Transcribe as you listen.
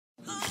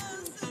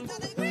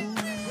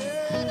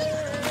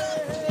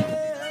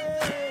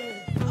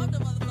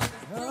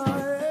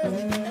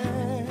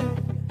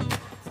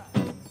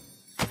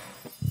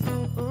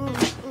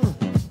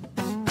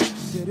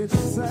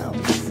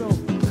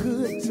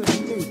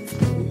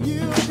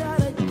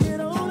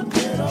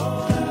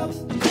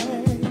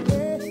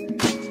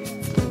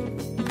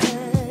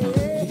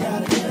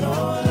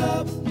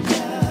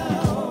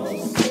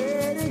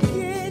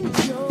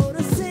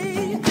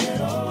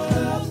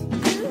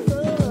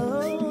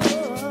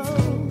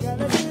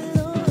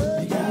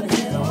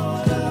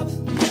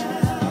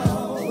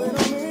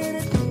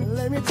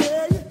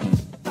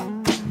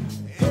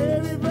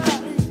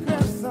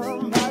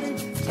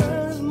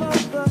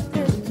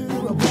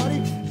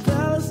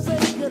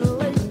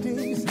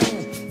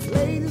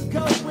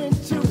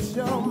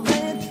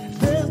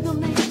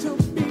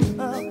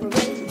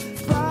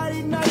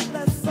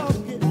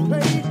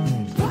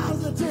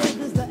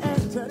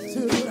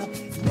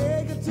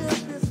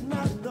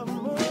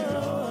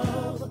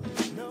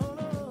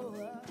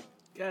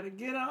Gotta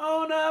get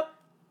on up.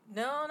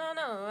 No.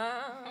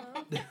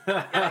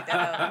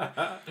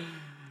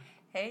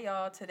 Hey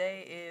y'all,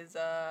 today is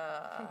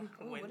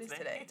what is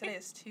today? Today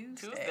is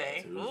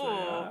Tuesday. Ooh.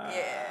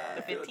 Yeah.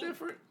 The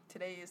 15th.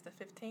 Today is the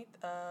 15th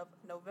of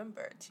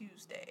November,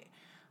 Tuesday.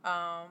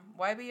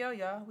 YBO,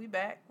 y'all, we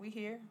back. We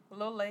here. A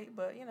little late,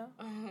 but you know.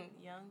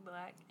 Young,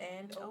 black,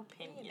 and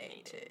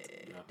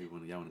opinionated.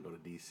 Y'all want to go to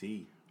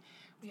D.C.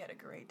 We had a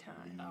great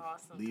time.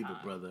 Awesome Leave time.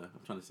 it, brother.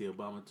 I'm trying to see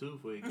Obama too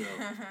before you go.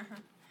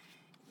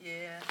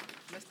 Yeah,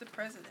 Mr.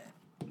 President.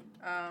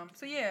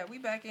 So yeah, we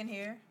back in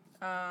here.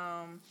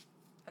 I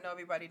know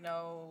everybody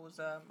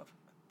knows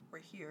we're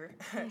here,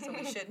 so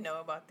we should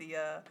know about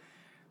the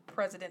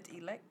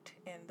president-elect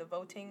and the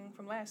voting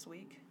from last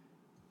week.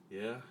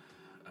 Yeah.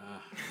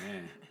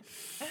 Man.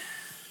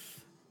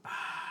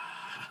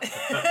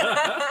 I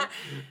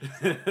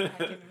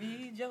can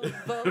read your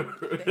vote.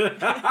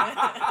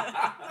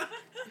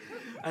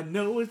 I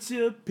know what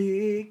you're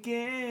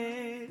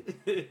picking.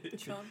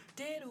 Trump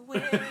did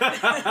win. He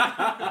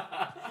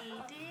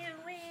did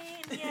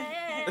win,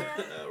 yeah.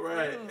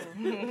 Right.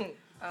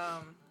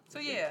 So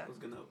yeah. What's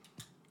going on?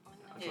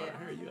 Yeah.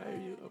 I heard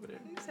you over there.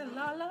 You said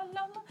la la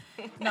la la.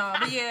 No,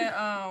 but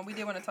yeah, we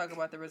did want to talk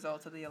about the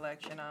results of the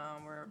election.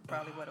 We're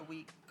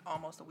probably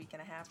almost a week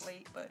and a half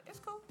late, but it's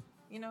cool.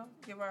 You know,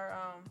 give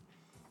our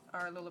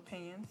little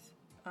opinions.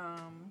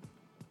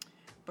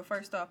 But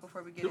first off,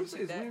 before we get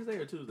into that, Wednesday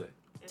or Tuesday?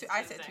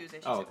 I said Tuesday.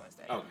 She Oh, said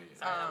Wednesday. okay.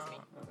 Sorry, that was me.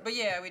 But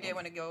yeah, we did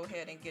want to go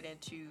ahead and get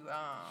into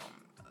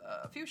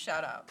a few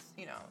shout outs.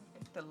 You know,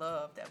 the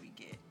love that we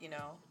get. You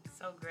know,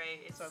 So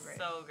great. It's So great.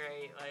 so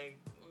great. Like,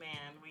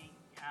 man,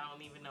 I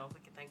don't even know if we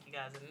can thank you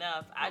guys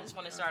enough. I just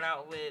want to start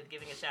out with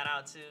giving a shout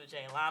out to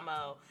Jay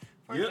Lamo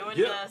for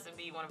joining us and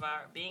being one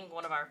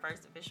of our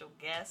first official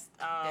guests.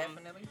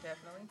 definitely.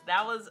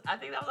 I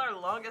think that was our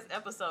longest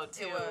episode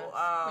too. It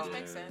was, which Yeah.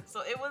 makes sense.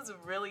 So it was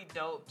really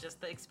dope, just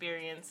the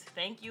experience.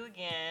 Thank you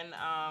again.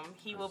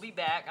 He will be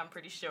back, I'm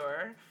pretty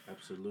sure.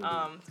 Absolutely.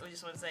 So we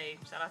just want to say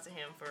shout out to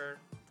him for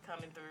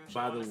coming through.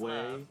 showing us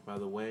love. By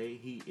the way,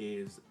 he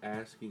is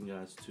asking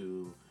us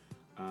to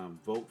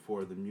vote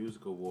for the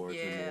music awards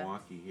in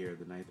Milwaukee here,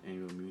 the 9th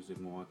annual Music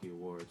Milwaukee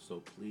Awards.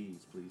 So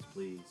please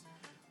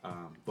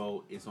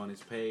vote. It's on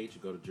his page.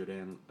 Go to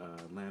Jordan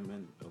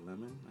Lemon.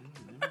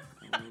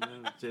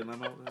 Jay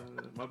Lemo.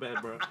 My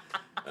bad, bro.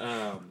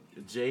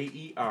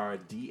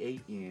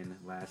 JERDAN,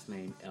 last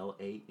name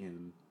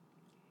LAMOND.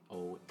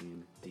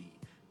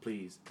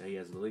 Please, he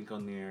has a link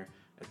on there.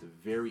 At the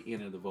very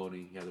end of the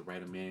voting, you have to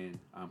write them in.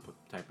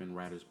 Type in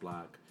writer's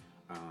block.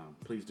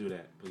 Please do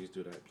that. Please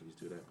do that.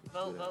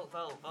 Vote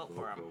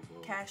for him.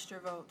 Cast your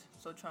vote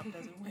so Trump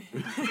doesn't win.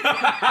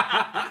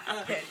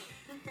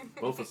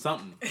 Vote for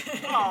something.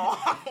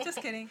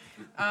 Just kidding.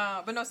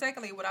 But no,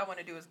 secondly, what I want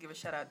to do is give a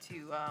shout out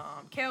to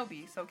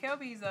Kelby. So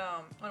Kelby's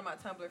one of my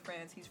Tumblr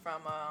friends. He's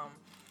from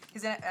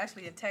he's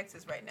actually in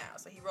Texas right now.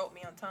 So he wrote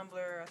me on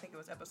Tumblr. I think it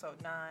was episode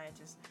 9,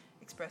 just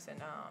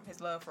expressing his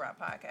love for our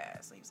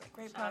podcast. So he was like,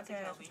 great Shout out to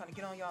podcast. I'm Kelby. trying to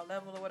get on y'all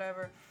level or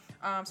whatever.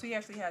 So he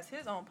actually has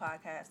his own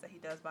podcast that he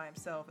does by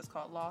himself. It's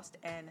called Lost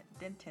and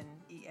Denton,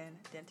 E-N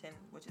Denton,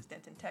 which is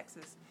Denton,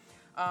 Texas.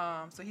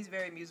 So he's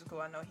very musical.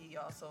 I know he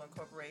also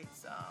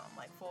incorporates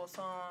like full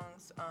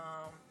songs.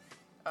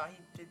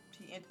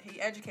 He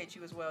educates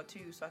you as well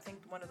too. So I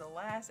think one of the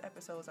last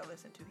episodes I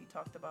listened to, he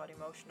talked about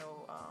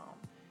emotional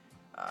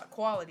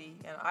quality,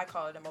 and I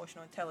call it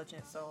emotional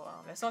intelligence. So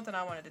that's something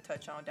I wanted to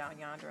touch on down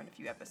yonder in a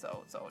few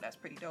episodes. So that's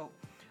pretty dope.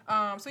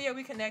 So yeah,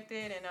 we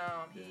connected, and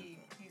he's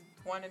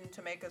wanted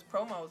to make us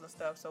promos and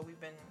stuff. So we've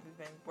been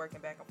working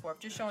back and forth,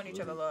 just showing each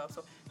other love.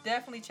 So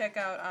definitely check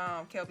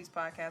out Kelby's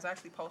podcast. I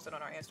actually posted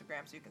on our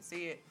Instagram so you can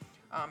see it.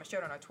 It's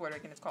shared on our Twitter.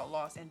 Again, it's called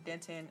Lost in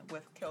Denton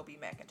with Kelby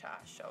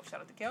McIntosh. So shout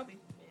out to Kelby.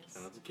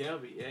 Shout out to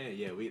Kelby.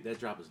 Yeah. That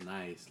drop is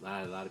nice.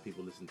 A lot of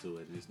people listen to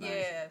it, and it's nice.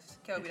 Yes,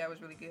 Kelby, that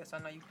was really good. So I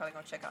know you're probably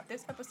gonna check out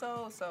this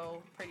episode.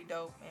 So pretty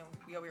dope. And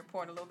we over here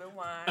pouring a little bit of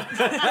wine.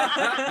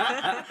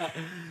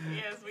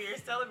 Yes, we are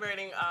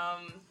celebrating.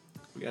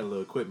 We got a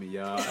little equipment,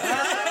 y'all. We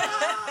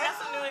got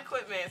some new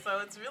equipment, so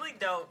it's really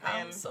dope.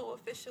 I'm And so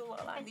official.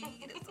 All I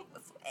need is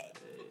a swag.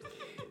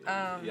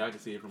 Y'all can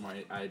see it from our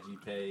IG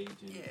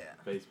page and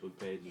Facebook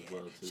page as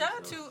well too. Shout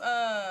out to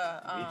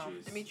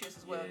Demetrius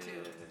as well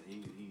too.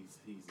 He's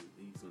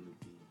going to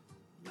be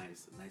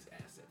nice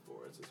asset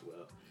for us as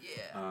well.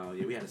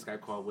 Yeah. We had a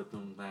Skype call with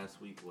him last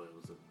week. What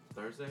was it,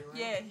 Thursday? Right?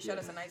 Yeah, he showed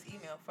us a nice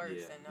email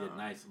first, and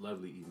nice,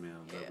 lovely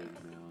email.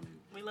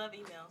 we love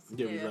emails.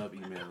 Yeah, we love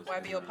emails.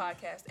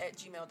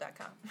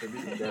 YBOpodcast@gmail.com. And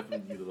we can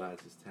definitely utilize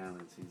his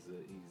talents. He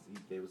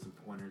gave us some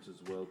pointers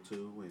as well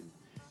too, and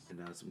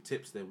some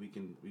tips that we're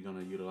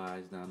gonna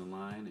utilize down the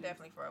line. And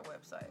Definitely for our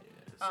website.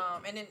 Yeah,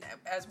 And then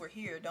as we're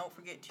here, don't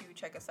forget to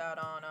check us out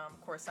on,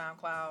 of course,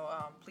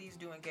 SoundCloud. Please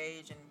do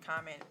engage and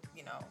comment,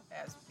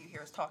 as you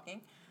hear us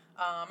talking.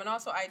 And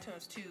also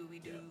iTunes too. We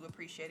do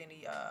appreciate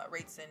any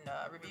rates and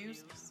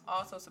reviews.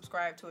 Also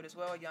subscribe to it as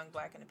well, Young,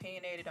 Black, and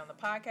Opinionated on the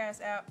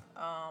podcast app.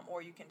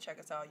 Or you can check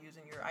us out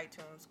using your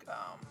iTunes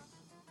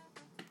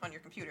on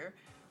your computer.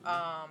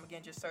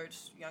 Again, just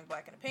search Young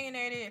Black and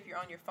Opinionated. If you're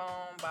on your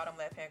phone, bottom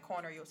left-hand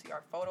corner, you'll see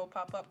our photo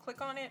pop up.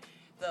 Click on it.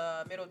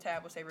 The middle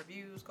tab will say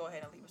reviews. Go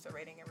ahead and leave us a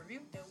rating and review,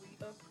 and we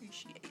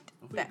appreciate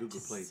that. Google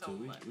Play so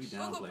too. We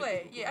Google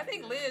Play. Yeah, I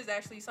think Liz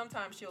actually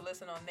sometimes she'll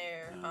listen on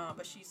there,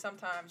 but she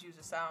sometimes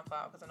uses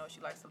SoundCloud because I know she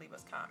likes to leave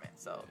us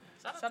comments. So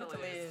shout out to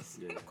Liz,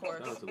 of course.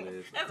 Shout out to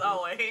Liz. As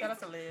always. Shout out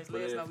to Liz.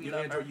 Liz, know we you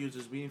love Android her.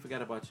 users, we ain't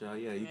forgot about y'all.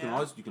 Yeah, you can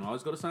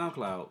always go to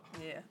SoundCloud.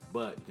 Yeah.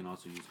 But you can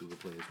also use Google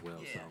Play as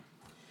well. Yeah.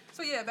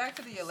 So yeah, back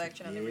to the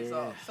election and the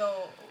results.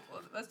 So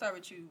let's start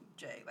with you,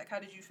 Jay. Like, how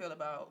did you feel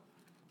about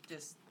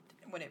just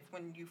when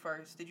you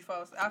first did you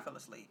fall asleep? I fell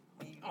asleep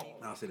when you.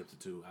 I stayed up to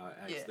 2.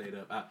 I stayed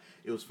up.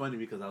 It was funny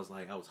because I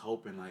was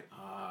hoping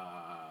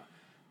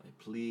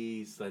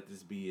please let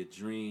this be a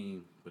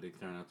dream, but it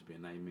turned out to be a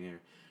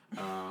nightmare.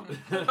 No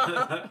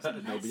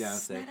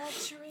Beyonce. It's not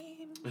a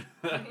dream.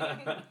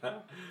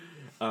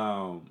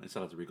 And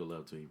shout out to Rico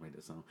Love too. He made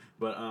that song.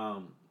 But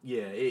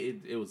yeah,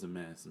 it was a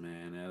mess,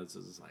 man. I was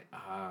just like,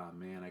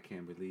 man, I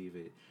can't believe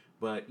it.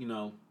 But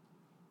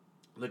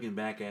looking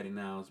back at it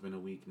now, it's been a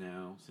week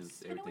now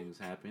since everything's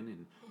happened,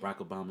 and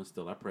Barack Obama's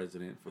still our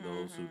president. For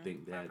those who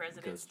think that our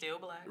president's still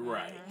black,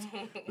 right?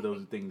 For those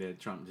who think that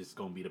Trump just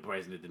gonna be the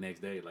president the next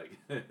day, like,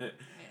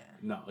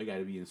 no, he got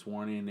to be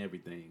sworn in and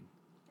everything.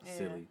 Yeah.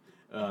 Silly.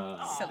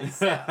 Silly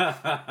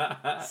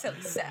South.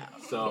 Silly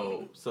South.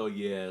 So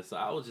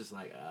I was just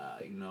like,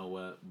 you know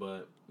what?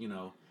 But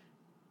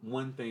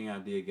one thing I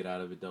did get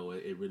out of it though,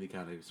 it really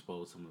kind of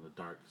exposed some of the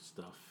dark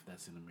stuff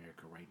that's in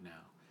America right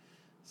now.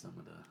 Some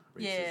of the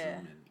racism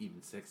and even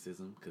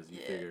sexism, because you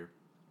figure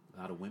a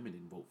lot of women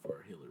didn't vote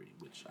for Hillary,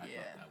 which I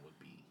thought that would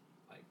be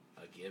like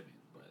a given.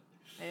 But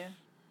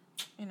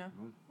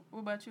what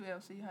about you,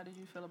 LC? How did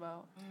you feel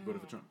about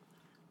voted for Trump?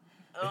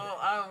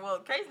 Well,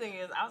 crazy thing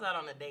is, I was out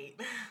on a date.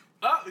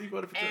 Oh, you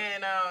voted for Trump.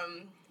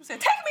 And you said,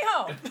 "Take me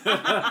home."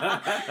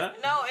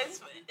 No,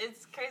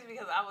 it's crazy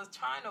because I was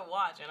trying to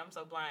watch, and I'm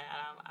so blind.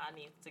 I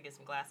need to get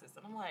some glasses,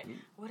 and I'm like,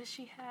 "What does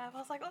she have?" I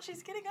was like, "Oh,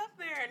 she's getting up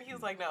there," and he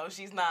was like, "No,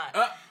 she's not."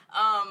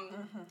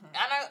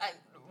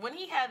 When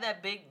he had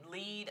that big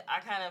lead, I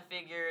kind of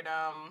figured,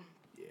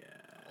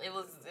 it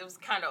was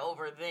kind of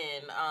over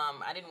then.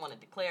 I didn't want to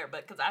declare,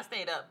 but because I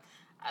stayed up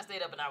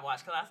and I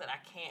watched because I said I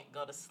can't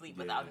go to sleep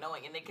without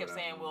knowing. And they kept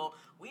saying, well,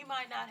 we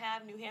might not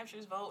have New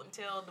Hampshire's vote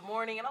until the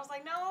morning. And I was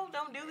like, no,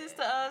 don't do this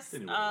to us.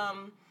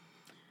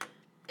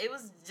 It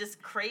was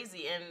just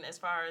crazy. And as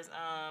far as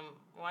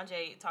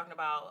Wanje talking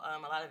about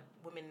a lot of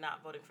women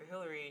not voting for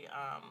Hillary,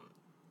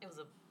 it was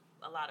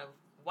a lot of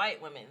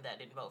white women that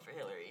didn't vote for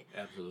Hillary.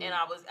 Absolutely. And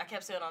I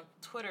kept saying on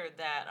Twitter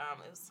that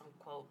it was some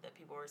quote that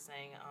people were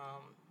saying,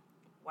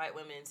 white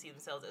women see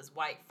themselves as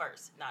white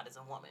first, not as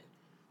a woman.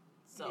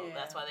 So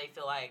that's why they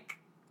feel like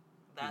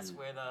that's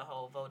where the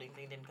whole voting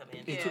thing didn't come in.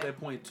 And to that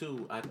point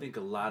too, I think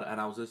a lot,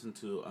 and I was listening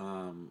to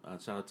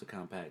shout out to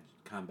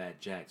Combat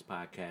Jack's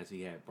podcast.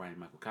 He had Brian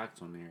Michael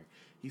Cox on there.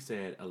 He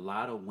said a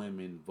lot of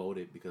women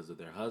voted because of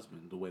their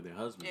husband, the way their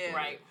husbands voted.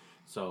 Right.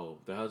 So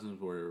their husbands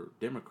were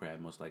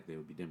Democrat, most likely they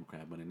would be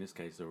Democrat, but in this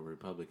case they were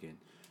Republican.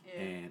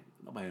 And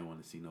nobody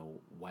wanted to see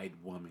no white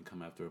woman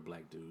come after a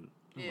black dude.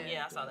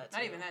 Yeah, I saw that too.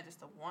 Not even that,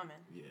 just a woman.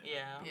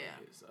 Yeah.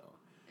 So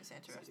it's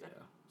interesting.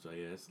 So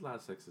it's a lot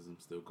of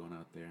sexism still going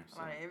out there. A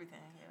lot of everything,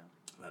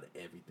 A lot of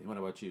everything. What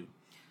about you?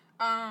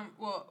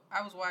 Well,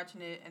 I was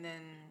watching it, and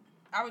then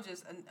I was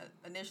just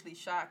initially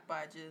shocked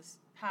by just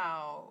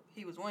how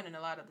he was winning a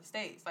lot of the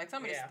states. Like,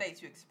 some of the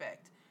states you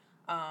expect.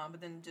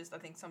 But then just, I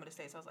think some of the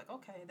states, I was like,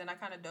 okay. Then I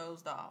kind of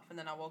dozed off. And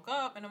then I woke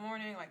up in the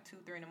morning, like 2,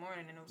 3 in the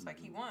morning, and it was like,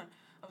 he won.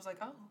 I was like,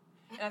 oh.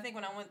 And I think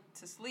when I went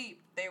to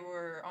sleep, they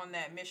were on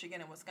that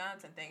Michigan and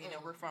Wisconsin thing.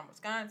 We're from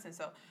Wisconsin.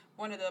 So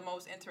one of the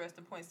most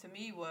interesting points to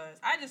me was,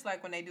 I just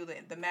like when they do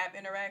the map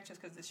interactions,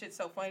 because the shit's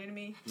so funny to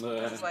me.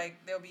 It's like,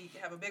 they'll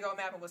have a big old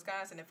map in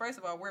Wisconsin. And first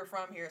of all, we're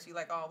from here. So you're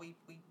like, oh,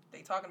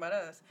 they talking about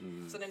us.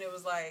 So then it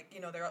was like,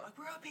 they're like,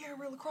 we're up here in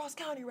La Crosse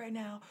County right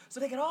now.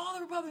 So they get all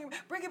the Republicans,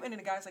 bring it. And then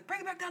the guy's like,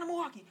 bring it back down to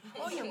Milwaukee.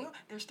 Oh, yeah,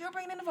 they're still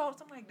bringing in the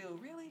votes. I'm like,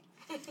 dude, really?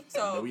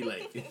 So no, we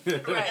late.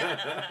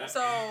 Right.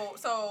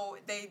 So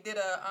they did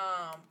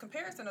a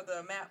comparison of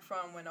the map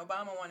from when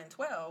Obama won in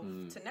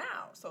 12 to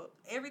now. So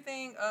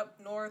everything up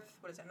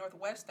northwestern,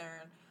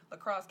 La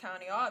Crosse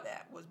County, all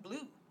that was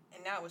blue,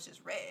 and now it's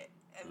just red.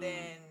 And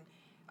then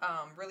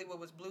really what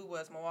was blue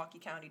was Milwaukee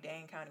County,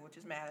 Dane County, which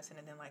is Madison,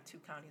 and then like 2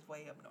 counties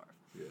way up north.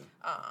 Yeah.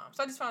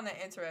 So I just found that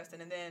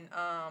interesting. And then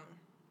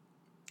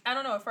I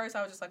don't know. At first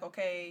I was just like,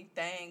 okay,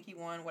 dang, he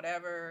won,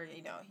 whatever.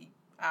 He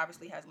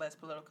obviously has less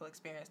political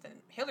experience than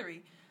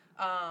Hillary.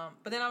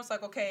 But then I was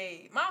like,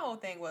 okay, my whole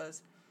thing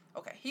was,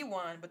 okay, he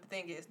won, but the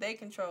thing is,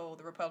 the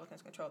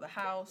Republicans control the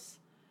House,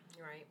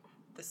 right,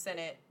 the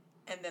Senate,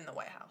 and then the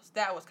White House.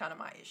 That was kind of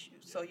my issue.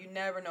 So you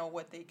never know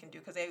what they can do,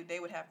 because they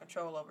would have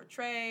control over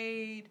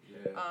trade,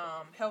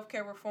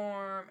 healthcare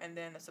reform, and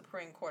then the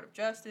Supreme Court of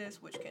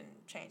Justice, which can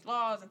change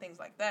laws and things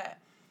like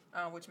that,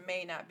 which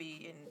may not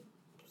be in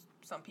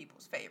some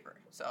people's favor.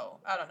 So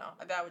I don't know.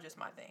 That was just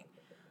my thing.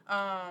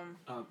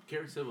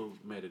 Karen Civil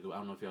made a good. I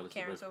don't know if y'all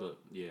listened to the clip.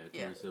 Yeah,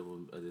 Karen Yeah. Civil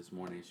this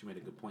morning. She made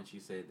a good point. She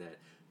said that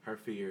her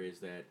fear is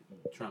that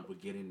Trump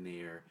would get in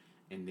there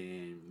and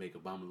then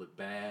make Obama look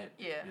bad.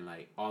 Yeah. And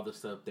like all the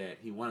stuff that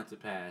he wanted to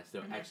pass,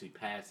 they'll actually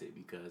pass it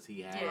because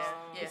he has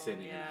the Senate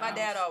in the My House.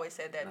 dad always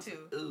said that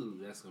too. Like, ooh,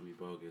 that's gonna be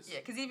bogus. Yeah,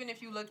 because even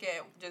if you look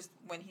at just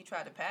when he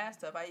tried to pass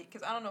stuff,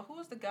 because I don't know who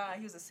was the guy.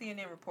 He was a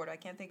CNN reporter. I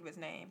can't think of his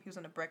name. He was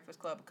on the Breakfast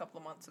Club a couple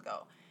of months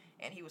ago,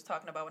 and he was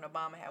talking about when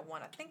Obama had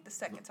won. I think the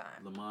second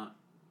time.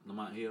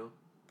 Lamont Hill.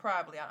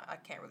 Probably, I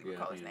can't really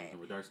recall his name.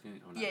 Dark skin?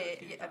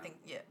 I think.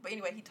 But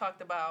anyway, he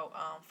talked about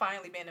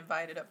finally being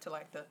invited up to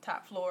like the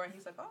top floor, and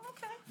he's like, "Oh,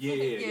 okay."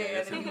 Yeah.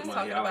 And then he was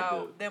talking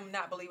about them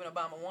not believing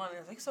Obama won, and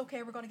it's like, "It's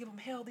okay. We're going to give him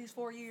hell these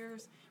 4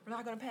 years. We're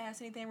not going to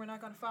pass anything. We're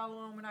not going to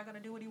follow him. We're not going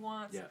to do what he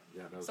wants." Yeah.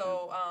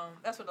 So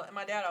that's what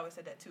my dad always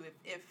said that too.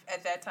 If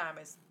at that time,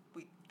 as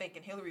we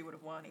thinking Hillary would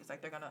have won, he's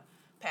like, they're going to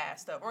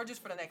pass stuff, or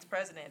just for the next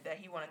president that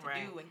he wanted to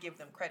do and give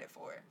them credit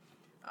for it,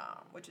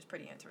 which is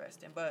pretty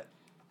interesting. But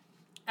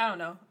I don't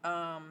know.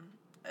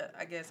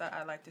 I guess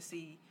I'd like to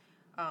see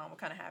what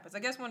kind of happens. I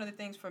guess one of the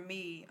things for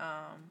me,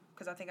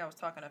 because I think I was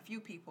talking to a few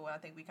people, and I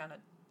think we kind of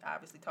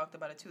obviously talked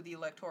about it too, the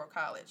Electoral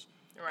College.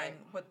 Right.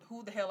 And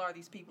who the hell are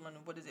these people and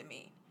what does it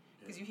mean?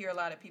 Because you hear a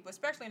lot of people,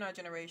 especially in our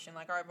generation,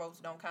 like our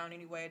votes don't count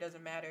anyway, it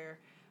doesn't matter,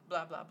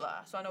 blah, blah,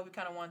 blah. So I know we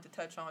kind of wanted to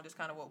touch on just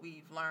kind of what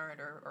we've learned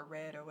or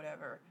read or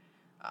whatever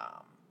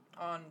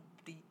on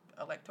the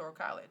Electoral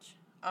College.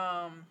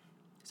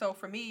 So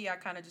for me, I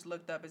kind of just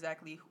looked up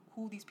exactly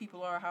who these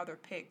people are, how they're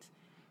picked.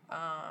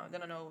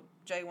 Then I know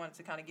Jay wanted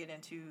to kind of get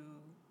into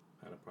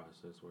how the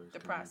process works. The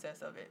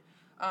process of it.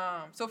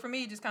 So for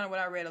me, just kind of what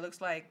I read, it looks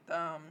like,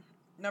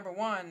 number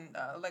one,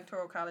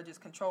 Electoral College is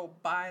controlled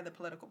by the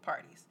political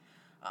parties,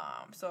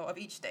 so of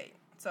each state.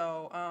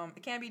 So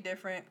it can be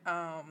different.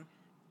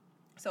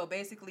 So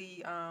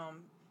basically,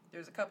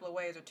 there's a couple of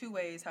ways or 2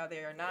 ways how they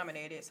are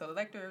nominated. So the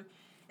elector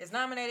is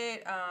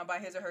nominated by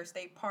his or her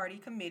state party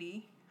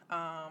committee.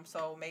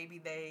 So maybe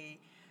they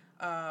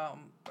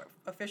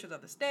officials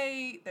of the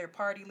state, they're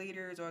party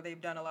leaders, or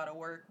they've done a lot of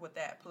work with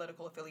that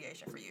political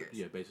affiliation for years.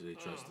 Yeah, basically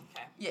trust them.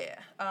 Okay. Yeah.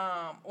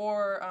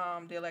 Or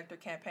the elector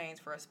campaigns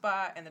for a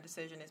spot, and the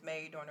decision is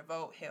made during a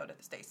vote held at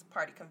the state's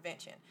party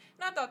convention.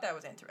 And I thought that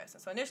was interesting.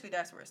 So initially,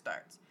 that's where it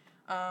starts.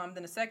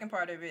 Then the second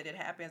part of it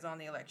happens on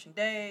the election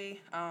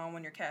day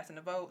when you're casting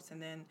the votes, and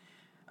then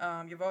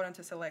you're voting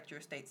to select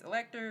your state's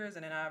electors,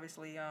 and then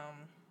obviously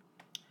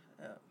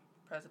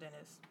president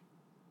is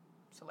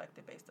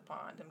selected based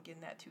upon them getting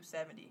that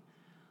 270.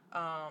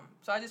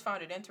 So I just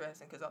found it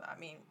interesting because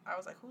I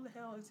was like, who the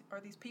hell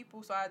are these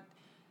people? So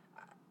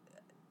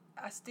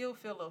I still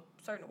feel a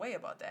certain way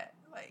about that.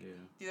 Like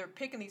they're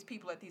picking these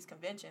people at these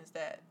conventions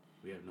that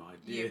we have no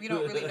idea. You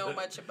don't really know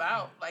much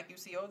about. Like you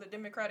see, the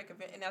Democratic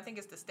convention, and I think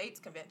it's the state's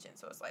convention.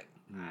 So it's like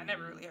I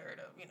never really heard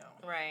of.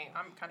 Right.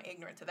 I'm kind of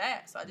ignorant to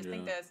that. So I just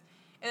think that's,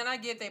 and then I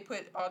get they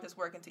put all this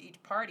work into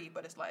each party,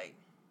 but it's like.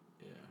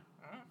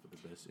 For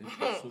the best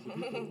interests of the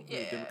people.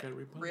 The Democratic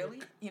Republic.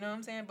 Really? You know what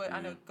I'm saying? But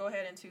I know. Go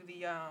ahead into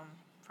the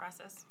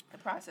process. The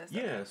process.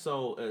 Yeah.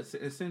 So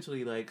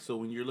essentially, like, so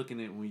when you're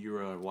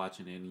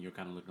watching it, and you're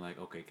kind of looking like,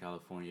 okay,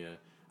 California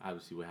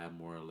obviously will have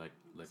more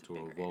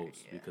electoral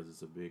votes because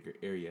it's a bigger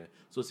area.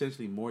 So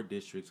essentially, more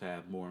districts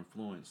have more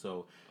influence.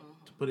 So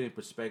to put it in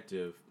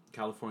perspective,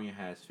 California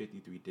has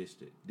 53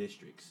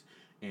 districts,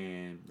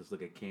 and let's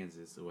look at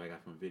Kansas. So I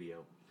got from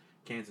video.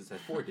 Kansas has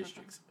 4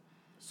 districts.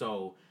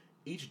 So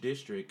each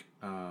district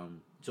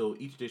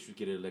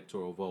get an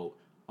electoral vote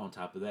on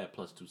top of that,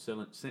 plus 2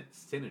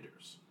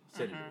 senators.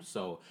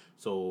 So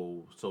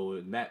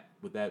in that,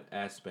 with that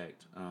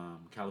aspect,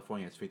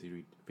 California has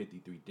 53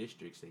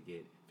 districts. They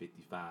get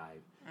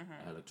 55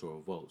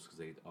 electoral votes because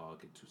they all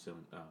get 2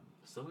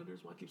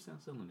 cylinders. Why I keep saying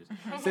cylinders?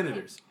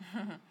 Senators.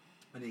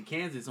 And then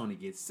Kansas only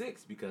gets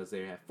 6 because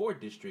they have 4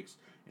 districts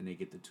and they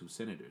get the 2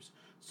 senators.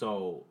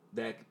 So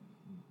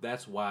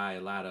that's why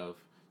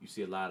you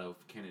see a lot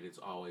of candidates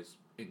always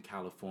in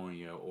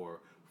California or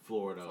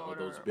Florida or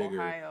those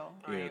bigger, Ohio.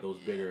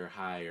 Bigger,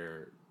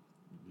 higher,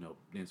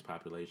 dense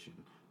population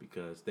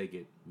because they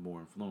get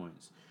more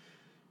influence.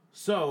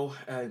 So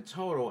in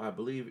total, I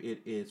believe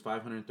it is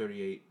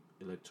 538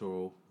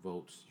 electoral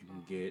votes you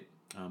can get,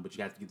 but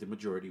you have to get the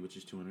majority, which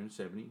is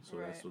 270. So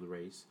that's for the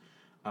race.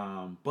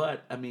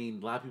 But I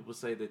mean, a lot of people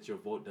say that your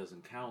vote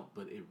doesn't count,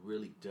 but it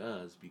really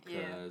does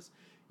because.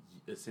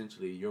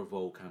 Essentially, your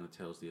vote kind of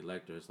tells the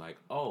electors, like,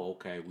 oh,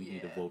 okay, we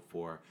need to vote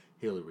for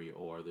Hillary,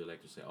 or the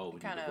electors say, oh, we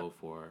need to vote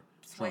for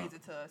Trump. Sways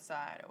it to a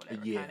side or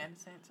whatever, kind of in a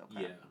sense.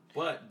 Okay. Yeah,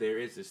 but there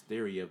is this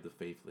theory of the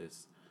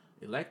faithless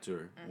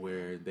elector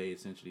where they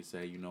essentially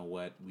say, you know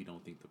what, we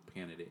don't think the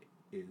candidate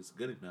is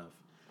good enough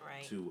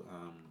to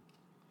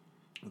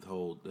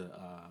withhold the,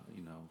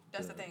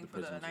 That's the thing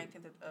for the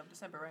 19th of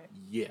December, right?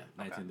 Yeah,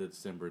 19th of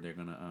December, they're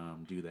going to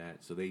do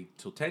that. So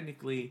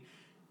technically,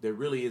 there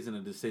really isn't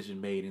a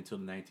decision made until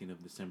the 19th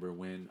of December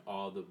when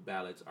all the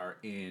ballots are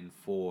in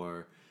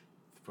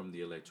from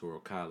the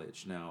Electoral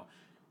College. Now,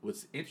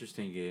 what's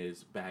interesting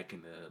is back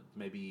in the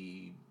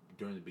maybe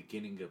during the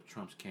beginning of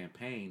Trump's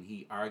campaign,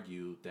 he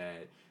argued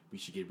that we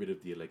should get rid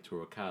of the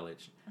Electoral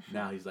College.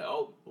 Now he's like,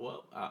 oh,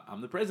 well,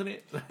 I'm the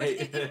president. But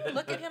if you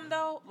look at him,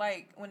 though,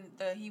 like, when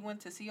he went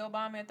to see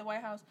Obama at the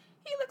White House,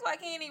 he looked like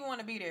he didn't even want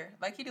to be there.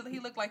 Like, he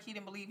looked like he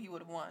didn't believe he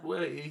would have won.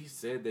 Well, he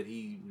said that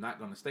he's not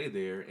going to stay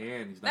there,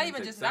 and he's not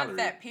even just salary. Not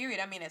that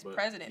period. I mean, as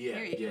president,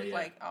 period. He was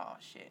like, oh,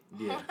 shit.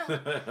 Yeah.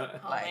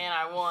 Oh, man,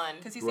 I won.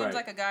 Because he seems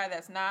like a guy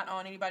that's not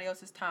on anybody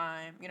else's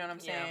time. You know what I'm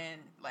saying?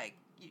 Like,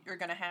 you're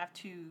going to have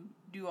to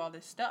do all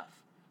this stuff.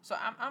 So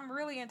I'm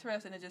really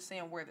interested in just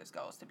seeing where this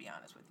goes, to be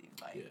honest with you.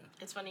 Like,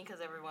 it's funny because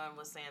everyone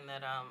was saying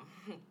that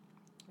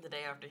the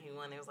day after he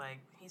won, it was like,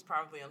 he's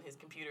probably on his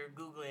computer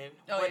Googling,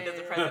 what does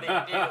the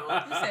president do?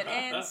 He said,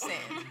 and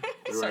send.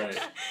 Search.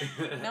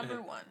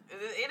 Number 1.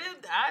 It is,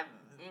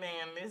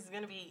 man, this is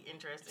going to be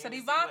interesting. Said,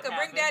 Ivanka,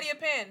 bring Daddy a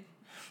pen.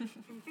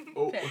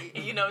 Oh.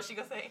 And you know she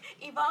gonna say,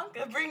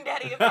 Ivanka, bring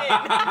Daddy a pen.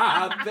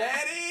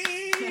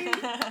 Daddy!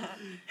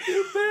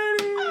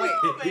 Wait,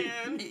 oh,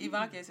 man.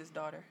 Ivanka is his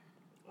daughter.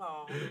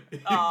 Oh.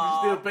 You're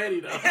still petty,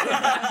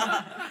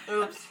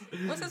 though. Oops.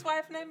 What's his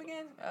wife's name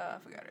again? I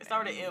forgot her name. It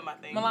started with M, I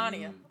think.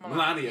 Melania.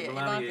 Melania,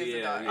 Ivanka's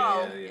the daughter.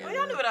 Well,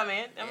 y'all knew what I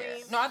meant. I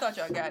mean, no, I thought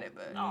y'all got it,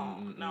 but... Oh,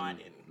 no, I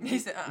didn't. He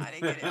said, I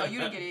didn't get it. Oh, you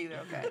didn't get it either,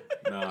 okay.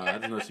 No, I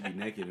just know she'd be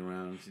naked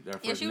around.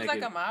 She was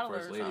like a model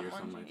first lady or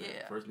something like that.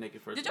 Yeah. First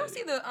naked first lady. Did y'all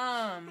see the,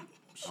 I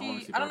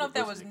don't know if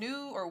that was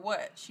new or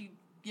what. She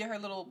did her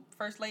little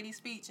first lady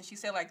speech, and she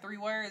said like 3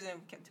 words and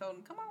told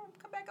him, come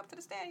back up to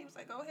the stand. He was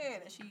like, go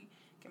ahead. And she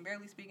can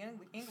barely speak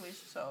English,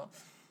 so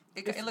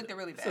it looked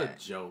really bad.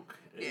 It's a joke.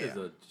 It is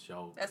a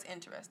joke. That's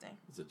interesting.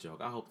 It's a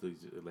joke. I hope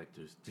these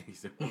electors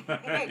change their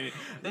mind.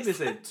 They just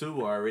said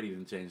 2 already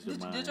didn't change their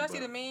mind. Did y'all see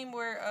the meme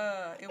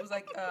where it was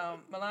like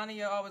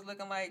Melania always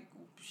looking like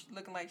she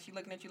looking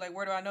at you like,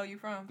 where do I know you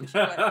from? Like,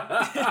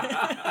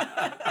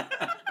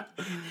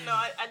 no,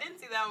 I didn't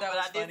see that one, but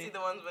I did see the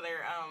ones with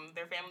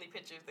their family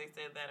pictures. They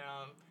said that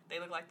they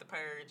look like the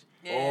Purge.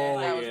 Yeah,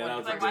 that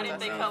was like, why didn't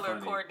they color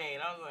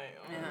coordinate? I was like,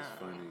 oh. That's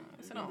funny.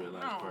 You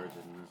realize Purge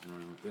and what's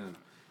wrong with them,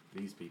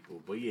 these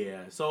people. But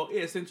yeah, so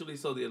essentially,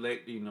 the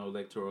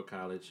Electoral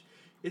College,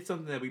 it's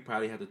something that we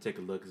probably have to take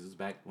a look because it's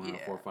back on our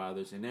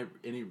forefathers, and it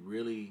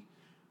really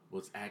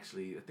was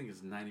actually, I think it's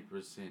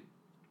 90%.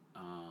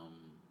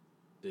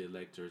 The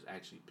electors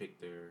actually pick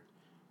their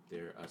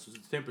so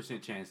it's a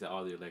 10% chance that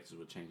all the electors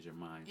will change their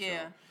mind.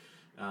 Yeah.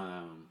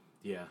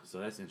 So, so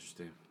that's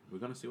interesting. We're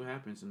gonna see what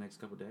happens in the next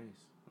couple of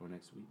days or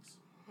next weeks.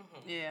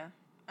 Yeah,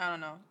 I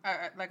don't know.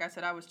 Like I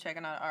said, I was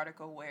checking out an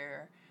article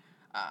where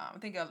I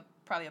think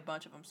probably a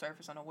bunch of them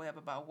surfaced on the web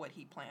about what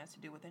he plans to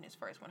do within his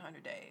first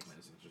 100 days.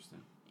 That's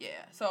interesting.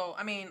 Yeah. So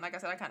I mean, like I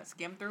said, I kind of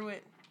skimmed through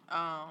it.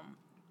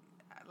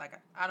 Like,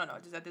 I don't know,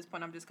 just at this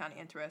point, I'm just kind of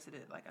interested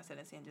in, like I said,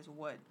 in seeing just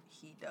what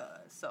he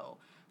does. So,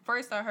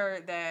 first I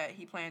heard that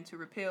he planned to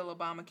repeal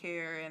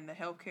Obamacare and the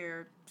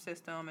healthcare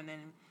system, and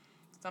then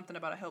something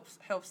about a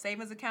health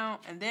savings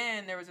account. And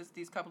then there was just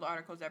these couple of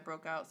articles that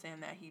broke out saying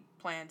that he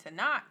planned to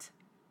not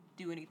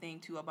do anything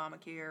to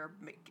Obamacare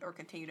or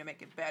continue to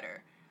make it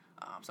better.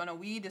 So I know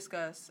we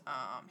discussed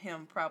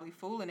him probably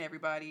fooling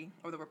everybody,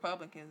 or the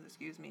Republicans,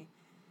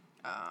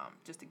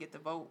 just to get the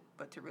vote,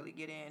 but to really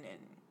get in and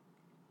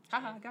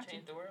I got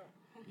change the world.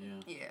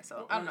 Yeah,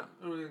 so I don't know.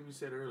 Like we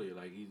said earlier,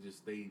 like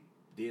they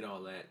did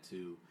all that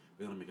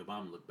they're gonna make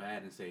Obama look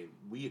bad and say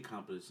we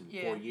accomplished in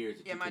 4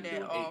 years. Yeah, my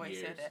dad always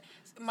said that.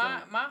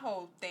 My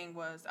whole thing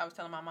was, I was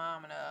telling my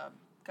mom and a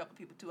couple of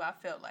people too, I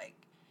felt like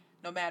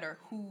no matter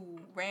who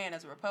ran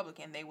as a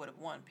Republican, they would have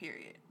won,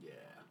 period. Yeah.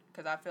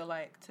 Because I feel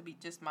like, to be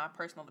just my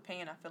personal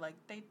opinion, I feel like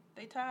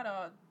they tired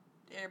of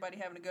everybody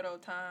having a good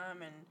old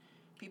time and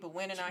people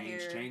winning out here.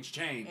 Change.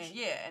 And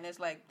and it's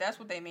like, that's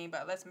what they mean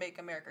by let's make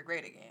America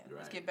great again. Right.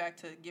 Let's get back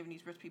to giving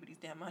these rich people these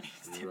damn money.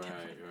 Right.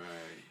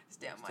 This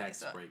damn money.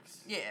 Tax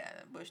breaks. Yeah,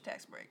 Bush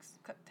tax breaks,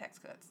 tax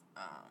cuts.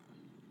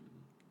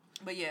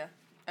 But yeah,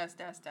 that's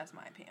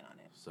my opinion on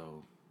it.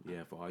 So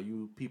yeah, for all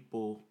you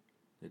people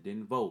that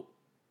didn't vote,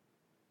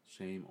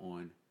 shame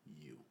on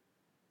you.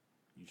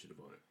 You should have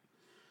voted.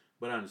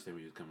 But I understand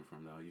where you're coming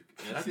from, though.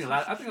 I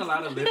think a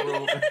lot of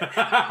liberal.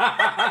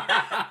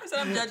 So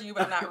I'm judging you,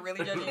 but I'm not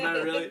really judging you.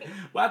 Not really.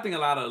 Well, I think a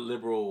lot of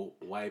liberal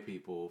white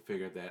people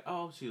figured that,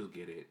 she'll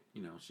get it.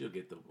 She'll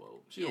get the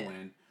vote. She'll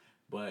win.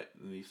 But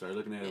then you start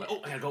looking at it like,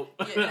 I gotta go.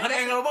 I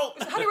ain't gonna vote.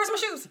 How do you wear some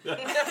shoes? And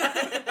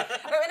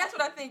that's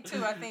what I think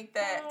too. I think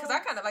that because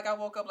I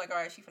woke up like, all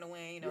right, she's gonna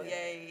win.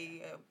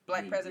 Yay,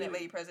 black president,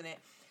 lady president.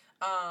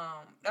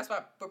 That's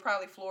why we're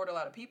probably floored a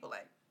lot of people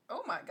like.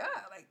 Oh my God!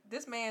 Like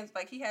this man's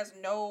like he has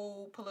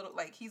no political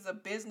he's a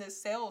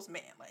business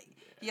salesman.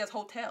 He has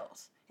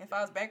hotels and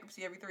files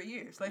bankruptcy every 3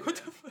 years. What the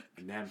fuck?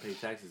 And they haven't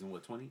paid taxes in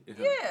 20?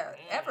 Yeah,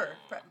 ever.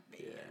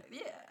 Yeah.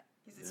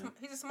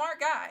 He's a smart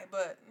guy,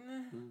 but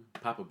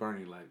Papa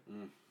Bernie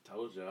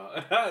told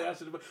y'all. I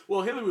should have.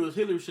 Well,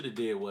 Hillary should have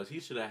did was he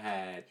should have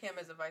had him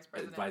as a vice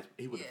president.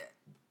 He would have.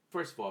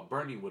 First of all,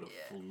 Bernie would have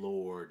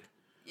floored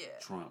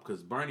Trump,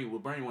 because Bernie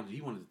wanted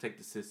to take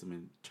the system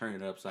and turn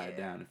it upside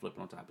down and flip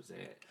it on top of his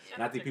head. Yeah,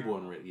 and I think people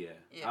weren't ready.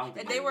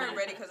 And they weren't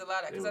ready because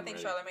I think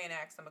Charlamagne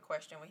asked him a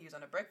question when he was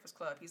on the Breakfast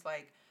Club. He's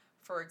like,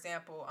 for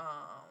example,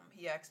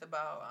 he asked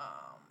about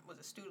was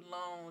it student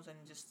loans and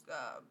just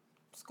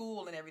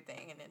school and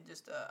everything, and then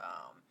just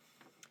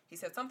he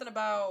said something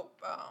about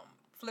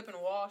flipping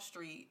Wall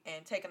Street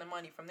and taking the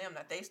money from them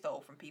that they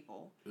stole from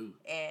people,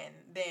 and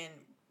then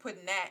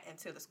putting that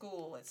into the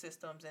school and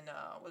systems and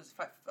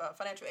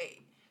financial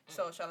aid.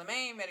 So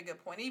Charlamagne made a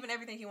good point. Even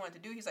everything he wanted to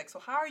do, he's like, so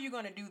how are you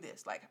going to do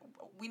this? Like,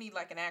 we need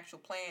like an actual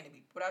plan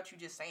without you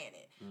just saying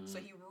it. So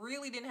he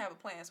really didn't have a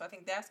plan. So I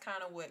think that's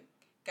kind of what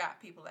got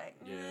people like,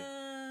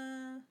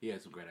 He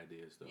had some great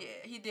ideas, though.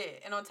 Yeah, he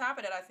did. And on top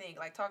of that, I think,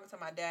 like, talking to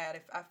my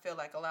dad, I feel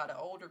like a lot of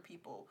older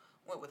people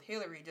went with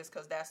Hillary just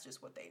because that's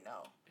just what they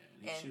know.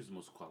 And she was the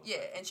most qualified.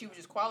 Yeah, and she was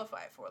just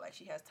qualified for it. Like,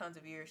 she has tons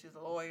of years. She's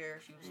a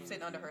lawyer. She was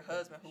sitting under her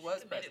husband, who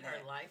was president.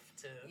 Her life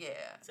to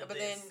but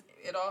then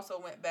it also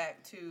went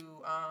back to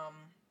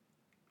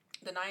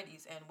the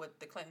 90s and what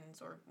the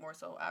Clintons, or more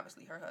so,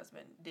 obviously, her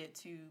husband, did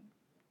to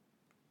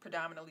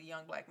predominantly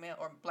young black males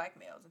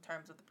in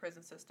terms of the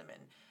prison system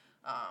and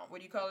what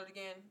do you call it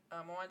again,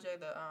 Mwanje?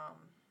 The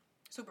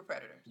super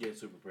predators. Yeah,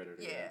 super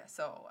predator. Yeah,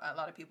 so a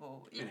lot of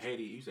people. And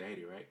Haiti, you said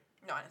Haiti, right?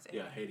 No, I didn't say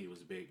Haiti. Yeah, Haiti was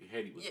big.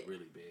 Haiti was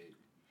really big.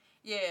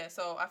 Yeah,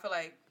 so I feel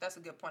like that's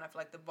a good point. I feel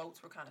like the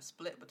votes were kind of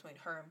split between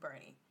her and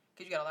Bernie.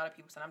 Because you got a lot of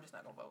people saying, I'm just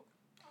not going to vote.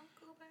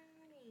 Uncle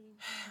Bernie.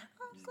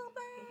 Uncle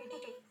Bernie,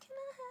 can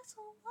I have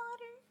some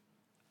water?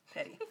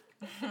 Petty.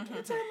 Can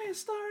you tell me a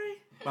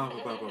story?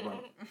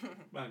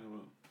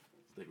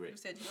 You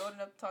said you old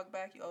enough to talk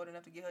back, you old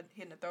enough to get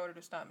hit in the throat or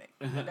the stomach.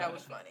 That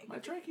was funny. My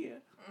trachea.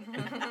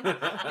 Then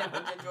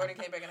Jordan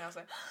came back and I was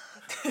like,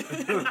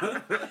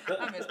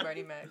 I miss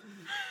Bernie Mac.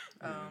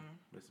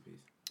 Rest in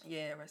peace.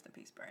 Yeah, rest in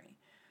peace, Bernie.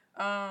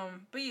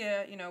 But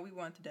yeah, we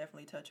wanted to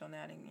definitely touch on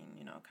that and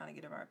kind of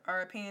get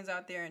our opinions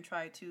out there and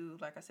try to,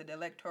 like I said, the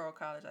Electoral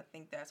College, I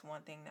think that's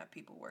one thing that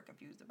people were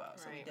confused about.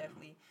 So we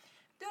definitely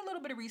did a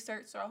little bit of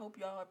research, so I hope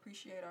y'all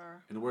appreciate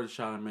our... In the words of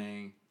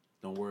Charlamagne,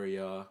 don't worry,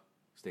 y'all.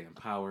 Stay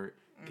empowered.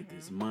 Get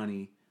this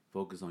money.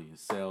 Focus on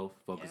yourself.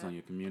 Focus on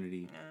your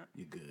community.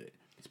 You're good.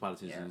 These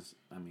politicians,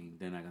 I mean,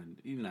 they're not going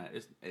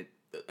to...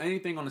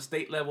 anything on the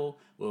state level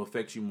will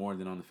affect you more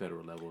than on the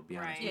federal level, to be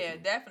honest with you. Yeah,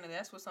 definitely.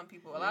 That's what some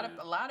people... A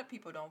lot of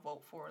people don't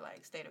vote for,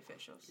 like, state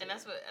officials. And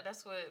that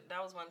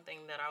was one thing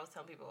that I was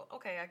telling people,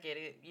 okay, I get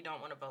it. You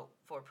don't want to vote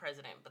for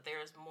president, but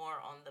there's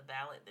more on the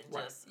ballot than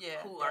just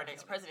who our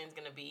next president is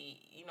going to be.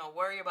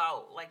 Worry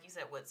about, like you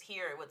said, what's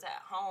here, what's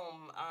at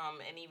home.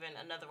 And even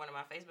another one of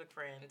my Facebook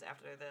friends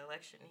after the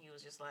election, he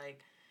was just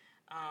like,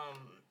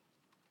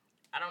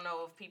 I don't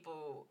know if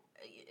people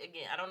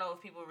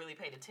really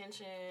paid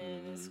attention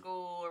in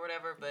school or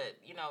whatever, but,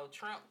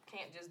 Trump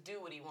can't just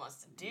do what he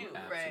wants to do.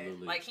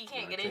 Absolutely. Like, he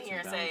can't get in here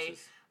and say,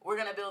 we're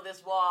going to build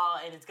this wall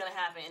and it's going to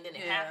happen, and then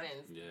it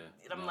happens. Yeah.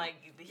 And I'm like,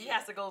 he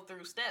has to go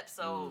through steps,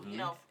 so,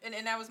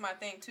 And that was my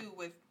thing, too,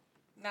 with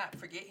not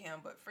forget him,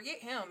 but forget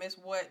him is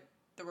what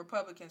the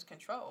Republicans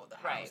control, the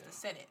House, the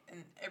Senate,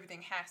 and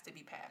everything has to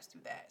be passed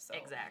through that. So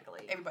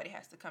exactly. Everybody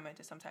has to come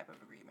into some type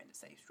of agreement to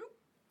say, "Shroop."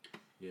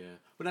 Yeah,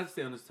 but not to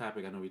stay on this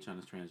topic. I know we're trying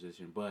to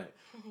transition, but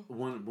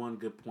one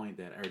good point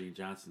that Ernie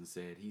Johnson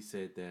said. He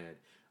said that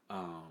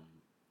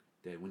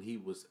that when he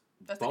was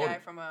that's voting, the guy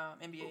from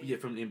NBA. Yeah,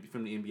 from the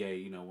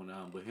NBA.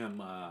 When with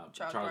him,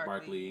 Charles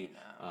Barkley,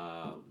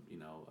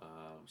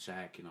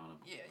 Shaq, and all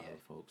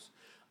the folks.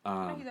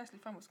 I think he's actually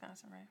from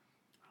Wisconsin, right?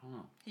 I don't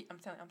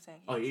know. I'm saying.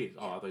 He is.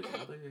 Oh, I thought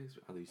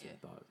you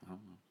said thought. I don't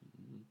know.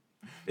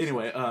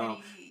 Anyway,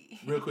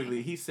 real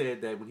quickly, he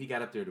said that when he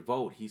got up there to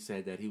vote, he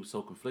said that he was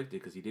so conflicted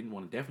because he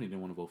definitely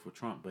didn't want to vote for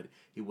Trump, but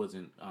he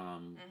wasn't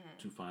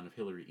too fond of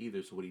Hillary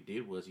either. So what he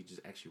did was he just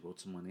actually wrote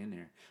someone in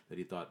there that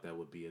he thought that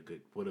would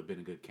have been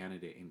a good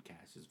candidate and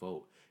cast his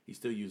vote. He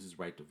still used his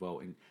right to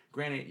vote. And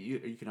granted,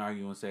 you can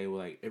argue and say, well,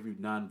 like every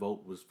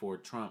non-vote was for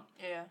Trump.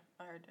 Yeah,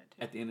 I heard that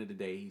too. At the end of the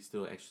day, he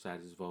still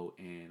exercised his vote,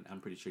 and I'm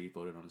pretty sure he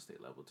voted on the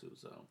state level too.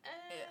 So.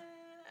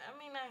 I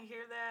mean, I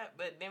hear that,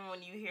 but then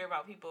when you hear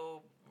about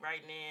people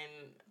writing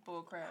in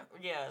bullcrap,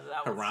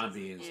 that was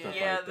Harambe and stuff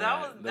like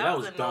that. That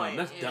was annoying.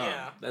 Dumb. That's dumb.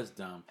 Yeah. That's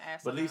dumb.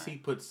 But at least he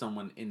put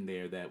someone in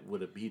there that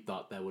he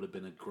thought that would have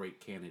been a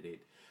great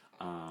candidate.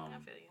 I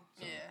feel you.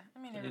 So, I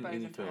mean,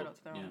 everybody's entitled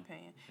to their own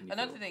opinion.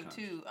 Another thing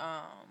too,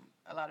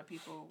 a lot of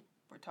people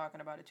were talking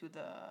about it too.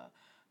 The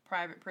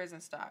private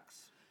prison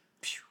stocks.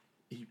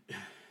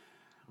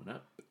 What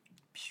up?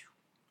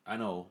 I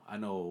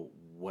know.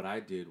 What I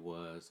did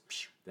was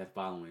that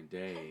following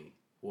day,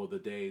 the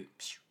day,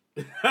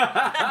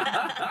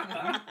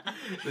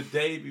 the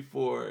day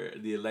before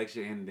the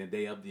election and the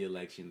day of the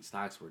election,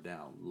 stocks were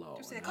down low.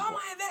 You said, "Call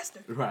my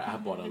investor." Right, I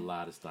bought a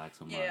lot of stocks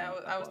on my. Yeah,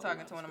 I was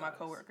talking to one of my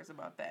coworkers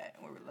about that,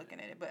 and we were looking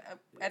at it. But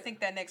I think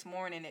that next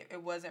morning,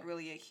 it wasn't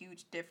really a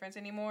huge difference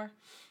anymore.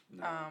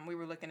 No. We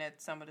were looking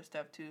at some of the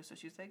stuff too, so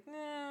she was like,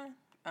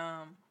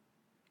 "Nah."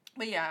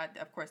 But yeah,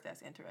 of course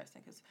that's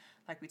interesting because,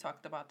 like we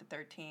talked about the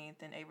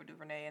 13th and Ava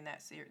DuVernay and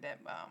that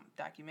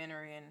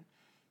documentary, and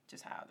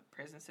just how the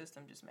prison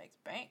system just makes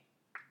bank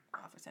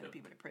off of sending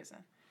people to prison.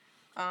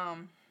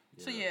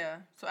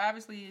 So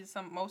obviously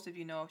most of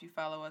you know if you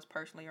follow us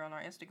personally or on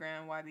our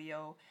Instagram,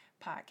 YBO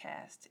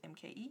Podcast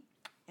MKE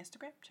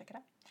Instagram, check it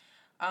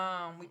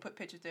out. We put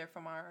pictures there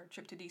from our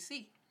trip to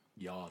DC.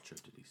 Y'all trip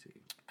to DC.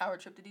 Our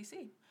trip to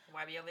DC.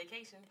 YBO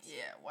vacations.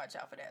 Yeah, watch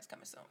out for that. It's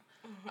coming soon.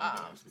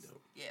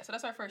 Dope. Yeah, so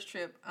that's our first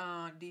trip.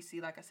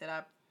 DC, like I said,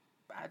 I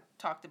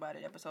talked about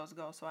it episodes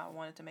ago, so I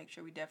wanted to make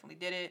sure we definitely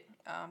did it.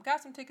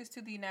 Got some tickets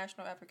to the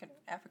National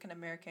African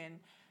American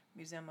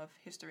Museum of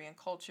History and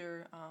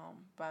Culture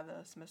by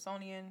the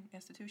Smithsonian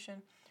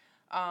Institution.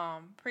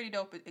 Pretty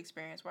dope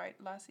experience, right,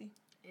 Lassie?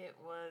 It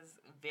was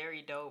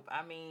very dope.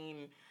 I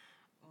mean,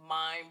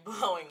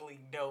 mind-blowingly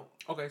dope.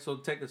 Okay, so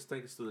take us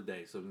through the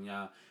day. So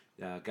y'all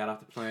got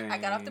off the plane. I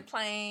got off the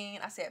plane.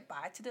 I said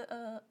bye to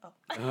the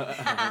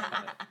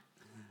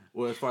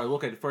Well, as far as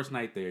the first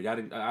night there, y'all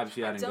didn't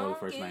go the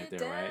first night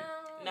there, right?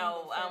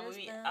 No,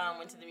 we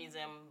went to the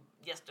museum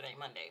yesterday,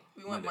 Monday.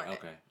 We went Monday.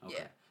 Okay.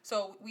 Yeah.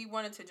 So we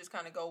wanted to just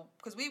kind of go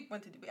because we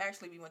went to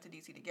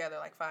DC together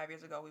like 5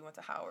 years ago. We went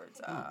to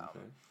Howard's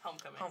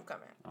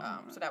homecoming.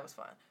 So that was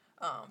fun.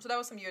 So that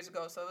was some years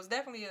ago. So it was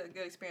definitely a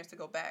good experience to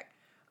go back.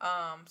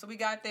 So we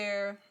got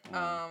there.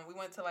 We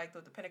went to like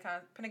the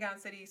Pentagon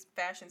City's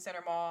Fashion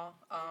Center Mall.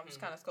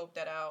 Just kind of scoped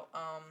that out.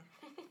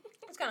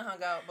 Just kind of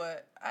hung out,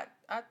 but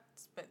I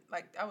spent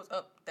I was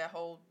up that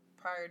whole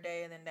prior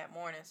day and then that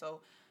morning.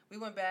 So we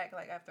went back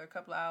like after a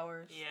couple of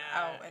hours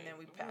out, and then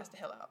we passed the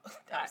hell out.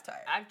 I was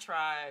tired. I've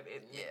tried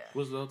it. Yeah.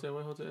 What's the hotel?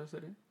 What hotel is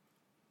that in?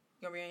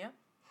 You want me in?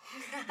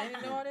 They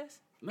didn't know all this?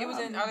 No, it was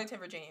in Arlington,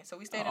 Virginia. So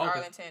we stayed in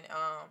Arlington.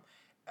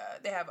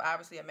 They have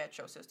obviously a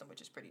metro system,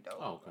 which is pretty dope.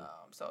 Oh, okay.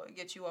 So it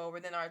gets you over.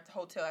 Then our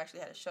hotel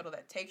actually had a shuttle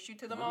that takes you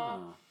to the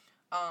mall.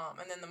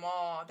 And then the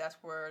mall, that's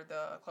where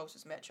the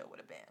closest metro would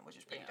have been, which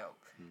is pretty dope.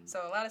 Mm-hmm.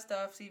 So a lot of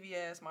stuff,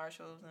 CVS,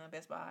 Marshalls,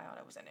 Best Buy, all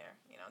that was in there.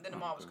 Then the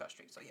mall was across the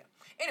street. So yeah.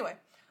 Anyway,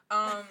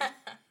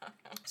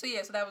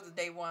 so that was the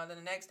day one. Then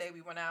the next day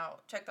we went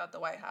out, checked out the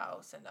White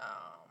House, and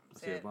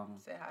said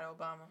hi to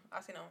Obama. I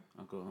seen him.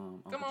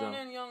 Uncle Come Joe. on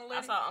in, young lady.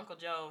 I saw Uncle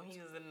Joe.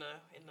 He was in the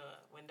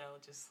window,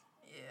 just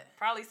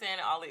probably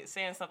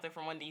saying something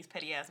from one of these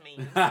petty ass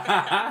memes.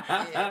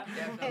 Yeah,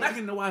 definitely.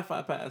 Knocking the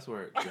Wi-Fi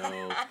password.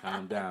 Joe,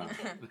 calm down.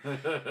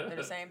 They're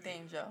the same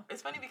thing, Joe.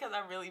 It's funny because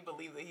I really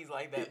believe that he's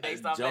like that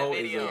based off that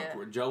video.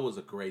 Joe was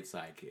a great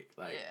sidekick,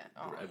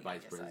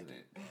 vice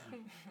president.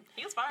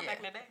 He was fine back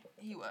in the day.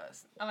 He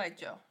was. I like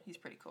Joe. He's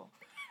pretty cool.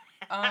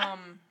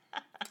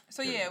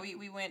 So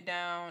we went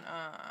down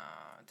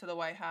to the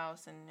White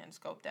House and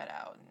scoped that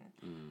out,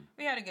 and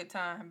we had a good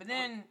time. But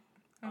then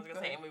I was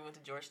gonna say, and we went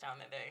to Georgetown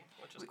that day,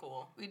 which was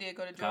cool. We did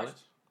go to college.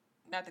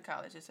 Not the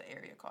college. It's an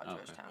area called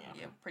Georgetown. Yeah.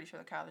 Yeah, I'm pretty sure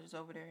the college is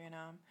over there. And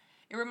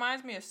it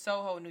reminds me of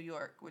Soho, New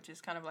York, which is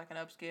kind of like an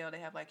upscale. They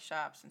have like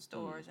shops and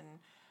stores and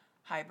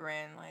high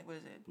brand, like what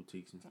is it?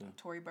 Boutiques and stuff.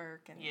 Tory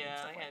Burke and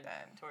stuff like had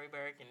that. Tory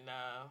Burke and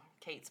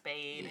Kate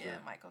Spade. Yeah,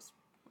 Michael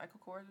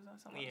Kors or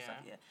something. Yeah. Stuff.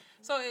 Yeah.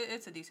 So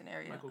it's a decent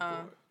area. Michael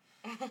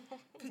Kors.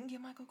 Couldn't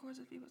get Michael Kors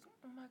if he was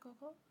Michael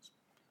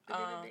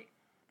Kors.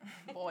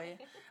 Boy.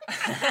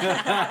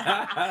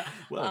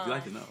 Well, if you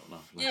like to know. No.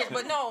 Yeah,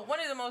 but no. One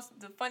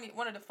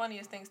of the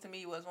funniest things to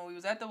me was when we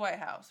was at the White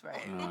House,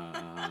 right?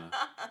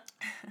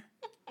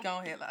 Go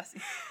ahead,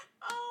 Lassie.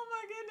 Oh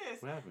my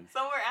goodness. What happened?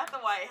 So we're at the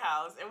White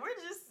House and we're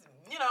just,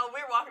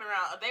 we're walking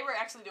around. They were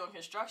actually doing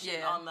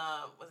construction on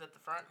was it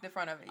the front? The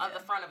front of it. On the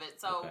front of it.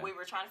 So we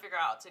were trying to figure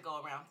out to go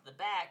around to the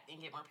back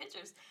and get more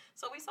pictures.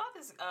 So we saw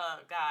this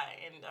guy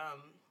and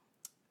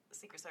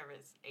Secret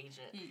Service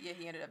agent.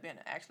 He ended up being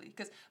actually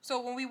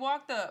so when we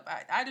walked up,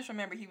 I just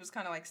remember he was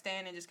kind of like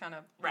standing, just kind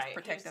of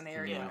protecting the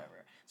area, or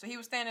whatever. So he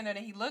was standing there,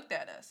 and he looked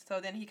at us. So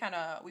then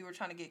we were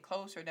trying to get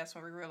closer. That's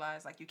when we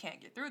realized you can't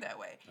get through that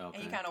way. Okay.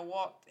 And he kind of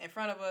walked in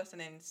front of us,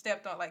 and then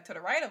stepped on to the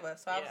right of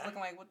us. So I was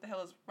looking like, what the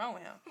hell is wrong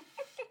with him?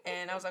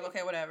 And I was like,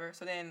 okay, whatever.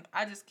 So then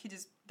he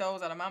just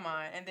dozed out of my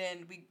mind, and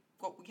then we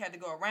had to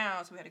go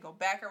around, so we had to go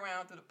back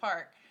around through the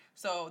park.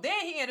 So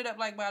then he ended up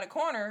by the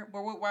corner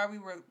where we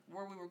were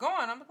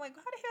going. I'm like,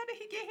 how the hell did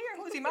he get here?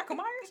 Who is he, Michael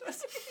Myers?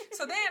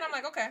 So then I'm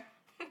like, okay.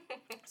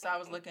 So I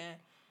was looking,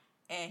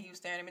 and he was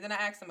staring at me. Then I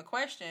asked him a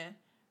question.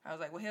 I was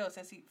like, well, hell,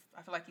 since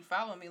I feel like he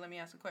followed me, let me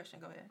ask a question.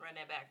 Go ahead. Run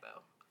that back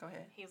though. Go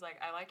ahead. He's like,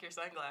 I like your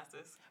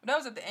sunglasses. But that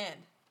was at the end.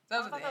 That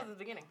was at the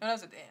beginning. No, that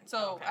was at the end.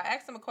 So I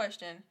asked him a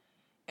question,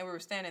 and we were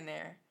standing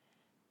there,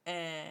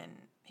 and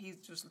he's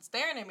just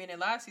staring at me, and then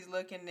Lassie's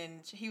looking,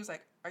 and he was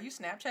like, are you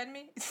Snapchatting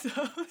me? So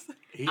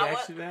he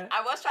asked you that?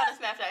 I was trying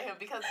to Snapchat him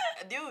because,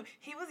 dude,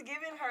 he was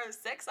giving her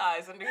sex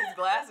eyes under his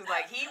glasses.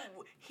 Like, he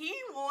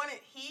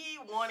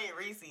wanted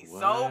Reese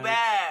so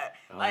bad.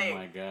 Oh, like,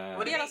 my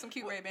God. He had on some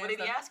cute Ray-Bans. What did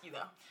he ask you,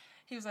 though?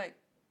 He was like,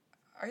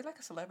 are you like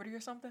a celebrity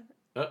or something?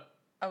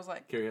 I was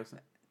like,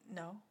 Curiosity?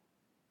 No.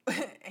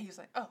 And he was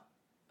like, oh,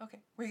 okay.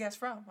 Where you guys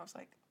from? I was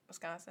like,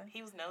 Wisconsin.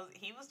 He was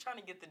trying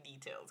to get the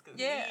details because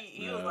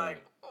he was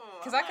like,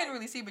 because I couldn't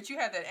really see, but you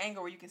had that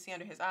angle where you can see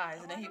under his eyes,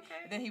 and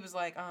then he was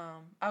like,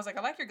 I was like,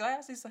 I like your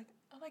glasses. He's like,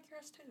 I like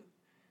yours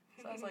too.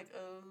 So I was like,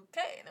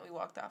 okay. And then we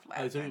walked off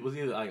laughing. So was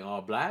he like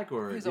all black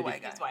or? He was a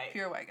white guy. He's white.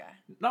 Pure white guy.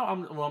 No,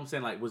 I'm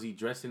saying like, was he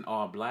dressed in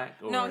all black?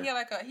 Or? No, he had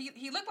like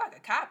he looked like a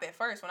cop at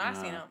first when I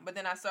seen him, but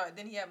then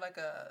then he had like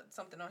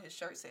something on his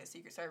shirt said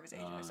Secret Service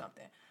agent or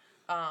something.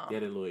 He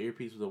had a little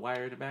earpiece with a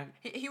wire in the back.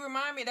 He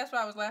reminded me. That's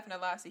why I was laughing a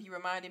lot. So he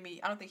reminded me.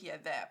 I don't think he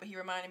had that, but he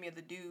reminded me of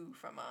the dude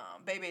from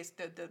Bebe's,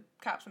 the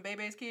cops from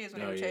Bebe's Kids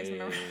when they were chasing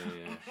him.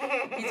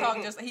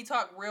 Yeah. He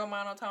talked real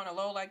monotone and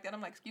low like that. I'm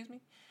like, excuse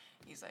me.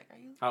 He's like, are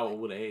you? How old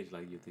would age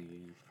like you think he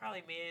is?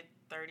 Probably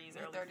mid-30s,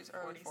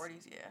 early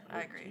 40s. Yeah,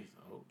 I agree. Geez,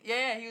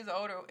 yeah, he was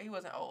older. He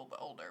wasn't old, but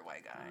older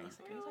white guy.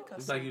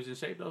 He's like he was in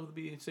shape though to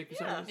be in Secret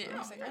Service. Yeah,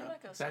 he's like, are you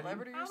like a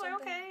celebrity or something? I was like,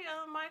 okay,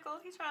 Michael.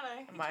 He's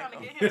trying to Michael.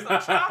 get him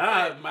some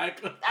chocolate.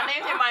 Michael. I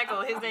named him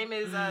Michael. His name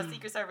is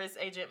Secret Service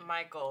Agent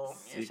Michael.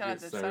 Yeah,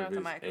 shout out to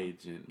Michael.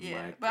 Agent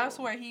Michael. But I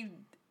swear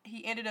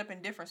he ended up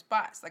in different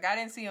spots. Like I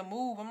didn't see him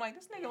move. I'm like,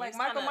 this nigga like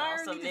Michael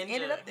Myers. He just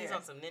ended up there. He's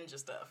on some ninja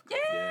stuff.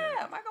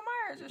 Yeah, Michael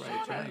Myers. Just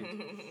right.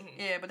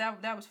 Yeah, but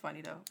that was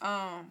funny though.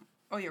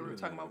 Oh yeah, we were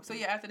talking about. So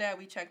yeah, after that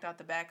we checked out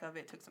the back of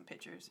it, took some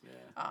pictures.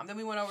 Yeah. Then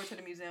we went over to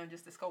the museum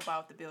just to scope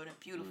out the building.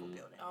 Beautiful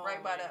building,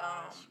 right by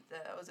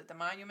was it the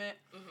monument?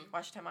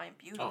 Washington Monument.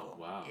 Beautiful.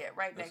 Oh wow. Yeah,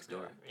 right That's next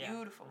door. Yeah,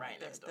 Beautiful. right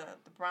next door.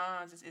 The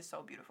bronze is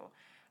so beautiful.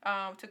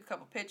 Took a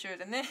couple pictures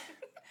and then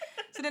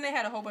so then they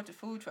had a whole bunch of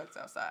food trucks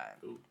outside.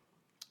 Ooh.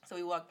 So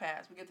we walk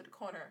past. We get to the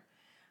corner.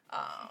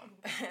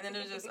 And then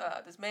there's just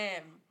this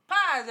man,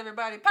 pies,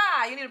 everybody,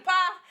 pie. You need a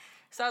pie?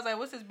 So I was like,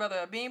 what's this, brother,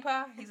 a bean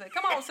pie? He's like,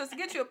 come on, sister,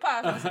 get you a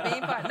pie. So it's a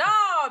bean pie.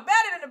 No,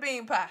 better than a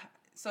bean pie.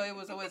 So it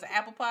was an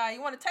apple pie.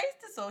 You want to taste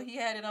it? So he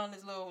had it on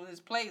his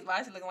plate.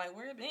 Lysy looking like,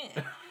 where it been?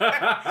 So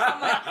I'm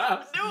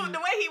like, dude, the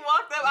way he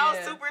walked up, I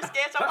was super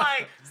sketched. I'm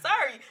like,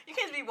 sorry, you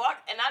can't be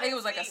walking. And I think it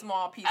was like a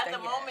small piece. At the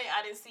moment,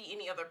 I didn't see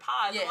any other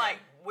pies. Yeah. I'm like,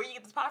 where you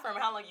get this pie from?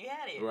 How long you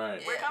had it?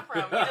 Right. Where it come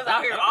from? You just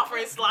out here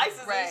offering slices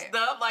and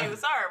stuff. Like,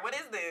 sir, what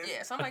is this?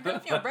 Yeah. So I'm like,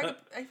 if you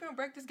don't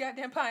break this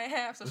goddamn pie in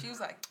half. So she was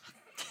like.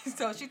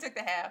 So she took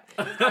the half.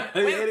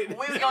 We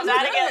was gonna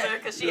die together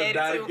because she ate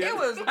it too. It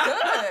was good.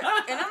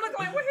 And I'm looking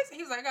like, where's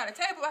he was like, I got a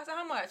table. I said,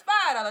 how much?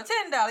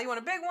 $5, $10. You want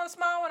a big one, a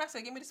small one? I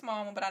said, give me the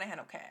small one, but I didn't have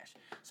no cash.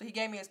 So he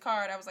gave me his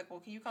card. I was like, well,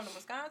 can you come to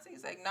Wisconsin?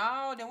 He's like,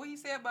 no. Then what he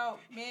said about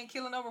men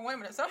killing over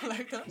women or something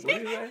like that?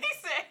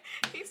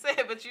 He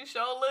said, but you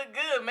sure look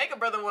good. Make a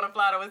brother want to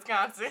fly to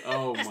Wisconsin.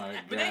 Oh my god.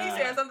 But then he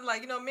said something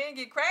like, men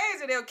get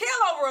crazy. They'll kill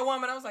over a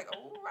woman. I was like,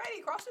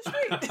 alrighty, cross the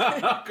street.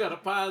 What kind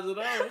of pies are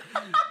those?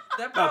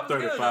 That pie was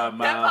good. 35 miles.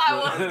 That pie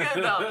was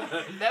good though.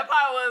 That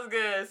pie was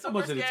good. How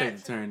much did it take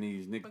to turn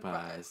these nigga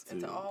pies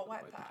into all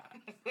white pie?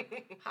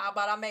 How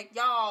about I make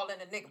y'all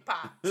into nigga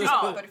pie? She's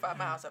 35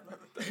 miles up.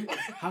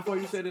 How far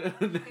you said it?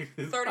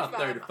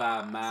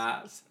 35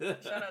 miles.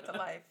 Shout out to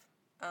life.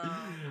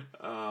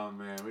 Oh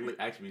man, we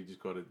just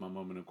quoted my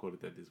mom and I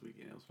quoted that this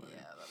weekend. It was funny.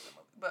 Yeah, I love that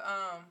movie. But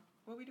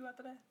what we do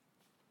after that?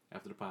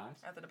 After the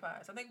pies. After the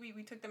pies, I think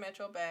we took the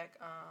metro back.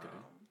 Okay.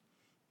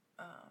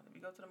 Did we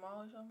go to the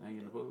mall or something? Ain't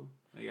in the pool?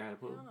 You had a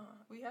pool? No,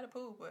 we had a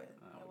pool, but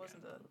it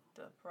wasn't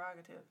the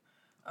prerogative.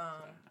 I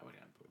would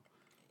have a pool.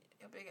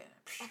 Your big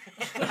ass.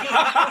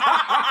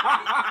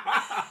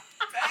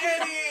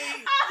 Fatty!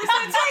 You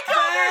said take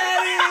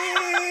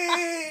Fatty!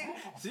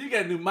 So you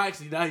got new mics,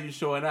 now you're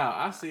showing out.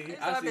 I see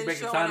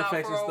making sound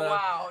effects and stuff. For a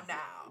while now.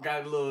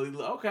 Got a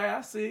little, okay,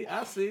 I see. Yeah,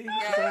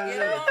 you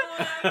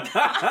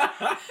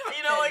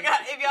know what, God,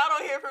 if y'all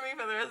don't hear from me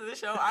for the rest of the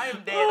show, I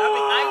am dead.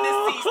 I'm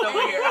deceased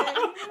over here.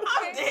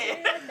 I'm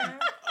dead.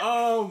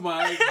 Oh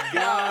my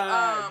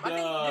God. I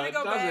think, did we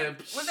go back?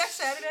 Was that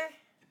Saturday?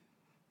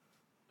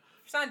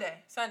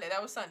 Sunday.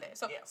 That was Sunday.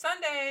 So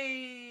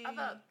Sunday. I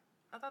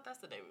thought that's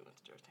the day we went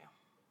to Georgetown.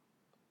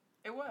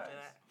 It was.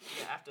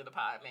 After the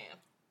pie man.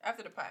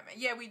 After the pie man.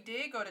 Yeah, we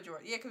did go to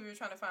Georgia. Yeah, because we were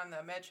trying to find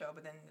the metro,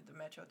 but then the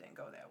metro didn't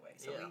go that way.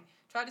 So we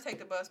tried to take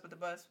the bus, but the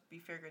bus, we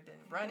figured,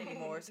 didn't run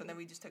anymore. So then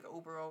we just took an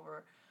Uber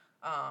over.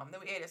 Then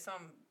we ate at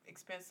some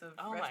expensive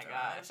restaurant. My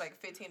gosh. It's like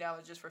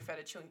 $15 just for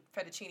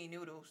fettuccine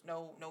noodles.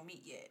 No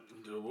meat yet.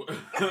 What?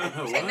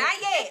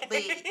 Not yet,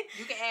 but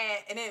you can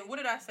add. And then what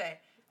did I say?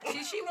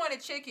 She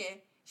wanted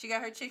chicken. She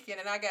got her chicken,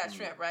 and I got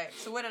shrimp, right?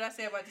 So what did I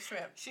say about the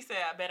shrimp? She said,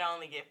 I bet I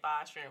only get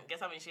 5 shrimp.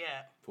 Guess how many she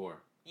had?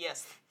 4.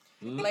 Yes.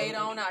 Laid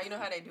on out. You know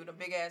how they do the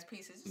big ass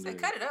pieces. She said,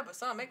 cut it up or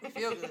something. Make me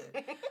feel good.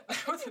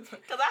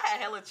 Because I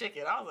had hella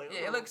chicken. I was like,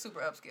 yeah, it looked super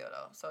upscale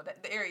though. So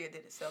the area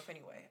did itself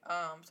anyway.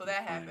 So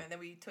that happened. Then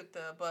we took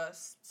the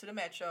bus to the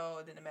metro,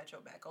 and then the metro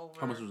back over.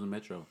 How much was the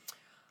metro?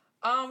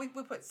 We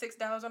put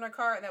 $6 on our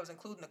card, and that was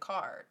including the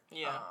card.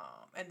 Yeah.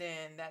 And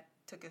then that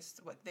took us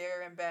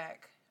there and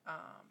back.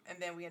 And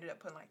then we ended up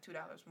putting like $2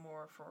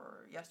 more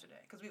for yesterday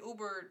because we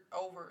Ubered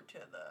over to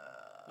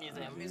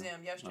the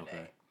museum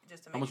yesterday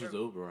just to make How much sure. Was the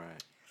Uber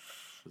ride?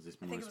 Was this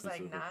more I think it was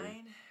like $9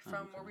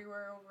 from where we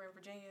were over in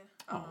Virginia.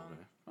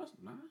 Okay. That's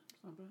nice.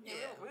 Not bad.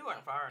 Yeah, we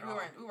weren't far at all.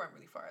 We weren't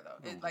really far though.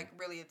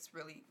 It's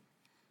really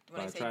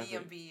When they say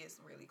DMV, it's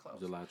really close.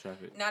 Was there a lot of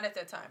traffic? Not at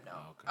that time, no.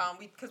 Oh,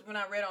 okay. Because when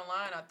I read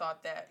online, I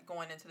thought that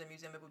going into the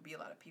museum it would be a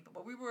lot of people,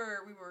 but we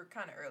were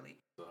kind of early.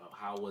 So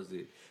how was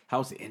it? How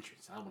was the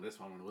entrance? I don't know this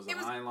one. Was the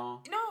line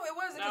long? No, it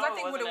wasn't. Because I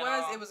think what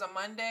it was a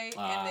Monday,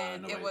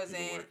 and then it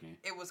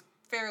was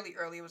fairly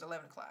early. It was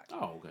 11 o'clock.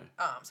 Oh, okay.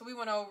 So we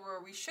went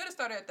over. We should have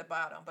started at the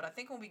bottom, but I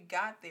think when we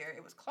got there,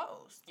 it was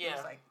closed. Yeah. It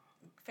was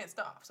fenced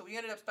off. So we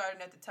ended up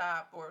starting at the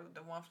top or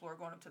the one floor,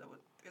 going up to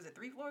is it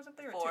 3 floors up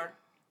there? 4. Or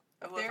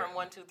 2? Up there? From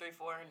 1, 2, 3,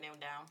 4, and then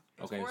down.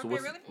 Okay, so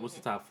what's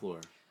the top floor?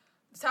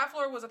 The top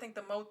floor was, I think,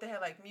 the moat. They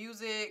had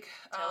music,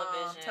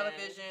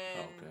 television.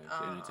 Okay,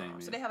 so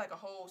entertainment. So they had a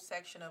whole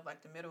section of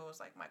the middle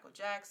was Michael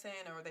Jackson,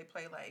 or they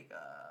play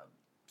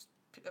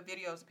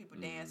videos of people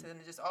dancing,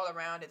 and just all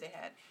around it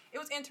it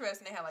was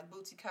interesting. They had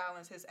Bootsy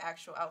Collins, his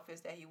actual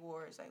outfits that he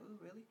wore. It's ooh,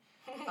 really?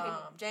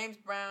 James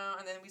Brown,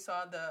 and then we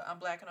saw the I'm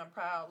Black and I'm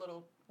Proud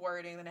little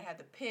wording. Then they had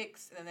the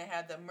Picks, and then they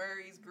had the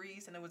Murray's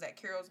Grease, and it was at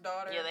Carol's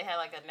daughter. Yeah, they had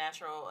a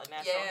natural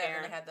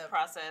hair and the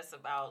process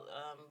about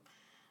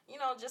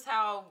just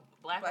how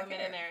black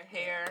women in their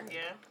hair.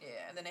 Yeah.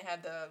 Yeah, and then they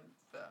had the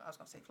I was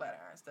gonna say flat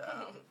irons, the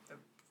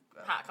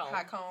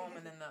hot comb,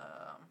 and then the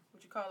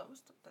what you call it?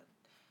 What's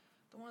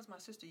the ones my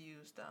sister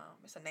used?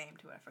 It's a name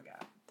too. I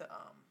forgot the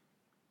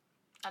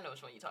I know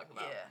which one you're talking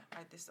about.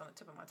 Yeah, it's on the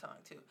tip of my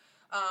tongue too.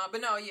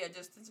 But no, yeah,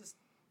 just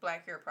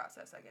black hair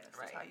process, I guess.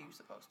 Right. That's how you were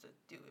supposed to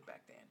do it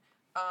back then.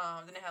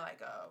 Then they had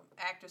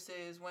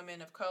actresses,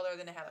 women of color.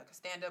 Then they had a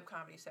stand-up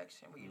comedy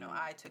section where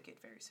I took it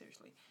very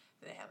seriously.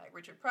 Then they had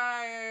Richard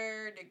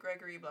Pryor, Dick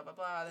Gregory, blah blah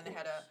blah. Then they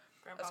had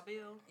Grandpa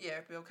Bill. Yeah,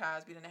 Bill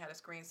Cosby. Then they had a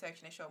screen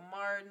section. They showed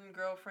Martin,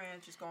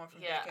 Girlfriends, just going from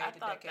decade to decade.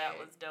 Yeah, I thought that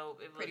was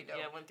dope. It was pretty dope.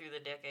 Yeah, went through the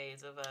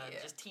decades of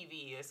just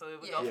TV. So it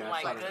would go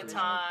from Good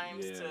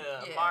Times to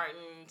Yeah.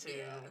 Martin to.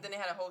 Yeah. And then they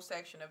had a whole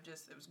section of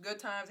it was Good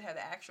Times. They had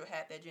the actual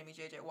hat that Jimmy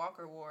J.J.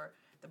 Walker wore,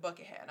 the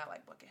bucket hat, and I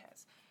like bucket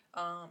hats.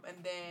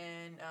 And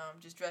then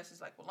just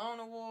dresses like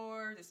Walona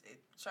wore.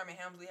 Sherman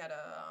Hemsley had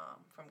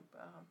from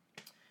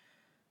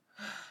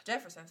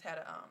Jefferson's had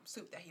a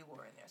suit that he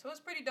wore in there. So it was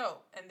pretty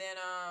dope. And then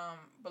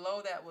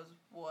below that was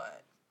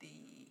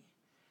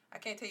I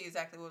can't tell you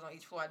exactly what was on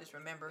each floor. I just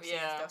remember seeing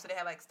stuff. So they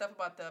had stuff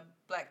about the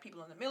black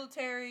people in the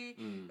military.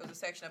 There was a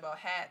section about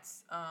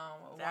hats.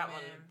 That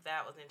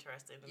was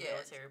interesting. The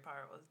military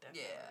part was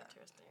definitely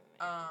interesting.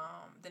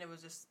 Then it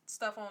was just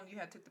stuff on. You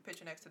took the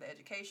picture next to the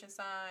education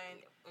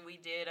sign. We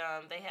did.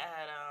 They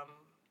had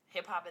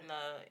hip hop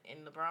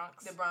in the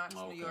Bronx. The Bronx,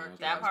 New York.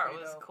 Okay. That part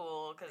was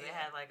cool because they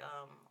had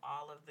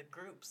all of the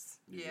groups.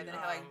 Yeah, then they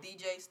had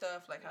DJ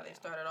stuff, how they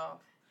started off.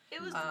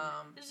 It was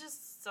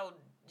just so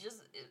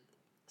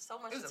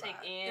much to take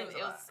in. It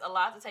was a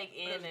lot to take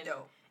in, and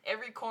dope.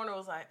 Every corner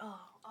was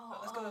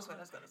let's go this way.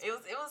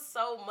 It was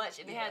so much,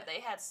 and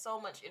they had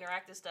so much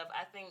interactive stuff.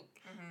 I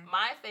think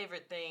my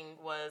favorite thing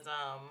was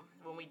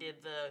when we did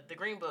the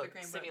Green Book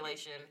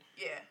simulation.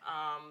 Yeah.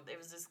 There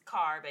was this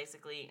car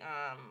basically.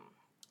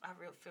 I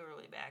feel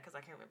really bad because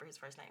I can't remember his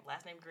first name.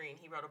 Last name Green.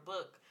 He wrote a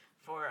book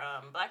for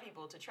black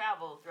people to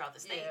travel throughout the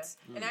states.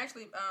 Yeah. And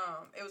actually,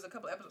 it was a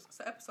couple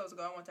episodes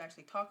ago. I wanted to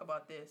actually talk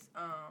about this.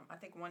 I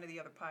think one of the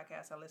other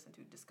podcasts I listened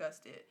to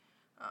discussed it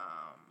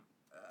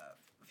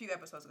a few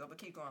episodes ago. But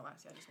keep going,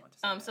 Lassie. I just want to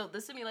say So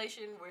the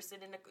simulation, we're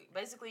sitting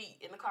basically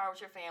in the car with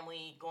your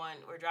family.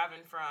 We're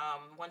driving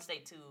from one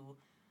state to,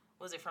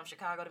 was it from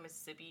Chicago to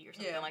Mississippi or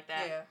something like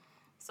that? Yeah.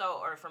 So,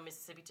 or from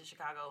Mississippi to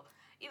Chicago.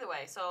 Either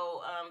way,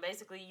 so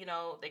basically,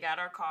 they got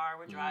our car,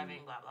 we're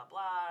driving, blah, blah,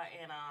 blah,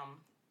 and,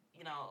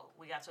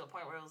 we got to a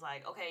point where it was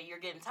okay, you're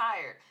getting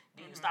tired.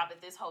 Do you stop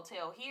at this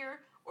hotel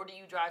here, or do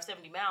you drive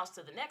 70 miles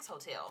to the next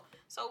hotel?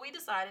 So we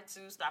decided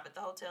to stop at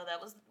the hotel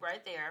that was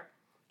right there,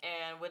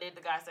 and what did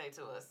the guy say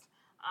to us?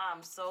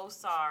 I'm so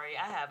sorry.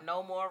 I have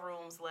no more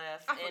rooms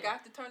left. I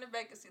forgot to turn the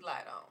vacancy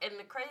light on. And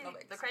the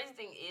crazy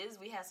thing is,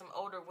 we had some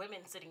older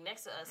women sitting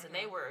next to us, and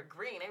they were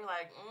agreeing. They were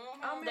like,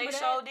 they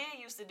sure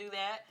did used to do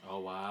that.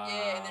 Oh, wow.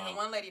 Yeah, and then the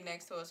one lady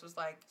next to us was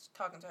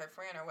talking to her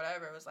friend or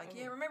whatever. It was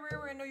yeah, remember we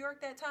were in New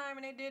York that time,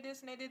 and they did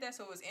this and they did that.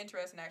 So it was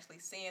interesting actually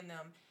seeing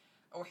them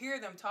or hear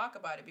them talk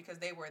about it because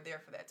they were there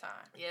for that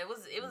time. Yeah, it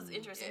was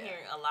interesting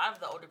hearing a lot of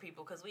the older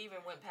people because we even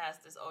went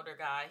past this older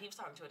guy. He was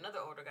talking to another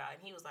older guy,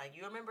 and he was like,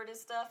 "You remember this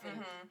stuff?"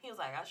 And he was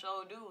like, "I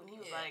sure do." And he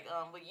was like,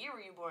 "What year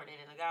were you born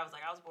in?" And the guy was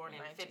like, "I was born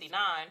in 59."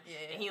 Yeah.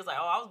 And he was like,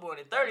 "Oh, I was born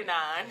in 39."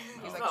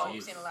 He's like, "Oh,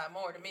 you've seen a lot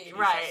more than me."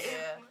 Right.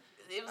 Yeah.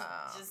 It was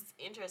just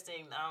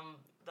interesting.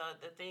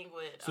 The thing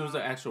with so it was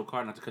an actual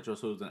car, not to cut you off.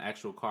 So it was an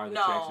actual car that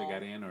you actually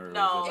got in, or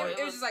no? Was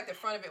it was just the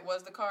front of it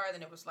was the car, and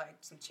then it was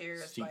some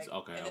chairs, seats,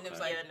 and then it was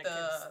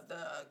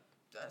the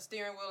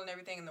steering wheel and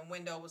everything, and the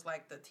window was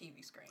the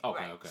TV screen.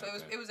 Okay, right? okay. So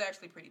it was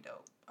actually pretty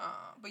dope.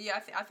 But yeah,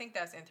 I think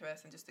that's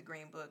interesting. Just the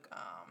Green Book,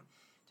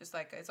 just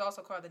it's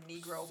also called the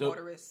Negro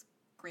Motorist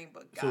Green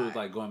Book Guide. So it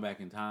was going back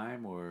in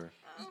time, or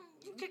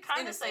you could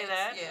kind of say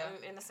that,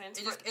 in a sense,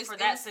 for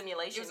that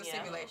simulation. It was a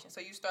simulation.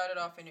 So you started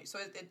off so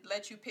it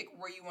lets you pick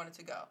where you wanted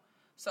to go.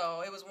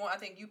 So it was one. I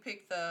think you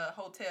picked the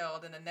hotel.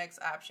 Then the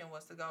next option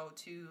was to go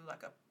to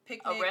like a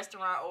picnic, a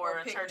restaurant or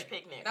a church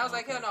picnic. And I was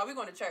like, hell no, we're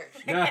going to church.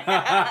 So we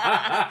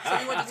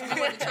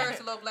went to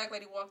church. A little black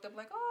lady walked up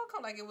like, oh,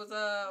 come, like it was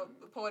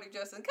Poetic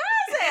Justice Cousin.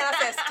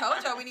 I said,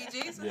 told y'all we need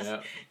Jesus.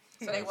 Yeah.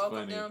 So they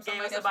welcomed them. Gave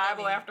us a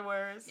Bible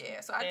afterwards. Yeah,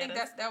 so I think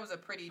that was a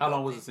pretty. How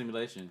long was the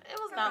simulation? It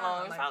was not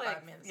long. It was like probably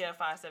 5 minutes.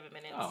 5-7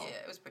 minutes. Oh.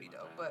 Yeah, it was pretty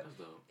dope. Okay, But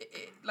dope.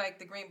 Like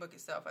the Green Book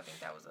itself, I think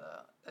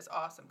that's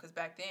awesome because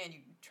back then you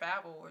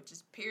travel or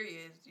just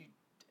periods,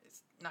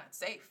 it's not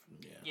safe.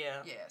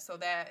 Yeah. So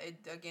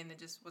it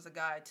just was a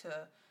guide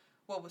to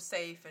what was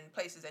safe and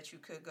places that you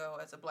could go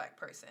as a black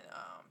person,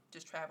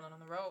 just traveling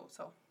on the road.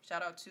 So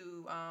shout out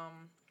to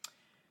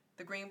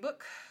the Green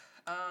Book,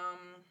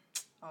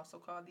 also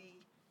called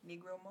the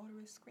Negro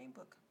Motorist Green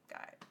Book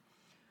Guide.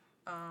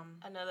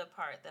 Another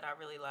part that I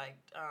really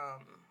liked,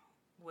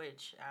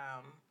 which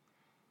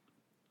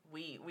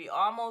we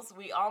almost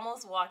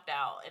walked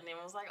out, and then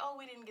was like, oh,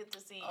 we didn't get to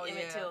see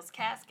Emmett Till's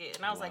casket,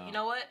 and I was like, you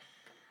know what?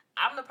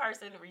 I'm the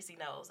person, Reese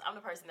knows, I'm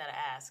the person that I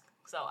ask.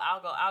 So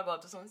I'll go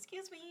up to someone,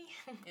 excuse me.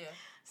 Yeah.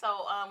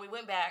 So we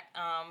went back,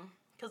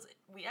 because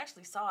we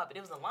actually saw it, but it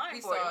was a line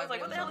for it. I was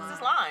like, what the hell is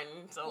this line?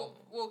 line? So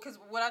well, because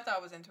what I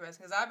thought was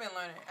interesting, because I've been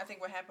learning, I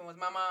think what happened was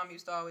my mom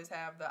used to always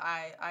have the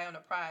Eye on the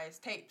Prize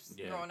tapes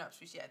growing up.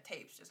 So she had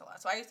tapes just a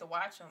lot. So I used to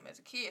watch them as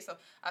a kid. So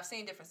I've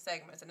seen different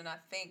segments. And then I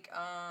think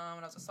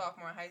when I was a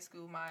sophomore in high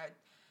school, I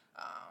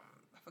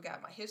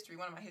forgot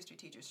one of my history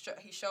teachers,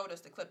 he showed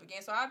us the clip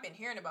again. So I've been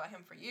hearing about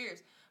him for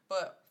years.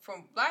 But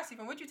from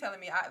what you're telling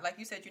me, like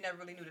you said, you never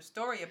really knew the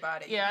story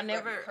about it. Yeah, I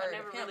never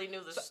really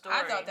knew the story.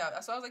 I thought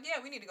that. So I was like, yeah,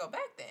 we need to go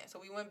back then. So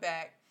we went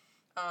back,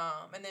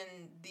 and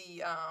then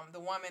the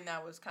woman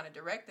that was kind of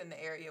directing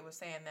the area was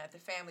saying that the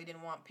family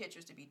didn't want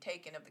pictures to be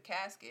taken of the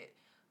casket.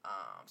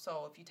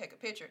 So if you take a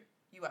picture,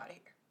 you out of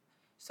here.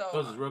 So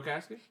was it a real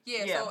casket?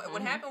 Yeah. So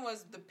what happened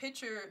was the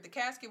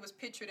casket was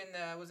pictured in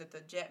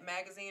the Jet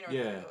magazine or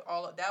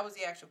that was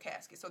the actual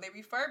casket. So they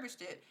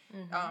refurbished it.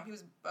 Mm-hmm. He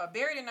was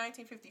buried in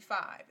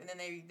 1955, and then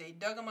they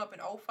dug him up in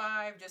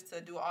 2005 just to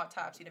do an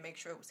autopsy to make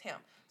sure it was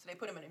him. So they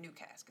put him in a new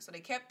casket. So they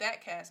kept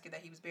that casket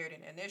that he was buried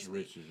in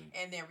initially,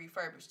 and then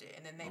refurbished it,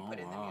 and then they put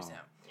it in the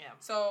museum. Yeah.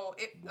 So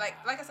like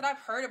I said, I've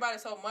heard about it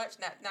so much.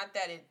 Not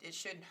that it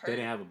shouldn't hurt. They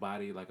didn't have a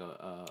body like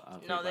a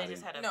no. They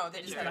just had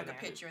a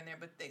picture in there,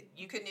 but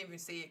you couldn't even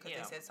see it because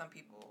they said some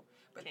people.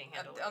 But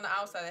on the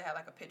outside, they had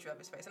like a picture of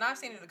his face, and I've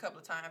seen it a couple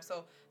of times.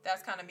 So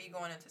that's kind of me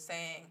going into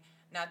saying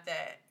not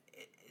that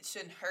it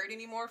shouldn't hurt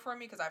anymore for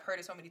me because I've heard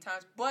it so many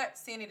times, but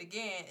seeing it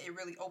again, it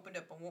really opened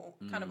up a wound,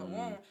 kind of a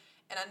wound.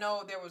 And I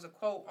know there was a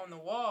quote on the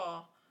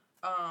wall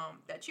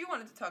that you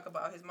wanted to talk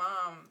about. His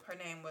mom, her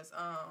name was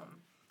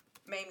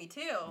Mamie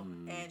Till,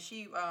 and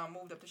she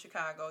moved up to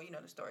Chicago. You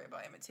know the story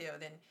about Emmett Till.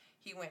 Then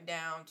he went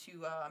down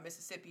to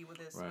Mississippi with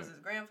his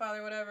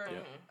grandfather or whatever,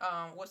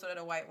 whistled at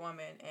a white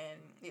woman, and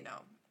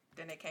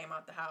then they came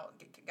out the house,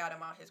 got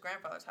him out his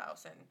grandfather's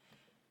house, and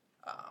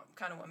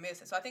kind of went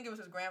missing. So I think it was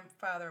his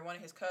grandfather, one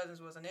of his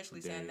cousins, was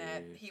initially saying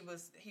that he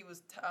was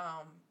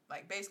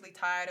like basically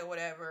tied or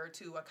whatever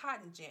to a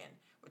cotton gin,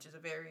 which is a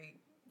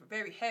very,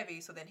 very heavy.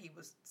 So then he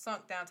was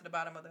sunk down to the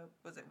bottom of the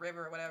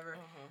river or whatever.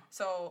 Mm-hmm.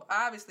 So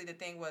obviously the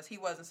thing was he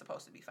wasn't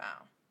supposed to be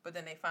found, but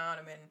then they found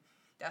him, and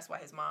that's why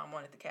his mom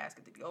wanted the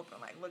casket to be open.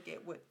 Like, look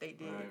at what they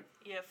did. Right.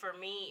 Yeah, for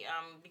me,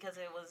 because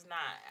it was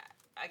not,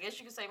 I guess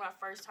you could say my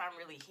first time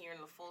really hearing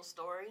the full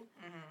story.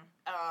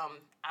 Mm-hmm.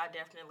 I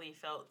definitely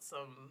felt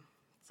some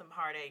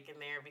heartache in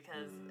there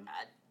because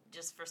it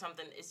just was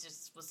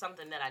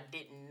something that I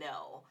didn't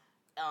know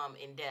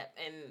in depth.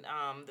 And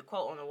the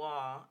quote on the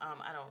wall,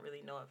 I don't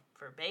really know it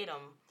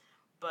verbatim,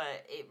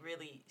 but it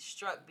really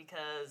struck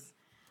because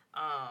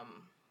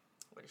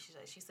what did she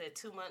say? She said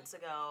 2 months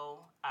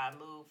ago I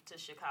moved to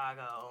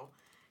Chicago,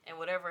 and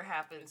whatever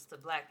happens to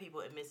black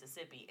people in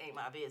Mississippi ain't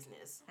my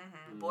business.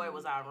 Mm-hmm. Boy,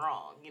 was I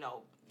wrong. You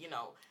know.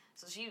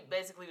 So she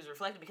basically was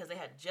reflecting because they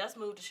had just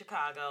moved to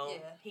Chicago.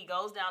 Yeah. He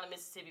goes down to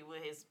Mississippi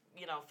with his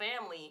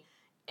family,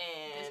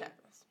 and this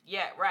happens.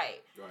 Yeah,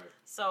 right.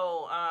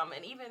 So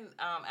and even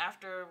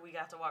after we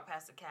got to walk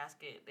past the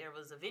casket, there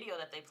was a video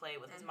that they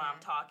played with his mom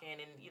talking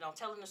and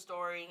telling the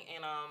story,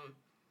 and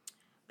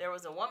there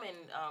was a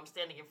woman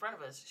standing in front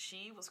of us.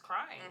 She was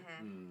crying.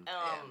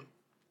 Mm-hmm.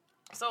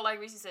 So like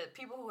Reese said,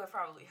 people who have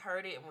probably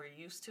heard it and were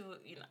used to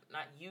it,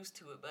 not used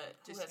to it, but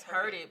who has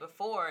heard it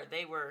before,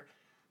 they were,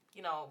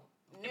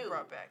 new.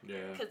 Brought back.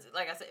 Yeah. Because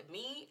like I said,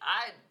 me,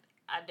 I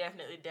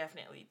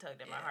definitely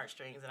tugged at my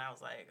heartstrings, and I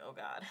was like, oh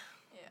God.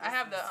 Yeah, I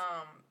have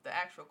the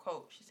actual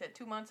quote. She said,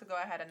 2 months ago,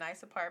 I had a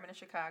nice apartment in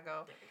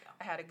Chicago. There we go.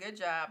 I had a good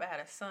job. I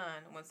had a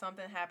son. When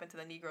something happened to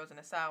the Negroes in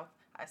the South,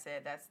 I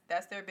said,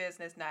 that's their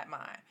business, not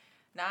mine.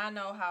 Now I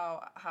know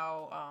how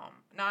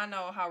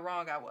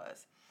wrong I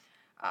was.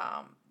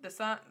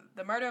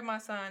 The murder of my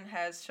son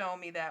has shown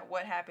me that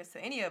what happens to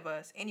any of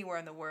us anywhere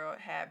in the world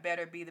had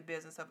better be the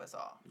business of us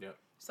all. Yep.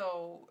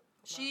 So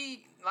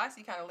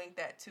Lacey kind of linked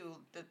that to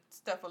the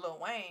stuff with Lil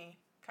Wayne,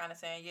 kind of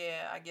saying,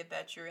 yeah, I get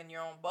that you're in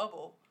your own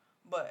bubble,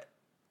 but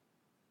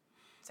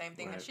same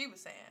thing that she was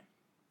saying,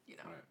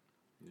 Right.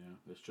 Yeah,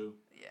 that's true.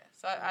 Yeah,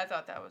 so I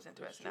thought that was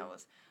interesting. That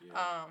was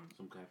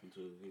some happened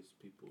to his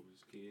people,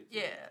 his kids.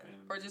 Yeah,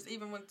 or just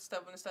even when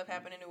the stuff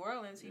happened in New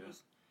Orleans, he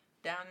was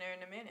down there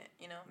in a minute,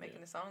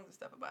 making the songs and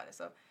stuff about it.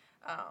 So,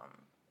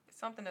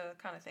 something to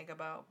kind of think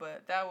about.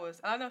 But that was,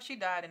 I know she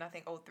died in I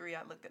think 2003.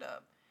 I looked it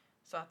up,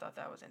 so I thought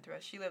that was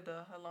interesting. She lived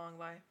a long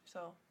life,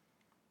 so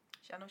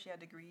I know she had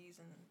degrees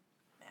and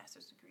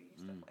master's degrees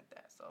stuff like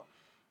that. So,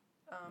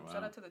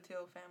 shout out to the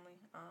Till family.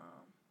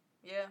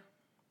 Yeah,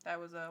 that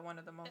was one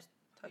of the most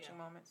touching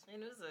moments.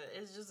 And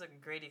it's just a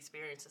great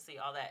experience to see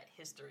all that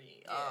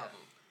history.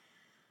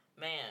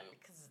 Man,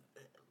 because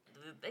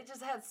they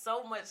just had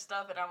so much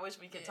stuff, and I wish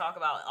we could talk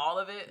about all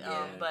of it.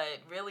 But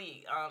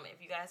really,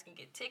 if you guys can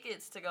get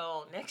tickets to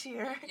go next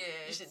year,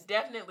 you should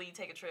definitely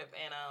take a trip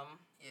and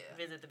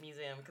visit the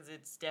museum, because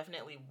it's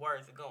definitely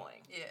worth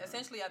going. Yeah,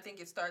 essentially, I think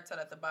it starts out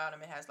at the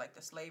bottom. It has like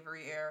the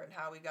slavery era and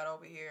how we got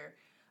over here.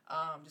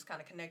 Just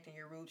kind of connecting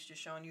your roots,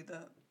 just showing you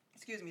the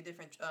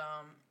different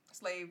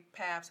slave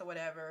paths or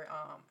whatever.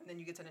 And then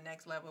you get to the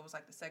next level. It was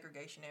like the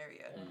segregation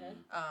area.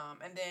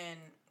 And then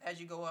as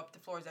you go up the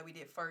floors that we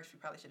did first, we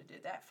probably should have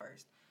did that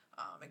first.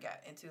 It got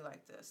into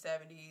like the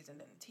 70s and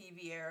then the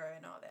TV era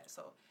and all that.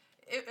 So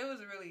it was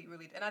really,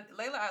 really... And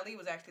Layla Ali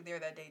was actually there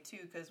that day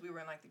too, because we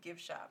were in like the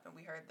gift shop and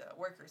we heard the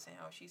workers saying,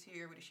 "Oh, she's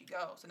here. Where did she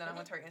go?" So then I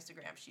went to her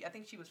Instagram. I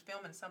think she was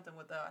filming something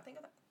with... I think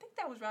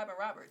that was Robin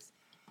Roberts.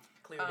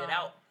 Cleared it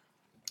out.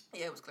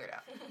 Yeah, it was cleared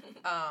out.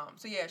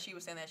 So yeah, she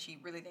was saying that she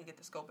really didn't get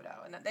to scope it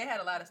out, and they had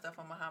a lot of stuff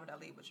on Muhammad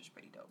Ali, which was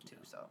pretty dope too.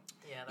 So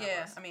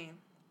I mean,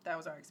 that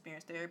was our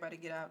experience there. Everybody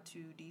get out to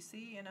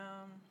DC and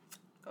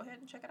go ahead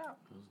and check it out.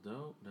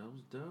 That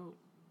was dope.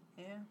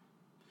 Yeah.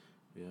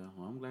 Yeah.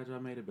 Well, I'm glad y'all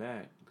made it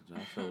back, because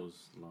I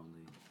chose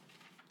lonely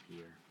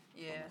here.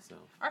 Yeah.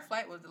 Our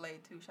flight was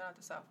delayed too. Shout out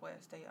to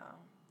Southwest. They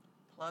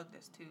plugged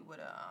us too with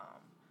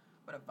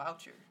a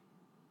voucher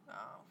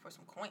for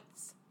some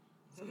coins.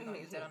 So we're going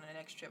to use that on the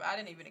next trip. I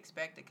didn't even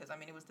expect it, because, I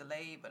mean, it was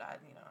delayed, but I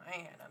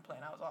ain't had nothing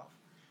planned. I was off.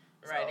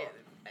 Right.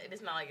 So,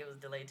 it's not like it was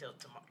delayed till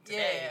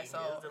today. Yeah, so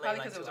probably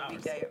because it was a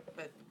weekday.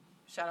 But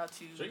shout out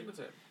to... Shaking the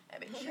tip.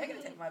 Shaking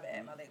the tip. My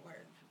bad. My leg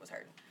was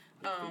hurting.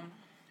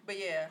 But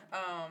yeah,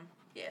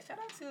 shout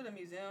out to the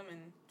museum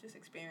and just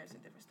experiencing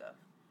different stuff.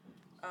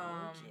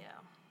 Yeah.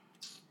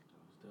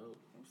 That was dope.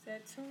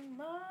 Said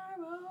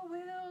tomorrow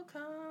will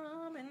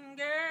come, and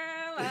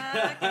girl,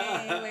 I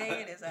can't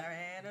wait. It's our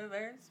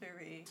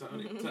anniversary.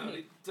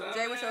 Tony.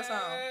 Jay, what's your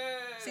song?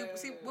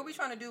 See, what we're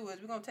trying to do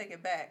is we're gonna take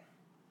it back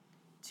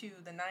to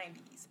the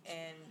 '90s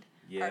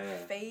and our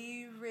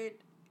favorite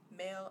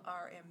male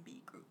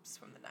R&B groups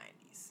from the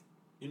 '90s.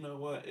 You know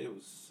what? It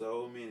was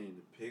so many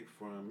to pick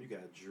from. You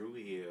got Dru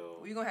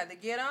Hill. We're gonna have to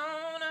get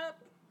on up.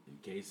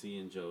 Casey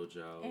and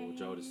JoJo,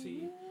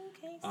 Jodeci.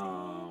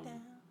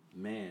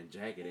 Man,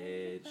 Jagged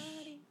Edge.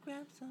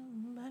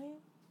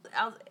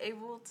 I was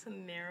able to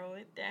narrow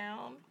it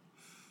down.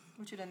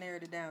 What you done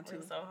narrowed it down to? It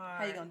was so hard.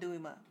 How you gonna do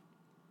him up?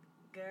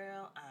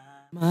 Girl,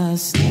 I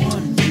must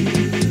warn you,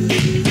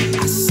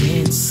 I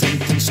sense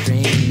something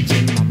strange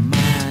in my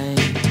mind.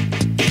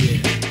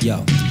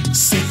 Yo,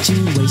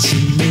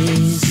 situation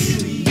is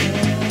serious.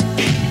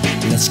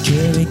 Let's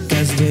cure it,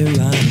 'cause we're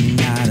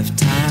running out of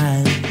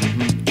time.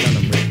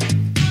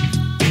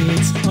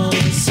 It's all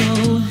so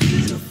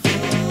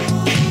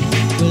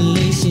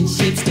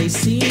relationships, they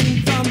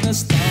seem from the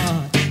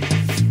start.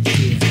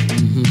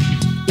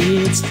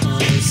 It's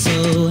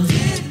also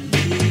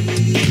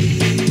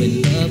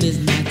when love is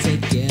not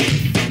together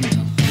from the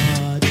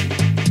heart.